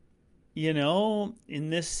 In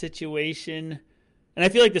this situation, and I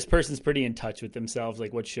feel like this person's pretty in touch with themselves,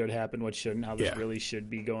 like what should happen, what shouldn't, how this really should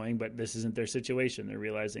be going, but this isn't their situation. They're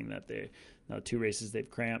realizing that two races they've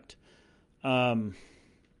cramped. I'm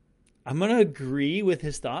going to agree with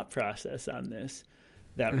his thought process on this,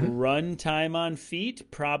 that run time on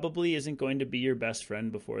feet probably isn't going to be your best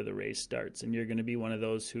friend before the race starts. And you're going to be one of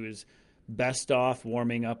those who is best off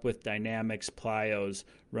warming up with dynamics, plyos,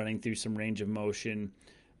 running through some range of motion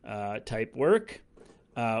type work,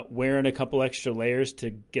 wearing a couple extra layers to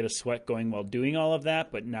get a sweat going while doing all of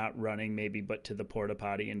that, but not running maybe but to the porta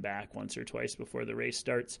potty and back once or twice before the race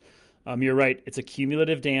starts. You're right. It's a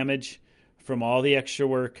cumulative damage from all the extra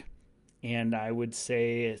work. And I would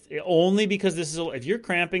say only because if you're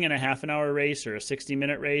cramping in a half an hour race or a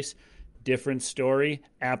 60-minute race, different story.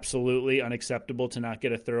 Absolutely unacceptable to not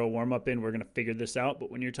get a thorough warm up in. We're going to figure this out.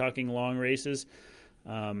 But when you're talking long races,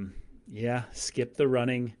 skip the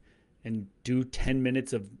running and do 10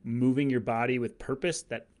 minutes of moving your body with purpose.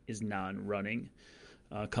 That is non-running.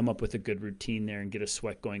 Come up with a good routine there and get a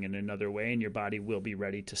sweat going in another way, and your body will be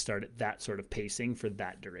ready to start at that sort of pacing for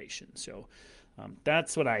that duration. So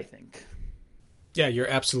that's what I think. Yeah, you're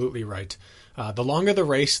absolutely right. The longer the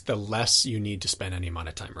race, the less you need to spend any amount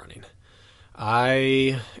of time running.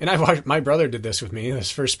 I watched, my brother did this with me.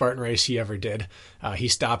 This first Spartan race he ever did. He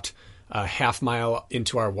stopped a half mile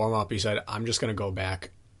into our warm up. He said, "I'm just going to go back.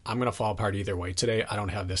 I'm going to fall apart either way today. I don't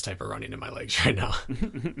have this type of running in my legs right now."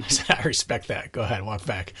 I said, "I respect that. Go ahead, walk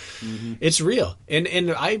back." Mm-hmm. It's real. And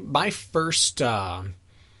my first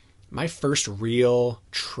real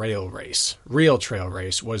trail race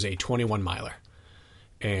was a 21 miler.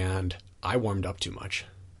 And I warmed up too much.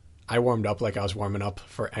 I warmed up like I was warming up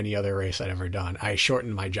for any other race I'd ever done. I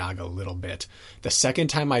shortened my jog a little bit. The second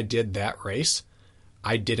time I did that race,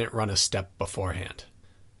 I didn't run a step beforehand,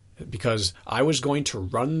 because I was going to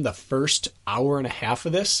run the first hour and a half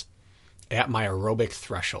of this at my aerobic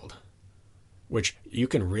threshold, which you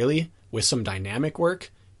can really, with some dynamic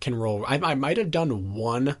work, can roll. I might have done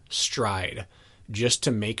one stride just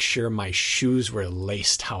to make sure my shoes were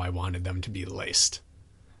laced how I wanted them to be laced.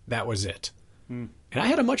 That was it. And I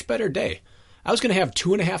had a much better day. I was going to have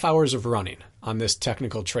 2.5 hours of running on this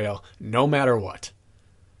technical trail, no matter what.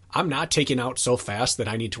 I'm not taking out so fast that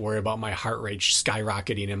I need to worry about my heart rate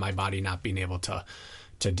skyrocketing and my body not being able to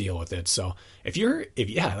deal with it. So if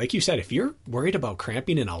like you said, if you're worried about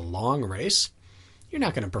cramping in a long race, you're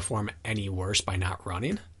not going to perform any worse by not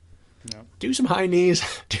running. No. Do some high knees,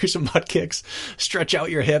 do some butt kicks, stretch out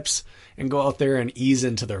your hips, and go out there and ease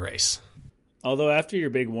into the race. Although after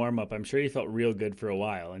your big warm-up, I'm sure you felt real good for a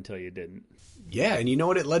while until you didn't. Yeah, and you know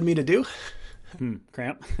what it led me to do?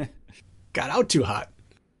 Cramp? Got out too hot.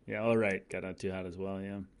 Yeah, all right. Got out too hot as well,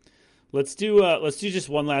 yeah. Let's do just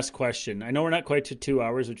one last question. I know we're not quite to 2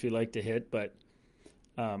 hours, which we like to hit, but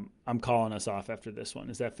I'm calling us off after this one.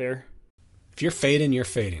 Is that fair? If you're fading, you're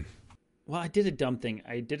fading. Well, I did a dumb thing.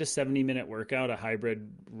 I did a 70-minute workout, a hybrid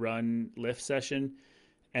run lift session,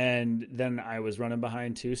 and then I was running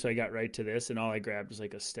behind too, so I got right to this, and all I grabbed was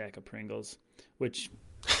like a stack of Pringles, which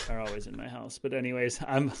are always in my house. But anyways,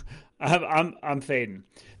 I'm fading.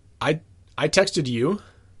 I texted you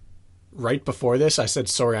right before this. I said,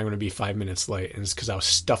 "Sorry, I'm going to be 5 minutes late," and it's because I was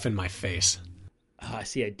stuffing my face. I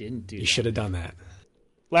see. I didn't do that. You should have done that.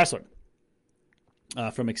 Last one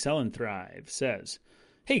from Excel and Thrive says,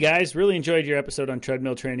 "Hey guys, really enjoyed your episode on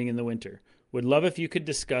treadmill training in the winter. Would love if you could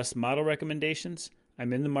discuss model recommendations.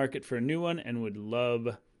 I'm in the market for a new one and would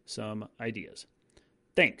love some ideas.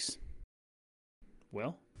 Thanks."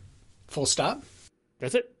 Well, full stop.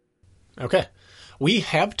 That's it. Okay. We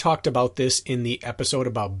have talked about this in the episode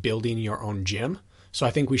about building your own gym, so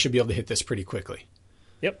I think we should be able to hit this pretty quickly.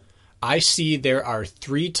 Yep. I see there are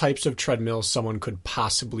 3 types of treadmills someone could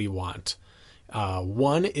possibly want.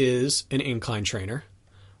 One is an incline trainer.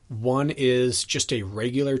 One is just a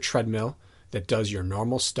regular treadmill that does your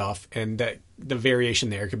normal stuff, and that the variation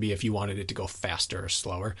there could be if you wanted it to go faster or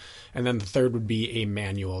slower. And then the third would be a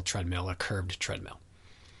manual treadmill, a curved treadmill.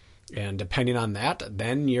 And depending on that,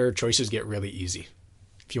 then your choices get really easy.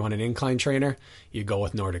 If you want an incline trainer, you go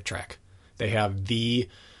with Nordic Track. They have the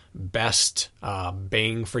best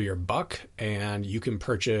bang for your buck, and you can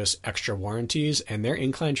purchase extra warranties, and their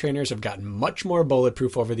incline trainers have gotten much more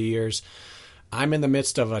bulletproof over the years. I'm in the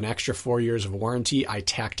midst of an extra 4 years of warranty I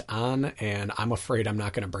tacked on, and I'm afraid I'm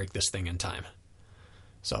not going to break this thing in time.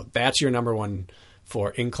 So that's your number one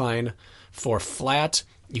for incline. For flat,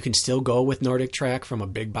 you can still go with Nordic Track from a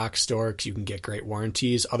big box store because you can get great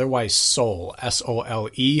warranties. Otherwise, Sole,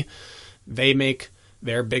 S-O-L-E, they make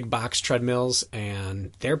They're big box treadmills,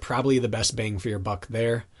 and they're probably the best bang for your buck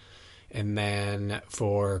there. And then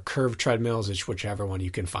for curved treadmills, it's whichever one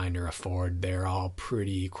you can find or afford. They're all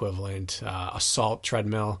pretty equivalent. Assault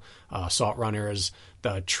treadmill, Assault Runners,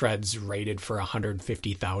 the tread's rated for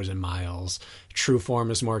 150,000 miles.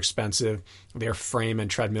 Trueform is more expensive. Their frame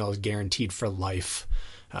and treadmill is guaranteed for life.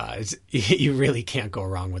 You really can't go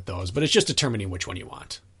wrong with those, but it's just determining which one you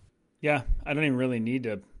want. Yeah, I don't even really need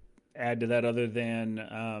to add to that other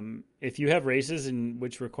than if you have races in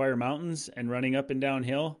which require mountains and running up and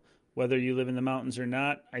downhill, whether you live in the mountains or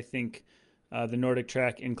not, I think the Nordic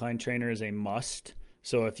Track incline trainer is a must.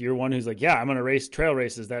 So if you're one who's like, yeah, I'm going to race trail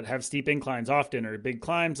races that have steep inclines often or big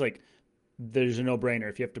climbs, like there's a no-brainer.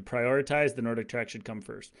 If you have to prioritize, the Nordic Track should come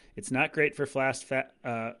first. It's not great for fast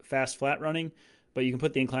flat running, but you can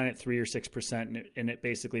put the incline at 3 or 6%, and it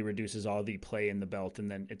basically reduces all the play in the belt, and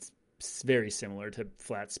then it's very similar to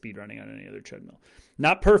flat speed running on any other treadmill.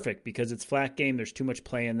 Not perfect because it's flat game. There's too much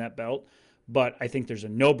play in that belt. But I think there's a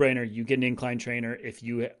no-brainer. You get an incline trainer if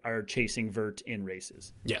you are chasing vert in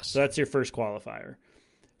races. Yes. So that's your first qualifier.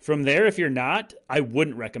 From there, if you're not, I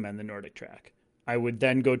wouldn't recommend the Nordic Track. I would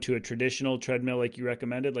then go to a traditional treadmill like you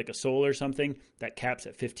recommended, like a Soul or something, that caps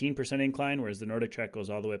at 15% incline, whereas the Nordic Track goes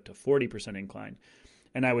all the way up to 40% incline.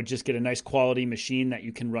 And I would just get a nice quality machine that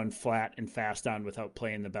you can run flat and fast on without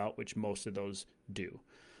playing the belt, which most of those do.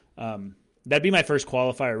 That'd be my first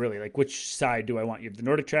qualifier, really. Like, which side do I want? You have the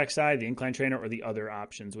Nordic Track side, the incline trainer, or the other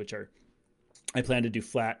options, which are, I plan to do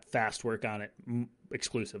flat, fast work on it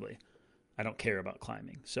exclusively. I don't care about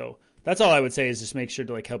climbing. So that's all I would say is just make sure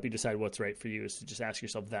to like help you decide what's right for you is to just ask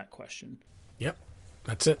yourself that question. Yep.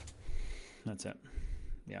 That's it. That's it.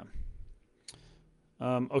 Yeah.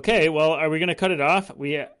 Okay, well, are we going to cut it off?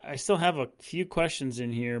 I still have a few questions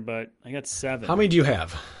in here, but I got 7. How many do you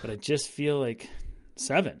have? But I just feel like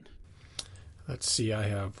 7. Let's see. I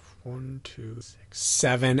have 1, 2, 6,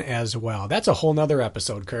 7 as well. That's a whole nother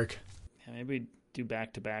episode, Kirk. Yeah, maybe we do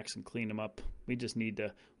back-to-backs and clean them up. We need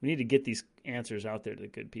to get these answers out there to the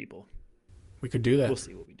good people. We could do that. We'll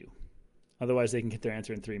see what we do. Otherwise, they can get their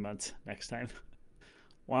answer in 3 months next time.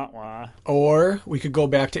 Wah, wah. Or we could go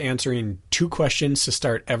back to answering 2 questions to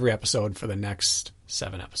start every episode for the next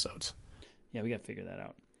 7 episodes. Yeah, we got to figure that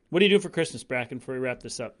out. What are you doing for Christmas, Bracken, before we wrap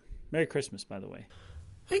this up? Merry Christmas, by the way.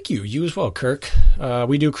 Thank you. You as well, Kirk.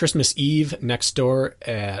 We do Christmas Eve next door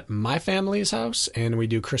at my family's house, and we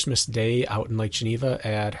do Christmas Day out in Lake Geneva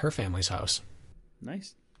at her family's house.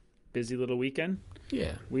 Nice. Busy little weekend.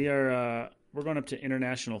 Yeah. We're going up to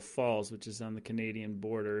International Falls, which is on the Canadian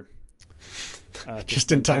border.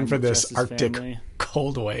 Just in time for this Arctic family.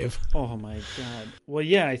 cold wave. Oh my God. Well,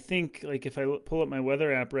 yeah, I think like if I pull up my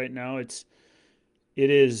weather app right now, it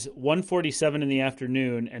is 1:47 in the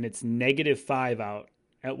afternoon and it's -5 out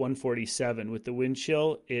at 1:47. With the wind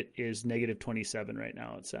chill, it is -27 right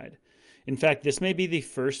now outside. In fact, this may be the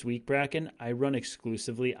first week, Bracken, I run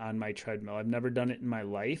exclusively on my treadmill. I've never done it in my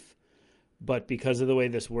life, but because of the way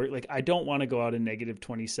this works, like I don't want to go out in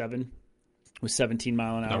 -27 with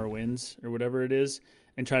 17-mile-an-hour winds or whatever it is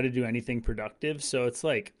and try to do anything productive. So it's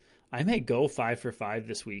like I may go 5 for 5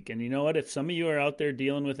 this week. And you know what? If some of you are out there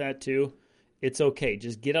dealing with that too, it's okay.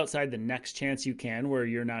 Just get outside the next chance you can where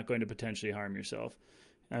you're not going to potentially harm yourself.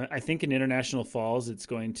 I think in International Falls, it's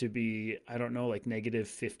going to be, I don't know, like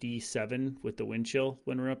 -57 with the wind chill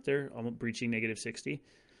when we're up there, almost breaching -60.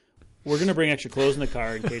 We're going to bring extra clothes in the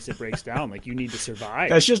car in case it breaks down. Like you need to survive.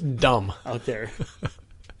 That's just dumb. Out there.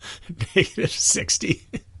 -60.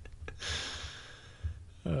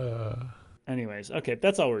 Anyways, okay,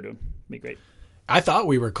 that's all we're doing. Be great. I thought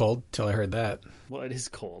we were cold till I heard that. Well, it is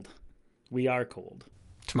cold. We are cold.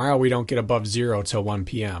 Tomorrow we don't get above 0 till 1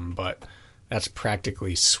 p.m., but that's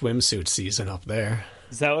practically swimsuit season up there.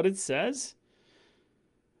 Is that what it says?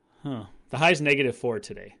 Huh. The high's -4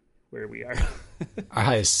 today, where we are. Our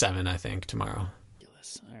high is 7, I think, tomorrow.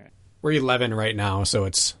 All right. We're 11 right now, so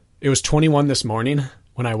it was 21 this morning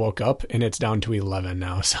when I woke up, and it's down to 11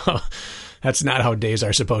 now. So that's not how days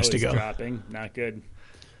are supposed to go. Dropping. Not good.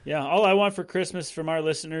 Yeah, all I want for Christmas from our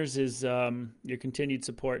listeners is your continued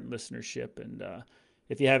support and listenership. And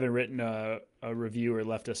if you haven't written a review or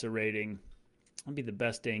left us a rating, it'll be the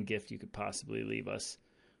best dang gift you could possibly leave us.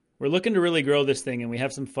 We're looking to really grow this thing, and we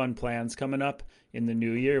have some fun plans coming up in the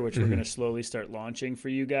new year, which we're going to slowly start launching for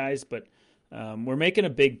you guys. But we're making a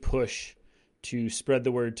big push to spread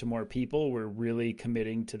the word to more people. We're really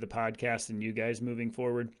committing to the podcast and you guys moving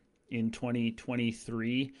forward in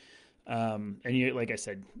 2023. And like I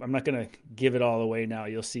said, I'm not going to give it all away now.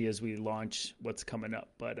 You'll see as we launch what's coming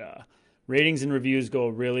up. But ratings and reviews go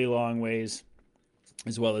a really long ways.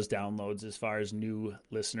 as well as downloads as far as new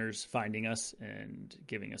listeners finding us and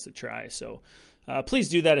giving us a try. So please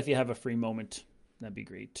do that if you have a free moment. That'd be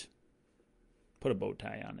great. Put a bow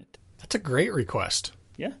tie on it. That's a great request.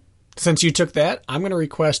 Yeah. Since you took that, I'm going to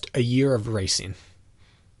request a year of racing.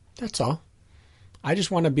 That's all. I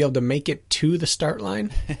just want to be able to make it to the start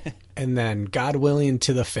line and then, God willing,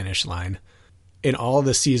 to the finish line in all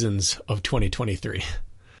the seasons of 2023.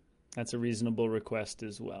 That's a reasonable request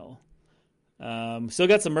as well. Still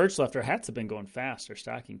got some merch left. Our hats have been going fast, our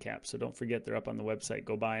stocking caps. So don't forget, they're up on the website.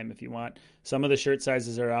 Go buy them if you want. Some of the shirt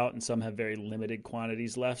sizes are out and some have very limited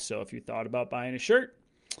quantities left. So if you thought about buying a shirt,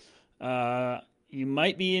 you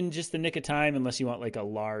might be in just the nick of time unless you want like a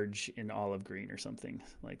large in olive green or something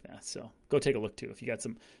like that. So go take a look too if you got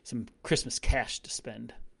some Christmas cash to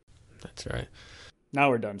spend. That's right. Now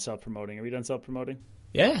we're done self-promoting. Are we done self-promoting?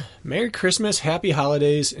 Yeah. Merry Christmas. Happy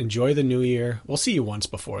holidays. Enjoy the new year. We'll see you once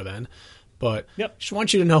before then. But Just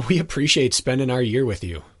want you to know we appreciate spending our year with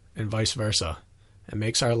you and vice versa. It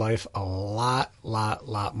makes our life a lot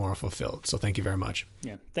more fulfilled. So thank you very much.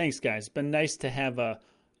 Yeah. Thanks, guys. It's been nice to have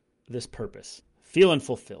this purpose. Feeling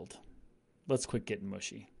fulfilled. Let's quit getting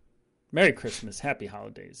mushy. Merry Christmas. Happy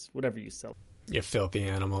holidays. Whatever you sell. You filthy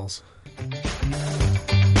animals.